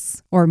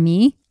else or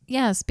me.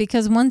 Yes,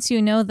 because once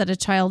you know that a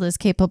child is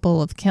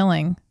capable of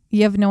killing,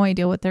 you have no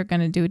idea what they're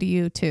going to do to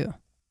you too.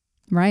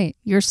 Right.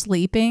 You're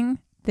sleeping,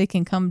 they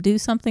can come do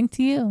something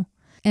to you.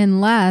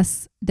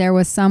 Unless there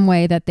was some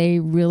way that they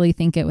really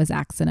think it was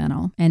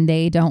accidental and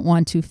they don't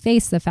want to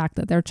face the fact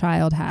that their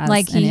child has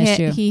an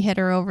issue. He hit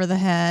her over the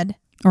head.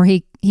 Or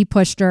he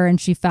pushed her and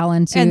she fell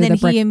into and then the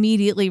brick. he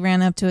immediately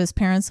ran up to his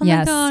parents.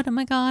 Yes. Oh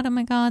my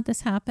God,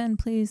 this happened,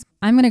 please.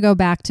 I'm going to go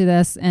back to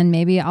this and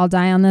maybe I'll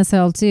die on this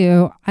hill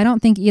too. I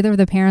don't think either of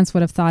the parents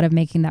would have thought of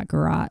making that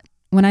garrote.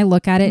 When I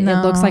look at it,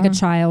 it looks like a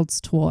child's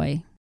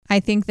toy. I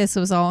think this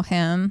was all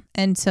him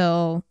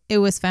until it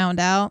was found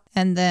out.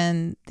 And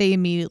then they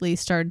immediately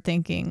started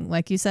thinking,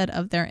 like you said,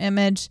 of their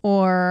image,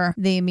 or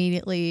they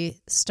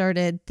immediately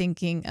started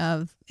thinking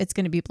of it's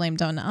going to be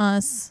blamed on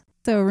us.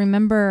 So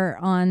remember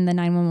on the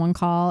 911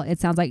 call,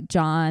 it sounds like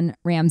John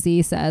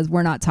Ramsey says,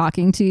 "We're not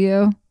talking to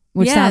you,"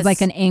 which sounds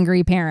like an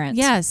angry parent.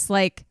 Yes.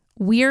 Like,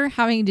 we're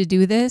having to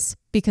do this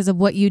because of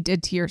what you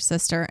did to your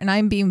sister. And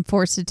I'm being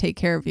forced to take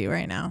care of you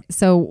right now.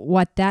 So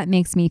what that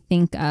makes me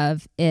think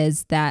of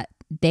is that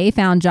they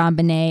found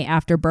JonBenet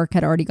after Burke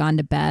had already gone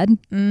to bed.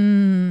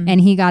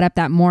 And he got up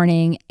that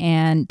morning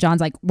and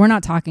John's like, "We're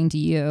not talking to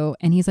you."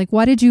 And he's like,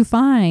 "What did you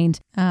find?"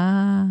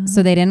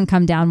 So they didn't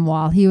come down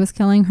while he was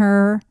killing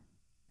her.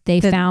 They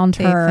found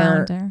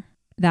her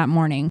that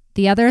morning.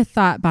 The other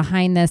thought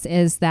behind this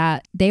is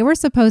that they were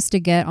supposed to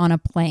get on a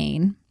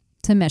plane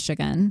to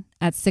Michigan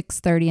at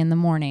 6:30 in the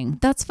morning.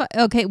 That's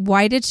okay.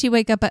 Why did she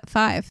wake up at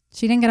 5?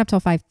 She didn't get up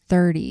till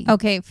 5:30.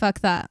 Okay, fuck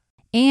that.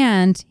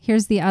 And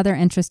here's the other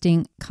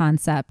interesting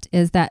concept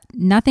is that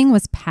nothing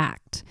was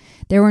packed.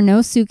 There were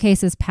no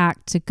suitcases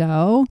packed to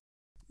go.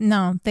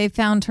 No, they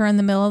found her in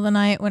the middle of the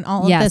night when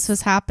all of this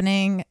was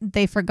happening.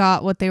 They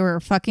forgot what they were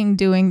fucking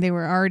doing. They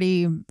were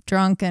already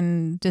drunk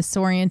and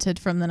disoriented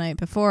from the night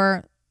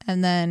before.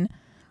 And then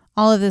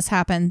all of this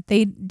happened.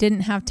 They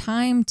didn't have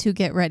time to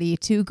get ready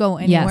to go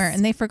anywhere.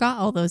 And they forgot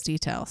all those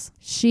details.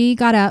 She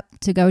got up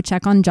to go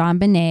check on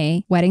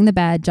JonBenet, wetting the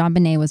bed.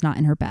 JonBenet was not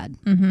in her bed.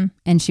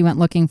 And she went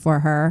looking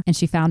for her and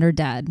she found her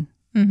dead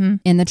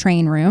in the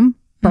train room.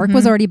 Burke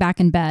was already back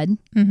in bed.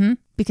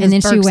 Because and then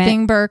Burke's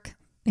being Burke.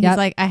 He's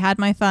like, "I had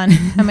my fun.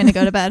 I'm going to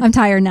go to bed. I'm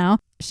tired now."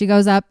 She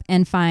goes up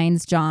and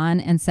finds John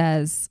and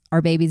says, "Our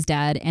baby's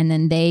dead." And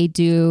then they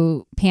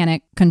do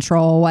panic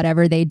control,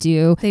 whatever they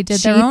do. They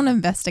did their own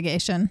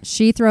investigation.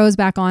 She throws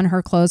back on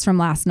her clothes from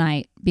last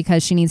night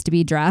because she needs to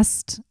be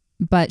dressed,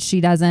 but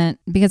she doesn't,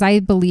 because I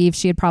believe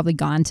she had probably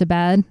gone to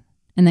bed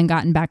and then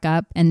gotten back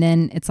up. And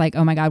then it's like,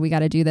 "Oh my God, we got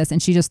to do this."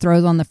 And she just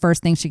throws on the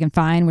first thing she can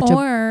find, which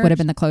would have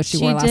been the clothes she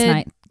wore last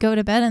night. Go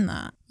to bed in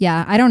that.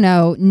 Yeah, I don't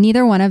know.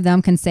 Neither one of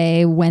them can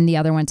say when the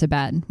other went to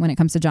bed when it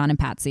comes to John and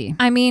Patsy.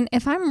 I mean,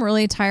 if I'm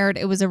really tired,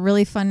 it was a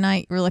really fun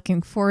night. You're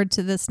looking forward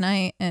to this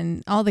night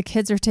and all the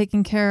kids are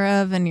taken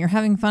care of and you're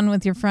having fun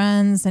with your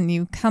friends and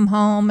you come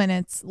home and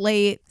it's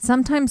late.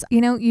 Sometimes,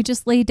 you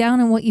just lay down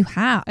in what you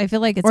have. I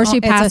feel like it's... Or she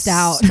passed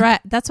out.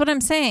 That's what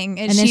I'm saying.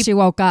 And then she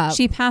woke up.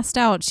 She passed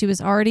out. She was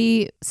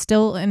already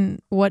still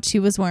in what she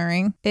was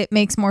wearing. It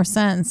makes more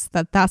sense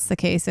that that's the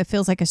case. It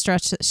feels like a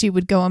stretch that she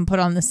would go and put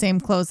on the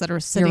same clothes that are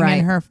sitting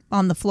in her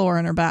on the floor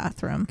in her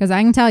bathroom. Because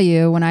I can tell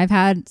you, when I've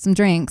had some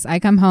drinks, I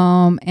come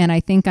home and I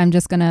think I'm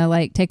just going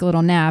to take a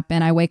little nap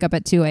and I wake up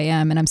at 2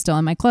 a.m. and I'm still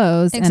in my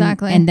clothes.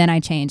 Exactly. And then I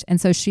change.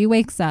 And so she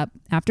wakes up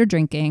after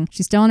drinking.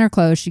 She's still in her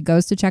clothes. She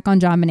goes to check on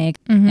JonBenet.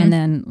 And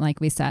then, like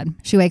we said,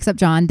 she wakes up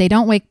John. They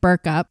don't wake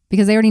Burke up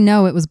because they already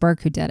know it was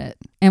Burke who did it.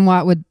 And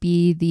what would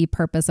be the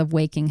purpose of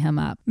waking him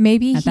up?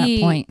 Maybe at that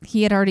point?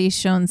 He had already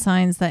shown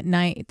signs that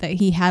night that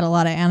he had a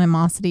lot of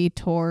animosity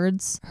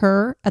towards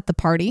her at the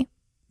party.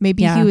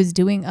 Maybe he was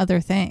doing other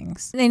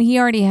things. And he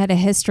already had a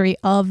history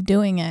of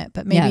doing it,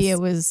 but maybe it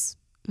was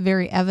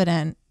very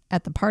evident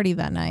at the party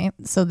that night.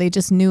 So they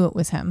just knew it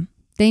was him.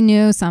 They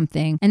knew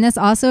something. And this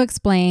also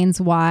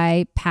explains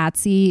why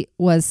Patsy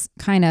was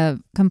kind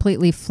of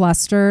completely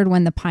flustered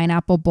when the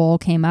pineapple bowl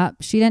came up.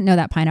 She didn't know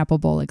that pineapple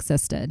bowl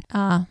existed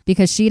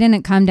because she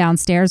didn't come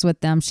downstairs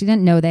with them. She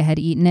didn't know they had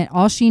eaten it.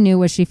 All she knew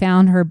was she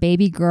found her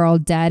baby girl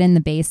dead in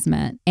the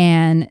basement.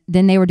 And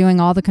then they were doing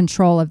all the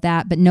control of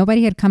that, but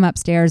nobody had come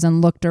upstairs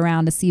and looked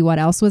around to see what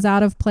else was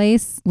out of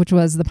place, which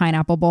was the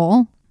pineapple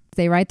bowl.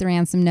 They write the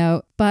ransom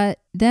note. But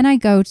then I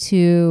go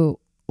to...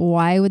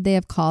 why would they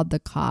have called the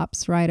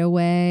cops right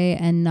away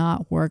and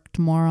not worked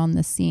more on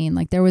the scene?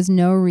 There was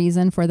no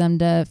reason for them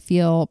to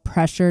feel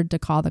pressured to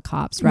call the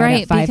cops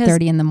at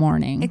 5:30 in the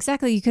morning.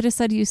 Exactly. You could have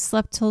said you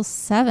slept till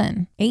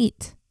 7,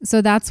 8.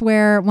 So that's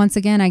where, once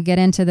again, I get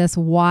into this.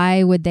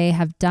 Why would they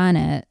have done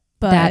it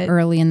that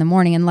early in the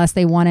morning unless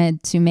they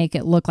wanted to make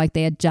it look like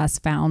they had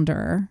just found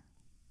her?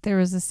 There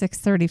was a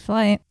 6:30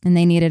 flight. And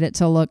they needed it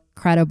to look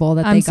credible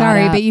that I'm they got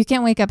sorry, up. but you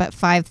can't wake up at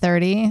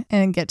 5:30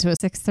 and get to a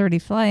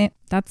 6:30 flight.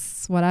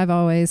 That's what I've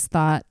always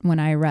thought when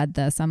I read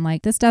this. I'm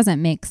like, this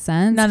doesn't make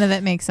sense. None of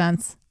it makes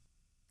sense.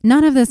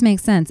 None of this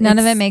makes sense. None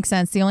of it makes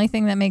sense. The only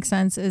thing that makes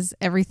sense is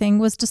everything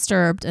was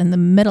disturbed in the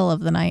middle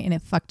of the night and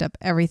it fucked up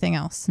everything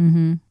else.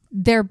 Mm-hmm.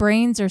 Their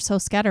brains are so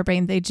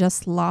scatterbrained. They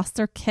just lost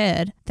their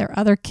kid. Their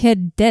other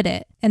kid did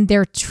it. And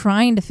they're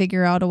trying to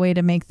figure out a way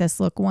to make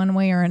this look one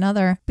way or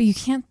another. But you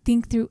can't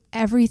think through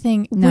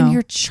everything when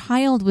your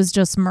child was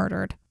just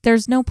murdered.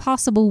 There's no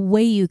possible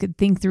way you could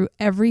think through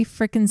every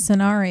freaking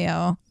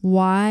scenario.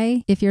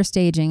 Why, if you're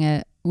staging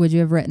it, would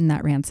you have written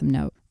that ransom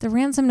note? The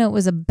ransom note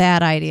was a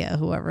bad idea,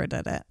 whoever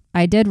did it.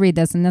 I did read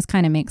this, and this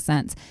kind of makes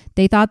sense.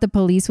 They thought the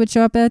police would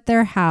show up at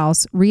their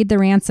house, read the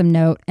ransom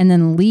note, and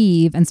then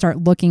leave and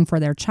start looking for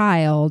their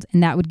child.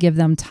 And that would give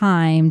them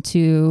time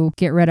to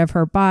get rid of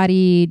her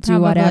body,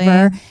 do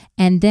whatever.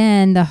 And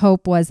then the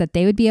hope was that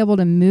they would be able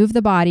to move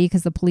the body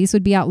because the police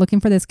would be out looking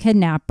for this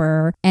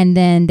kidnapper. And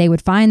then they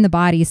would find the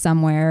body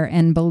somewhere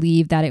and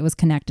believe that it was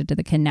connected to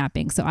the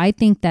kidnapping. So I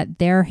think that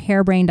their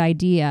harebrained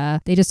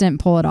idea, they just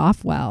didn't pull it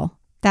off well.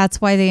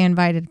 That's why they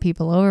invited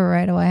people over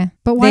right away.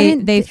 But why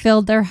they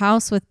filled their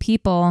house with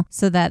people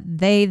so that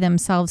they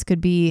themselves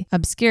could be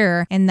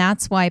obscure. And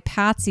that's why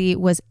Patsy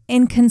was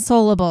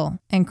inconsolable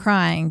and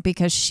crying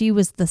because she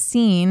was the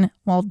scene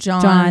while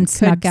John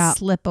snuck out.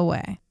 Slip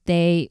away.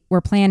 They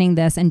were planning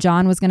this and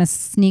John was going to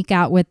sneak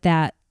out with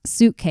that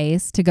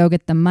suitcase to go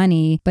get the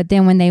money, but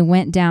then when they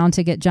went down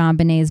to get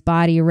JonBenet's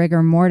body,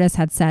 rigor mortis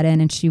had set in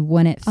and she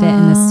wouldn't fit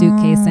in the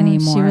suitcase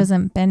anymore. She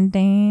wasn't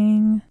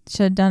bending.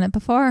 Should have done it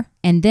before.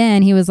 And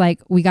then he was like,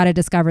 we got to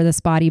discover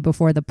this body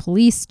before the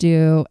police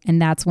do.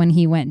 And that's when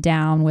he went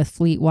down with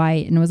Fleet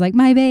White and was like,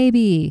 my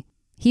baby.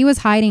 He was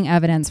hiding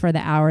evidence for the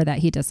hour that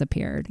he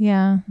disappeared.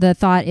 Yeah. The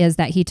thought is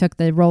that he took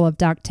the roll of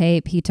duct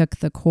tape, he took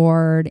the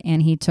cord,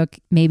 and he took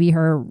maybe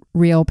her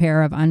real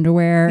pair of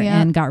underwear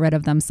and got rid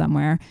of them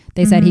somewhere.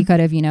 They said he could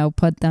have,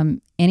 put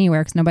them anywhere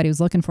because nobody was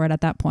looking for it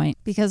at that point.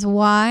 Because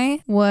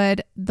why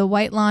would the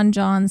White Lawn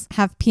Johns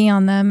have pee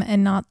on them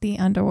and not the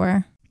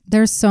underwear?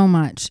 There's so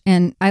much.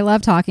 And I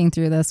love talking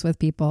through this with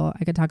people.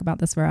 I could talk about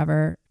this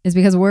forever. Is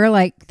because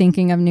we're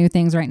thinking of new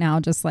things right now,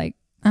 just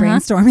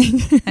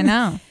brainstorming. I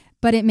know.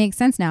 But it makes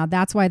sense now.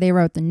 That's why they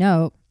wrote the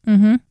note.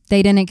 Mm-hmm.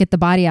 They didn't get the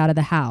body out of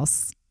the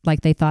house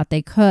like they thought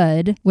they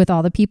could with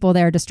all the people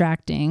there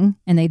distracting.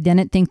 And they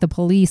didn't think the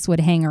police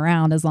would hang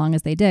around as long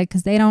as they did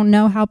because they don't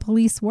know how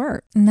police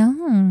work.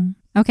 No.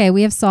 Okay,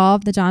 we have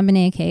solved the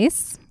JonBenet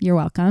case. You're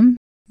welcome.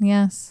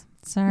 Yes.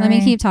 Sorry. Let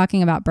me keep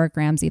talking about Burke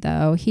Ramsey,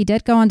 though. He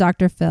did go on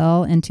Dr.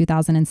 Phil in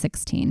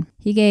 2016.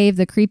 He gave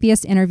the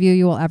creepiest interview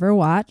you will ever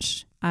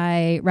watch.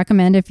 I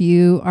recommend if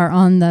you are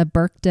on the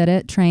Burke Did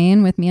It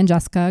train with me and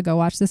Jessica, go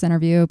watch this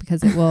interview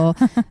because it will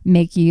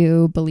make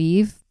you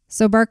believe.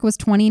 So Burke was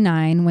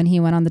 29 when he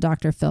went on the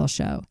Dr. Phil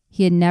show.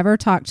 He had never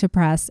talked to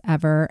press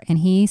ever, and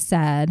he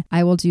said,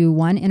 I will do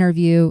one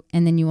interview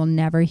and then you will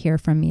never hear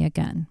from me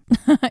again.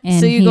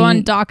 So you go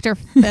on Dr.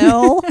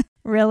 Phil?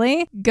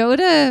 Really? Go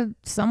to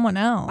someone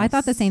else. I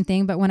thought the same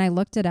thing, but when I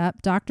looked it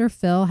up, Dr.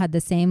 Phil had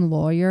the same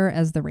lawyer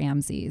as the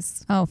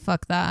Ramseys. Oh,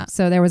 fuck that.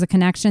 So there was a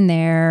connection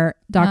there.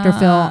 Dr.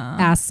 Phil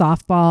asked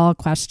softball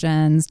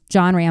questions.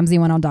 John Ramsey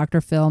went on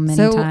Dr. Phil many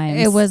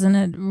times. It wasn't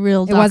a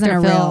real Dr. It wasn't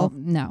a Phil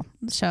no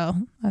show.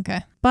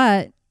 Okay.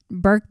 But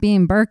Burke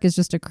being Burke is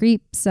just a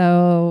creep,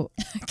 so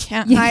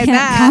can't you hide can't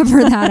that.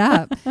 cover that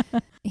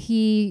up.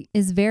 He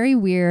is very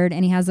weird,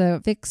 and he has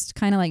a fixed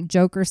kind of like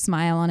Joker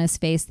smile on his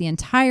face the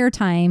entire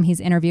time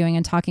he's interviewing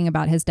and talking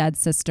about his dead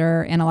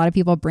sister, and a lot of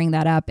people bring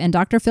that up, and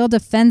Dr. Phil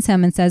defends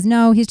him and says,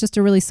 no, he's just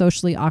a really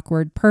socially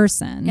awkward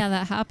person. Yeah,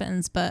 that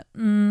happens, but...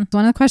 One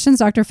of the questions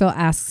Dr. Phil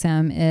asks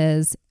him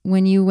is,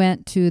 when you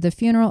went to the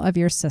funeral of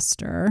your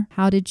sister,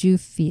 how did you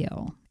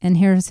feel? And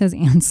here's his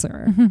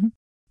answer.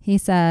 He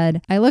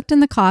said, I looked in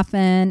the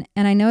coffin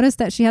and I noticed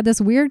that she had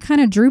this weird kind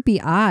of droopy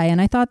eye.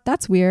 And I thought,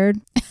 that's weird.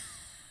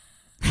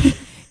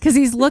 Because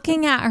he's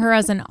looking at her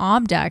as an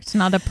object,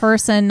 not a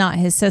person, not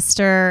his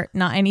sister,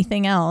 not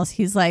anything else.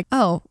 He's like,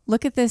 oh,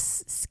 look at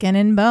this skin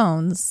and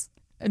bones,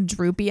 a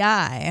droopy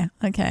eye.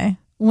 Okay.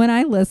 When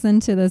I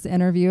listened to this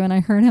interview and I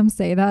heard him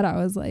say that, I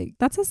was like,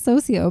 that's a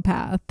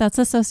sociopath. That's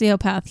a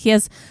sociopath. He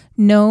has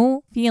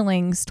no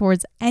feelings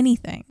towards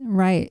anything.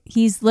 Right.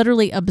 He's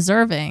literally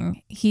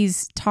observing.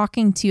 He's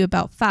talking to you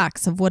about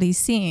facts of what he's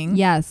seeing.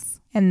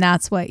 Yes. And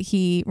that's what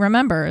he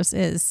remembers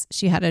is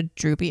she had a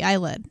droopy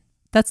eyelid.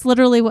 That's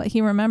literally what he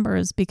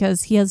remembers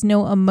because he has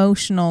no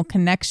emotional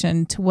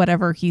connection to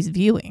whatever he's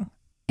viewing.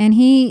 And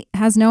he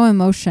has no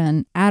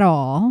emotion at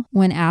all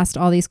when asked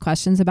all these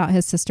questions about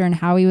his sister and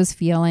how he was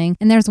feeling.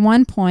 And there's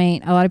one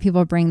point, a lot of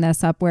people bring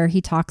this up, where he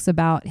talks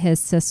about his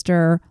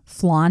sister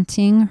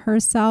flaunting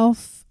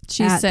herself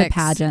at the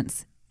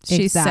pageants. She's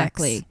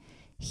exactly. 6.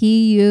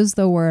 He used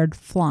the word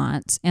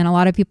flaunt. And a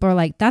lot of people are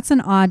like, that's an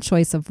odd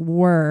choice of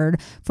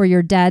word for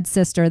your dead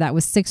sister that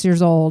was 6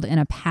 years old in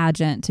a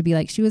pageant to be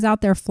like, she was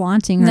out there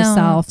flaunting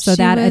herself. So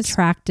that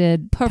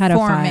attracted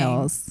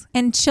pedophiles.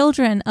 And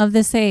children of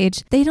this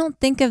age, they don't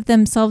think of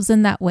themselves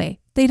in that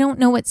way. They don't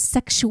know what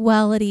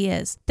sexuality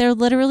is. They're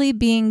literally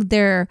being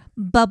their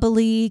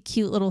bubbly,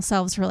 cute little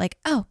selves who are like,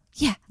 oh,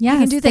 yeah, yes, I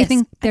can do this. I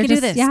can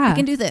do this. Yeah. I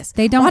can do this.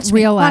 They don't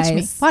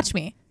realize. Watch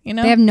me. You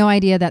know? They have no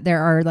idea that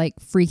there are like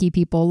freaky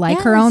people like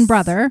her own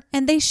brother.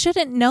 And they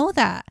shouldn't know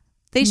that.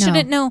 They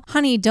shouldn't know,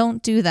 honey,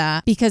 don't do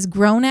that because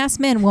grown-ass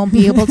men won't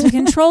be able to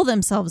control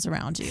themselves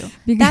around you.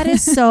 That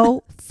is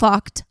so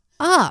fucked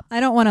up. I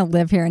don't want to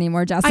live here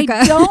anymore, Jessica.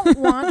 I don't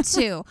want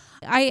to.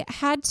 I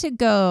had to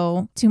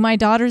go to my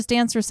daughter's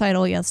dance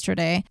recital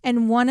yesterday.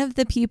 And one of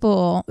the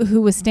people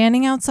who was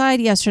standing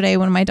outside yesterday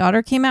when my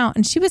daughter came out,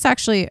 and she was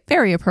actually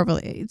very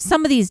appropriate.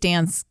 Some of these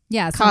dance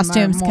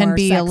costumes can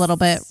be a little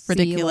bit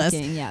ridiculous.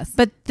 Looking, yes.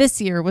 But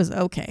this year was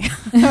okay.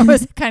 I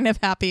was kind of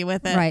happy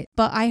with it. Right.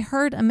 But I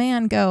heard a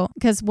man go,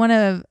 because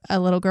a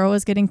little girl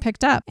was getting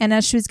picked up. And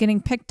as she was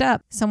getting picked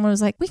up, someone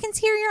was like, we can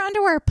see her in your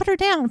underwear. Put her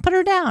down. Put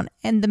her down.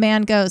 And the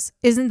man goes,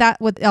 isn't that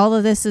what all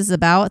of this is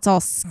about? It's all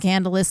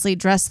scandalously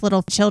dressed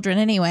little children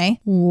anyway.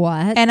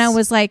 What? And I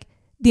was like,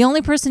 the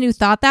only person who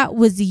thought that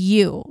was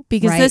you,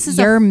 because this is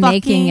you're a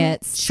making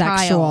it child.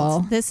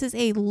 sexual. This is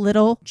a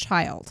little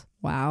child.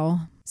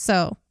 Wow.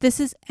 So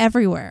this is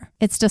everywhere.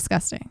 It's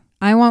disgusting.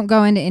 I won't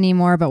go into any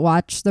more, but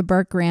watch the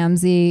Burke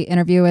Ramsey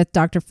interview with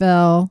Dr.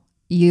 Phil.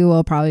 You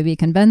will probably be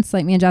convinced,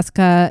 like me and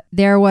Jessica.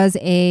 There was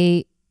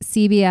a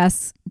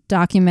CBS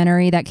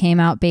documentary that came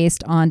out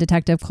based on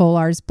Detective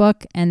Kolar's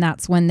book, and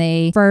that's when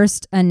they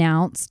first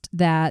announced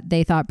that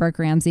they thought Burke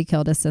Ramsey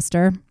killed his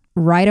sister.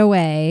 Right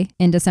away,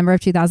 in December of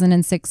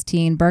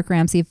 2016, Burke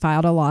Ramsey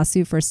filed a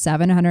lawsuit for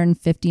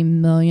 $750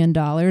 million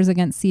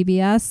against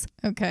CBS.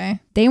 Okay.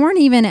 They weren't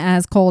even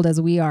as cold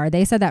as we are.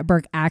 They said that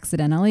Burke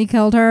accidentally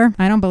killed her.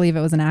 I don't believe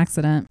it was an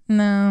accident.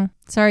 No.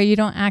 Sorry, you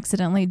don't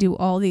accidentally do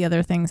all the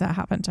other things that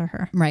happened to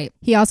her. Right.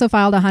 He also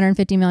filed a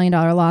 $150 million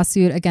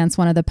lawsuit against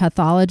one of the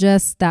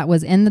pathologists that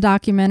was in the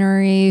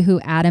documentary who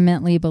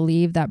adamantly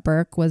believed that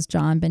Burke was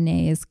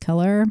JonBenet's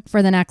killer.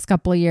 For the next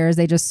couple of years,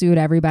 they just sued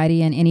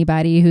everybody and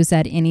anybody who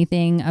said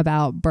anything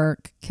about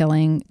Burke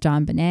killing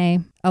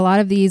JonBenet. A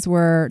lot of these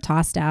were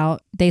tossed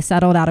out. They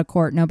settled out of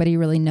court. Nobody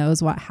really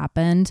knows what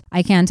happened.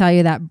 I can tell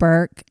you that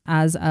Burke,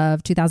 as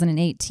of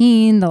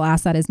 2018, the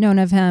last that is known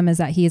of him is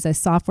that he is a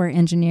software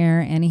engineer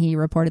and he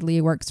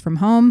reportedly works from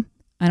home.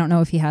 I don't know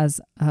if he has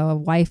a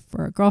wife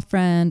or a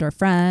girlfriend or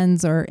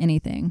friends or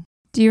anything.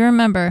 Do you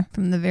remember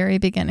from the very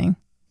beginning?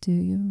 Do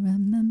you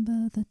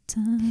remember the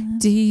time?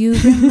 Do you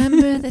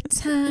remember the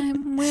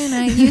time when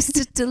I used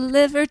to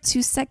deliver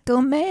to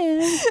Psycho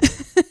Man?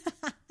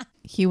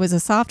 He was a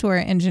software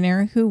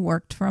engineer who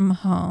worked from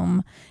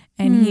home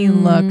and he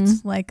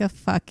looked like a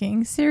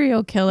fucking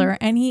serial killer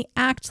and he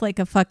acted like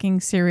a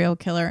fucking serial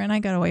killer and I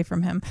got away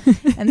from him.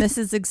 And this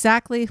is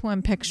exactly who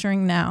I'm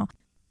picturing now.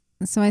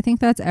 So I think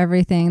that's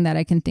everything that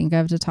I can think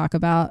of to talk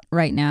about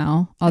right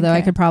now. Although I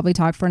could probably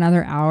talk for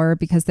another hour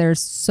because there's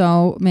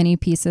so many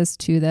pieces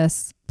to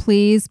this.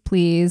 Please,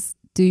 please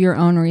do your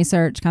own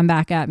research, come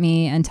back at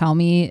me and tell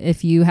me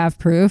if you have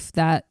proof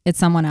that it's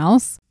someone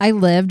else. I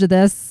lived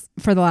this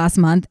for the last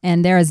month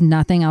and there is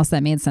nothing else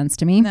that made sense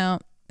to me. No,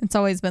 it's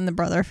always been the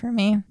brother for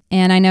me.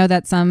 And I know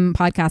that some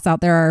podcasts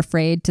out there are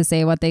afraid to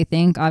say what they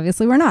think.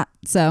 Obviously, we're not.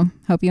 So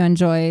hope you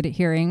enjoyed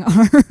hearing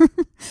our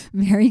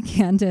very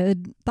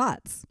candid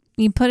thoughts.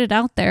 You put it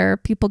out there,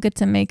 people get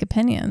to make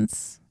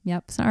opinions.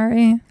 Yep.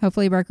 Sorry.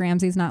 Hopefully Burke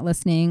Ramsey's not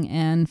listening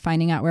and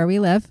finding out where we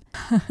live.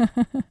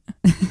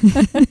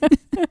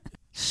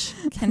 Shh,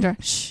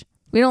 Kendra, shh.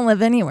 We don't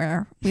live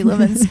anywhere. We live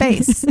in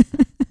space.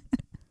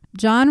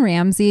 John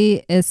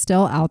Ramsey is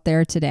still out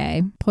there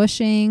today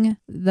pushing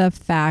the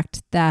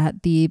fact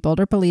that the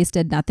Boulder police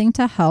did nothing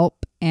to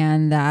help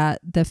and that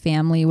the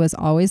family was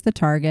always the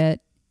target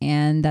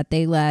and that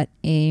they let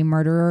a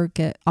murderer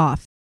get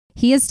off.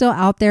 He is still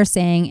out there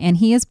saying, and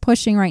he is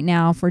pushing right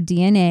now for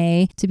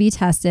DNA to be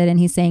tested, and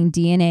he's saying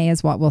DNA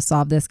is what will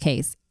solve this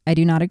case. I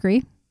do not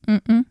agree.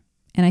 Mm-mm.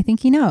 And I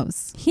think he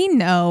knows. He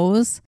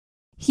knows.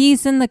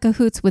 He's in the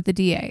cahoots with the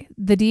DA.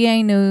 The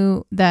DA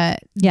knew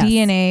that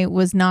DNA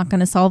was not going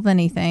to solve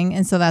anything,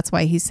 and so that's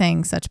why he's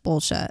saying such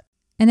bullshit.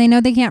 And they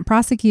know they can't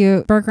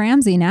prosecute Burke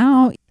Ramsey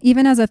now.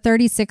 Even as a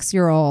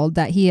 36-year-old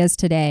that he is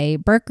today,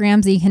 Burke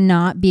Ramsey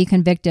cannot be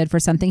convicted for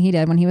something he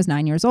did when he was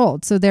 9 years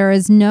old. So there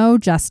is no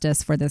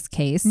justice for this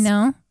case.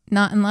 No,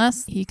 not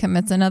unless he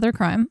commits another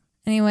crime.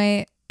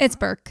 Anyway, it's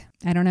Burke.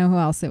 I don't know who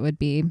else it would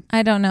be.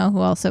 I don't know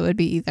who else it would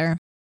be either.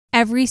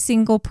 Every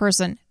single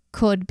person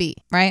could be,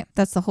 right?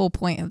 That's the whole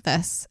point of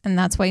this. And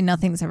that's why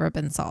nothing's ever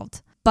been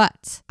solved.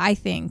 But I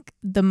think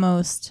the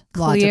most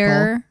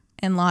clear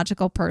and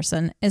logical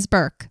person is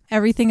Burke.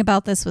 Everything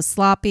about this was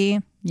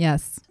sloppy.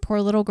 Yes. Poor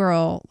little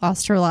girl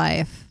lost her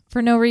life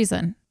for no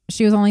reason.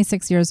 She was only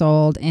 6 years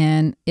old.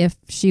 And if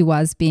she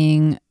was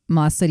being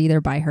molested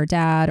either by her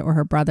dad or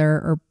her brother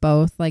or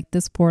both, like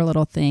this poor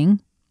little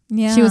thing.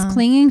 Yeah. She was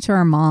clinging to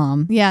her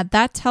mom. Yeah,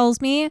 that tells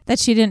me that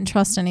she didn't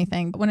trust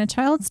anything. When a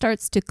child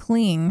starts to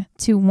cling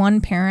to one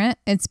parent,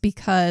 it's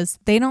because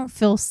they don't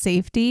feel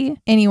safety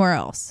anywhere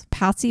else.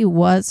 Patsy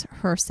was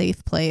her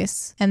safe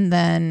place. And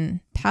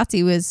then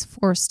Patsy was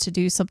forced to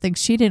do something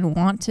she didn't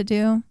want to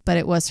do, but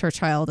it was her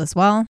child as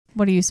well.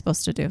 What are you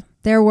supposed to do?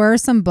 There were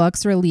some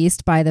books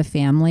released by the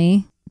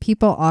family.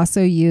 People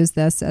also use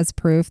this as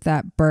proof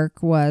that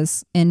Burke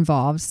was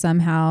involved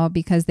somehow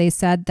because they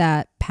said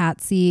that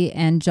Patsy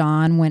and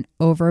John went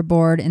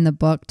overboard in the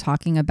book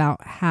talking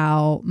about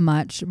how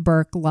much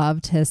Burke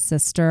loved his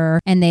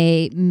sister. And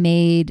they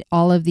made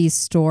all of these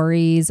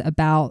stories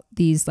about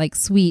these like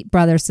sweet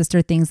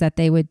brother-sister things that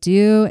they would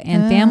do.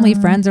 And family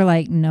friends are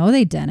like, no,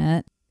 they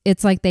didn't.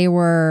 It's like they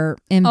were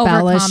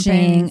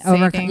embellishing.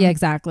 Yeah,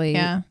 exactly.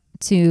 Yeah.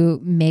 To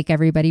make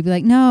everybody be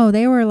like, no,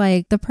 they were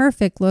like the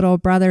perfect little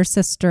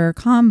brother-sister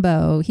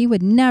combo. He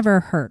would never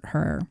hurt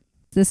her.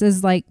 This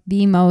is like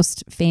the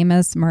most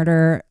famous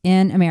murder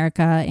in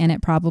America, and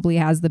it probably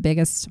has the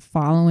biggest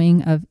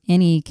following of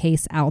any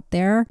case out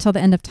there till the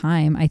end of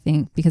time, I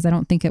think, because I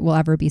don't think it will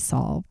ever be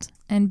solved.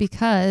 And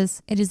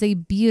because it is a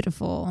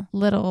beautiful,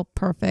 little,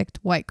 perfect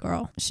white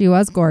girl. She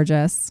was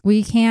gorgeous.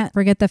 We can't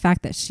forget the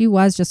fact that she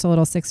was just a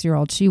little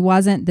 6-year-old. She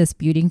wasn't this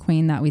beauty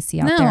queen that we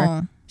see out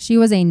there. She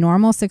was a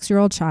normal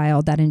 6-year-old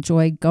child that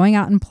enjoyed going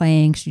out and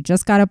playing. She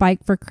just got a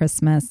bike for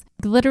Christmas.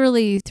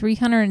 Literally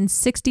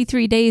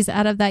 363 days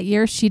out of that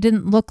year, she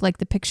didn't look like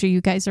the picture you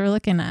guys are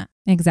looking at.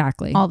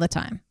 Exactly. All the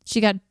time. She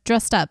got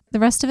dressed up. The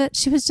rest of it,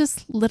 she was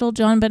just little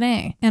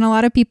JonBenet. And a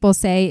lot of people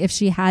say if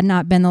she had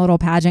not been the little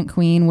pageant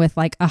queen with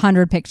like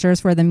 100 pictures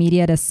for the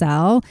media to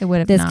sell,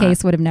 this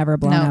case would have never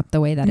blown up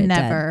the way that it did.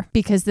 Never.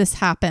 Because this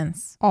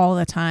happens all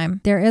the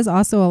time. There is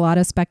also a lot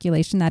of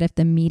speculation that if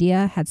the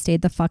media had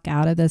stayed the fuck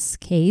out of this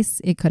case,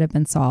 it could have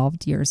been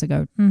solved years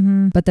ago.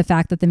 Mm-hmm. But the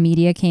fact that the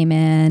media came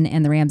in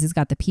and the Ramseys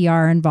got the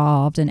PR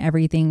involved and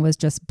everything was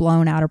just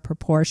blown out of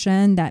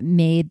proportion, that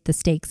made the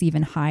stakes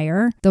even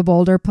higher. The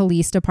Boulder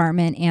Police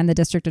Department and the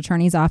District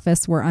Attorney's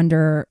Office were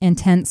under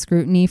intense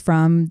scrutiny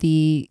from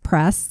the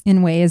press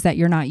in ways that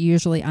you're not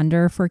usually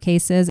under for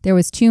cases. There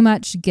was too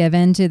much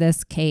given to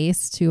this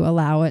case to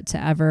allow it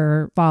to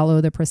ever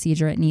follow the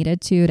procedure it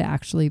needed to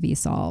actually be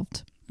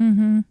solved.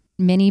 Mm-hmm.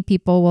 Many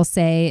people will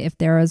say if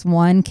there was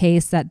one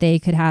case that they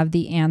could have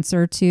the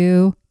answer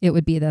to, it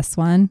would be this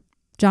one.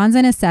 John's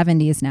in his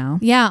 70s now.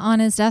 Yeah, on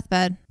his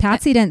deathbed.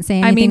 Patsy didn't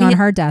say anything on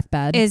her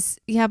deathbed.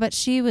 Yeah, but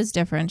she was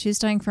different. She's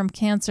dying from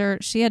cancer.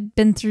 She had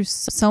been through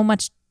so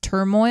much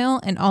turmoil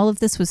and all of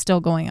this was still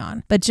going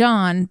on. But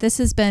John, this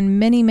has been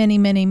many, many,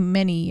 many,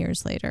 many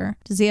years later.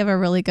 Does he have a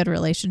really good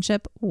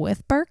relationship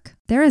with Burke?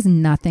 There is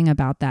nothing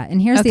about that.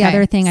 And here's the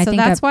other thing. I think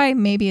that's why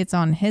maybe it's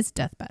on his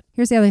deathbed.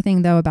 Here's the other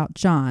thing, though, about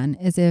John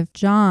is if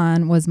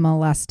John was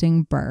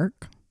molesting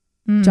Burke,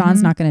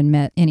 John's not going to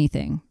admit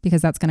anything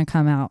because that's going to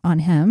come out on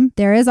him.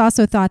 There is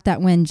also thought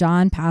that when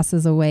John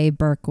passes away,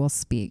 Burke will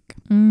speak.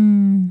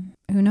 Who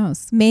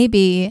knows?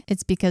 Maybe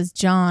it's because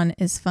John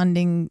is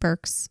funding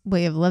Burke's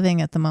way of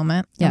living at the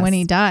moment. Yes. And when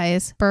he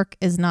dies, Burke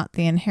is not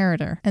the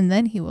inheritor. And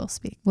then he will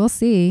speak. We'll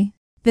see.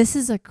 This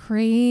is a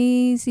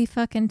crazy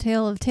fucking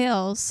tale of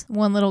tales.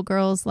 One little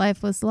girl's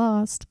life was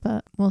lost,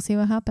 but we'll see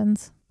what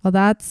happens. Well,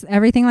 that's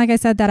everything, like I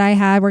said, that I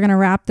had. We're going to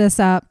wrap this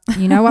up.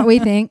 You know what we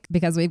think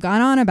because we've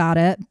gone on about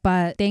it.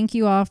 But thank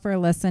you all for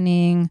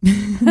listening.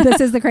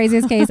 This is the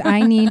craziest case.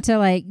 I need to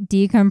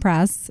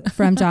decompress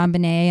from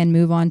JonBenet and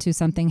move on to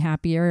something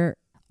happier.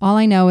 All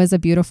I know is a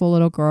beautiful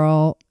little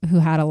girl who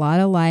had a lot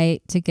of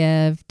light to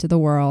give to the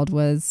world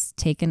was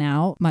taken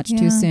out much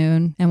too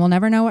soon. And we'll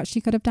never know what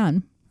she could have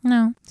done.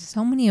 No,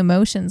 so many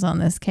emotions on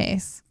this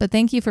case. But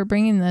thank you for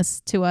bringing this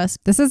to us.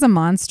 This is a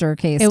monster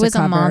case to cover. It was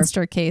a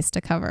monster case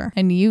to cover.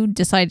 And you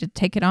decided to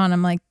take it on.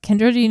 I'm like,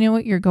 Kendra, do you know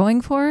what you're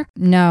going for?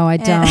 No, I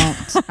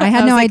don't. I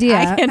had no idea.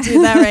 I can't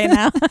do that right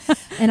now.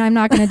 And I'm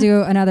not going to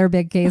do another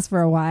big case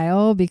for a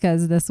while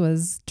because this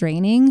was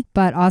draining,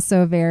 but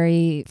also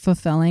very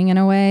fulfilling in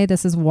a way.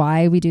 This is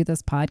why we do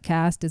this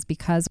podcast, is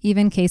because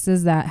even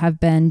cases that have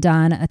been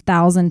done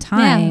 1,000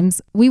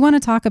 times, we want to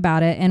talk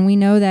about it. And we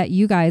know that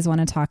you guys want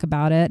to talk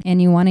about it.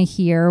 And you want to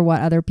hear what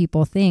other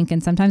people think.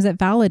 And sometimes it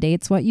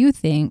validates what you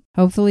think.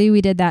 Hopefully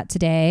we did that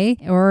today.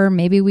 Or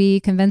maybe we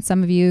convinced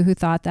some of you who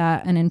thought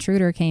that an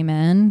intruder came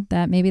in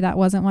that maybe that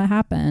wasn't what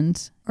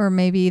happened. Or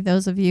maybe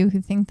those of you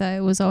who think that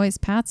it was always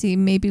Patsy,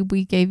 maybe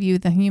we gave you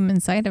the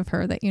human side of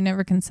her that you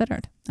never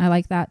considered. I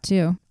like that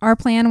too. Our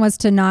plan was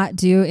to not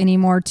do any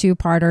more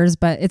 2-parters,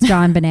 but it's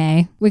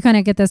JonBenet. We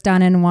couldn't get this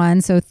done in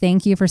one. So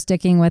thank you for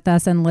sticking with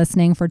us and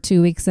listening for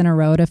 2 weeks in a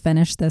row to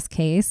finish this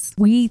case.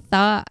 We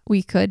thought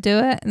we could do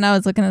it. And I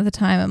was looking at the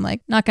time. I'm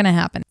like, not going to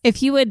happen.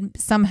 If you had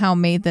somehow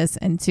made this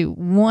into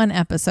one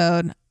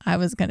episode, I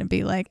was going to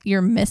be like,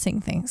 you're missing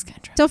things,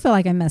 Kendra. Still feel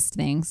like I missed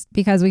things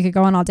because we could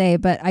go on all day.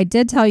 But I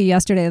did tell you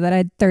yesterday that I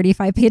had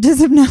 35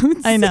 pages of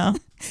notes. I know.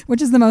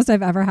 Which is the most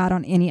I've ever had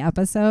on any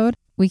episode.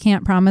 We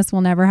can't promise we'll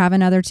never have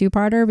another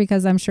 2-parter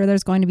because I'm sure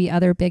there's going to be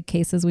other big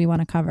cases we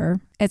want to cover.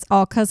 It's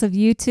all because of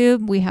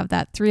YouTube. We have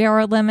that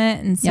 3-hour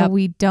limit. And so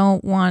we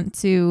don't want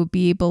to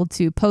be able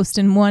to post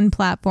in one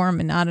platform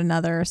and not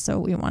another. So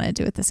we want to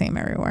do it the same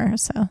everywhere.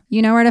 So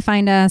you know where to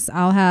find us.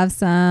 I'll have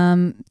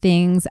some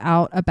things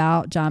out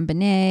about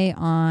JonBenet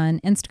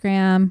on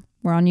Instagram.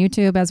 We're on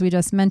YouTube, as we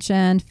just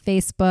mentioned,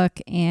 Facebook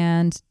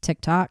and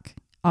TikTok,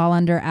 all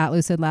under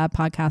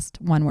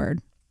 @LucidLabPodcast, one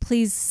word.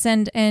 Please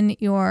send in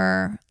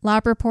your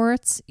lab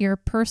reports, your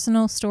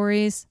personal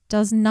stories.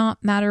 Does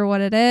not matter what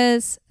it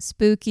is.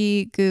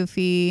 Spooky,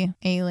 goofy,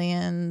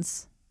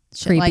 aliens,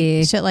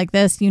 shit like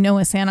this. You know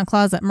a Santa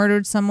Claus that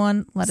murdered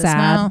someone. Let us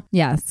know.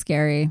 Yeah,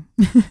 scary.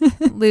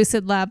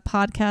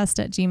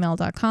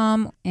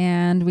 LucidLabPodcast@gmail.com.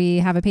 And we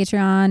have a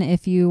Patreon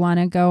if you want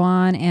to go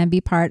on and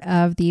be part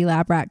of the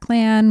Lab Rat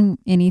Clan.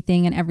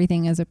 Anything and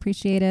everything is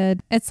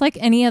appreciated. It's like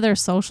any other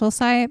social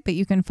site, but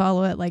you can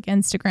follow it like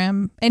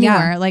Instagram,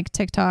 anywhere, like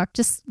TikTok.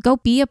 Just go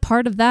be a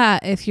part of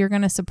that if you're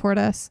going to support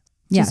us.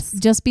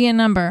 Just be a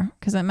number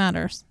because it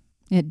matters.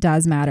 It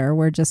does matter.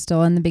 We're just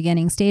still in the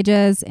beginning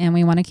stages and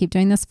we want to keep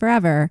doing this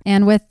forever.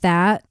 And with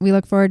that, we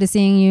look forward to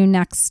seeing you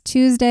next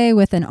Tuesday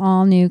with an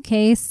all new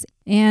case.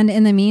 And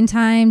in the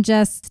meantime,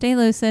 just stay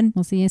lucid.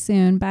 We'll see you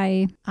soon.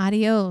 Bye.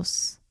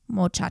 Adios,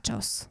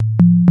 muchachos.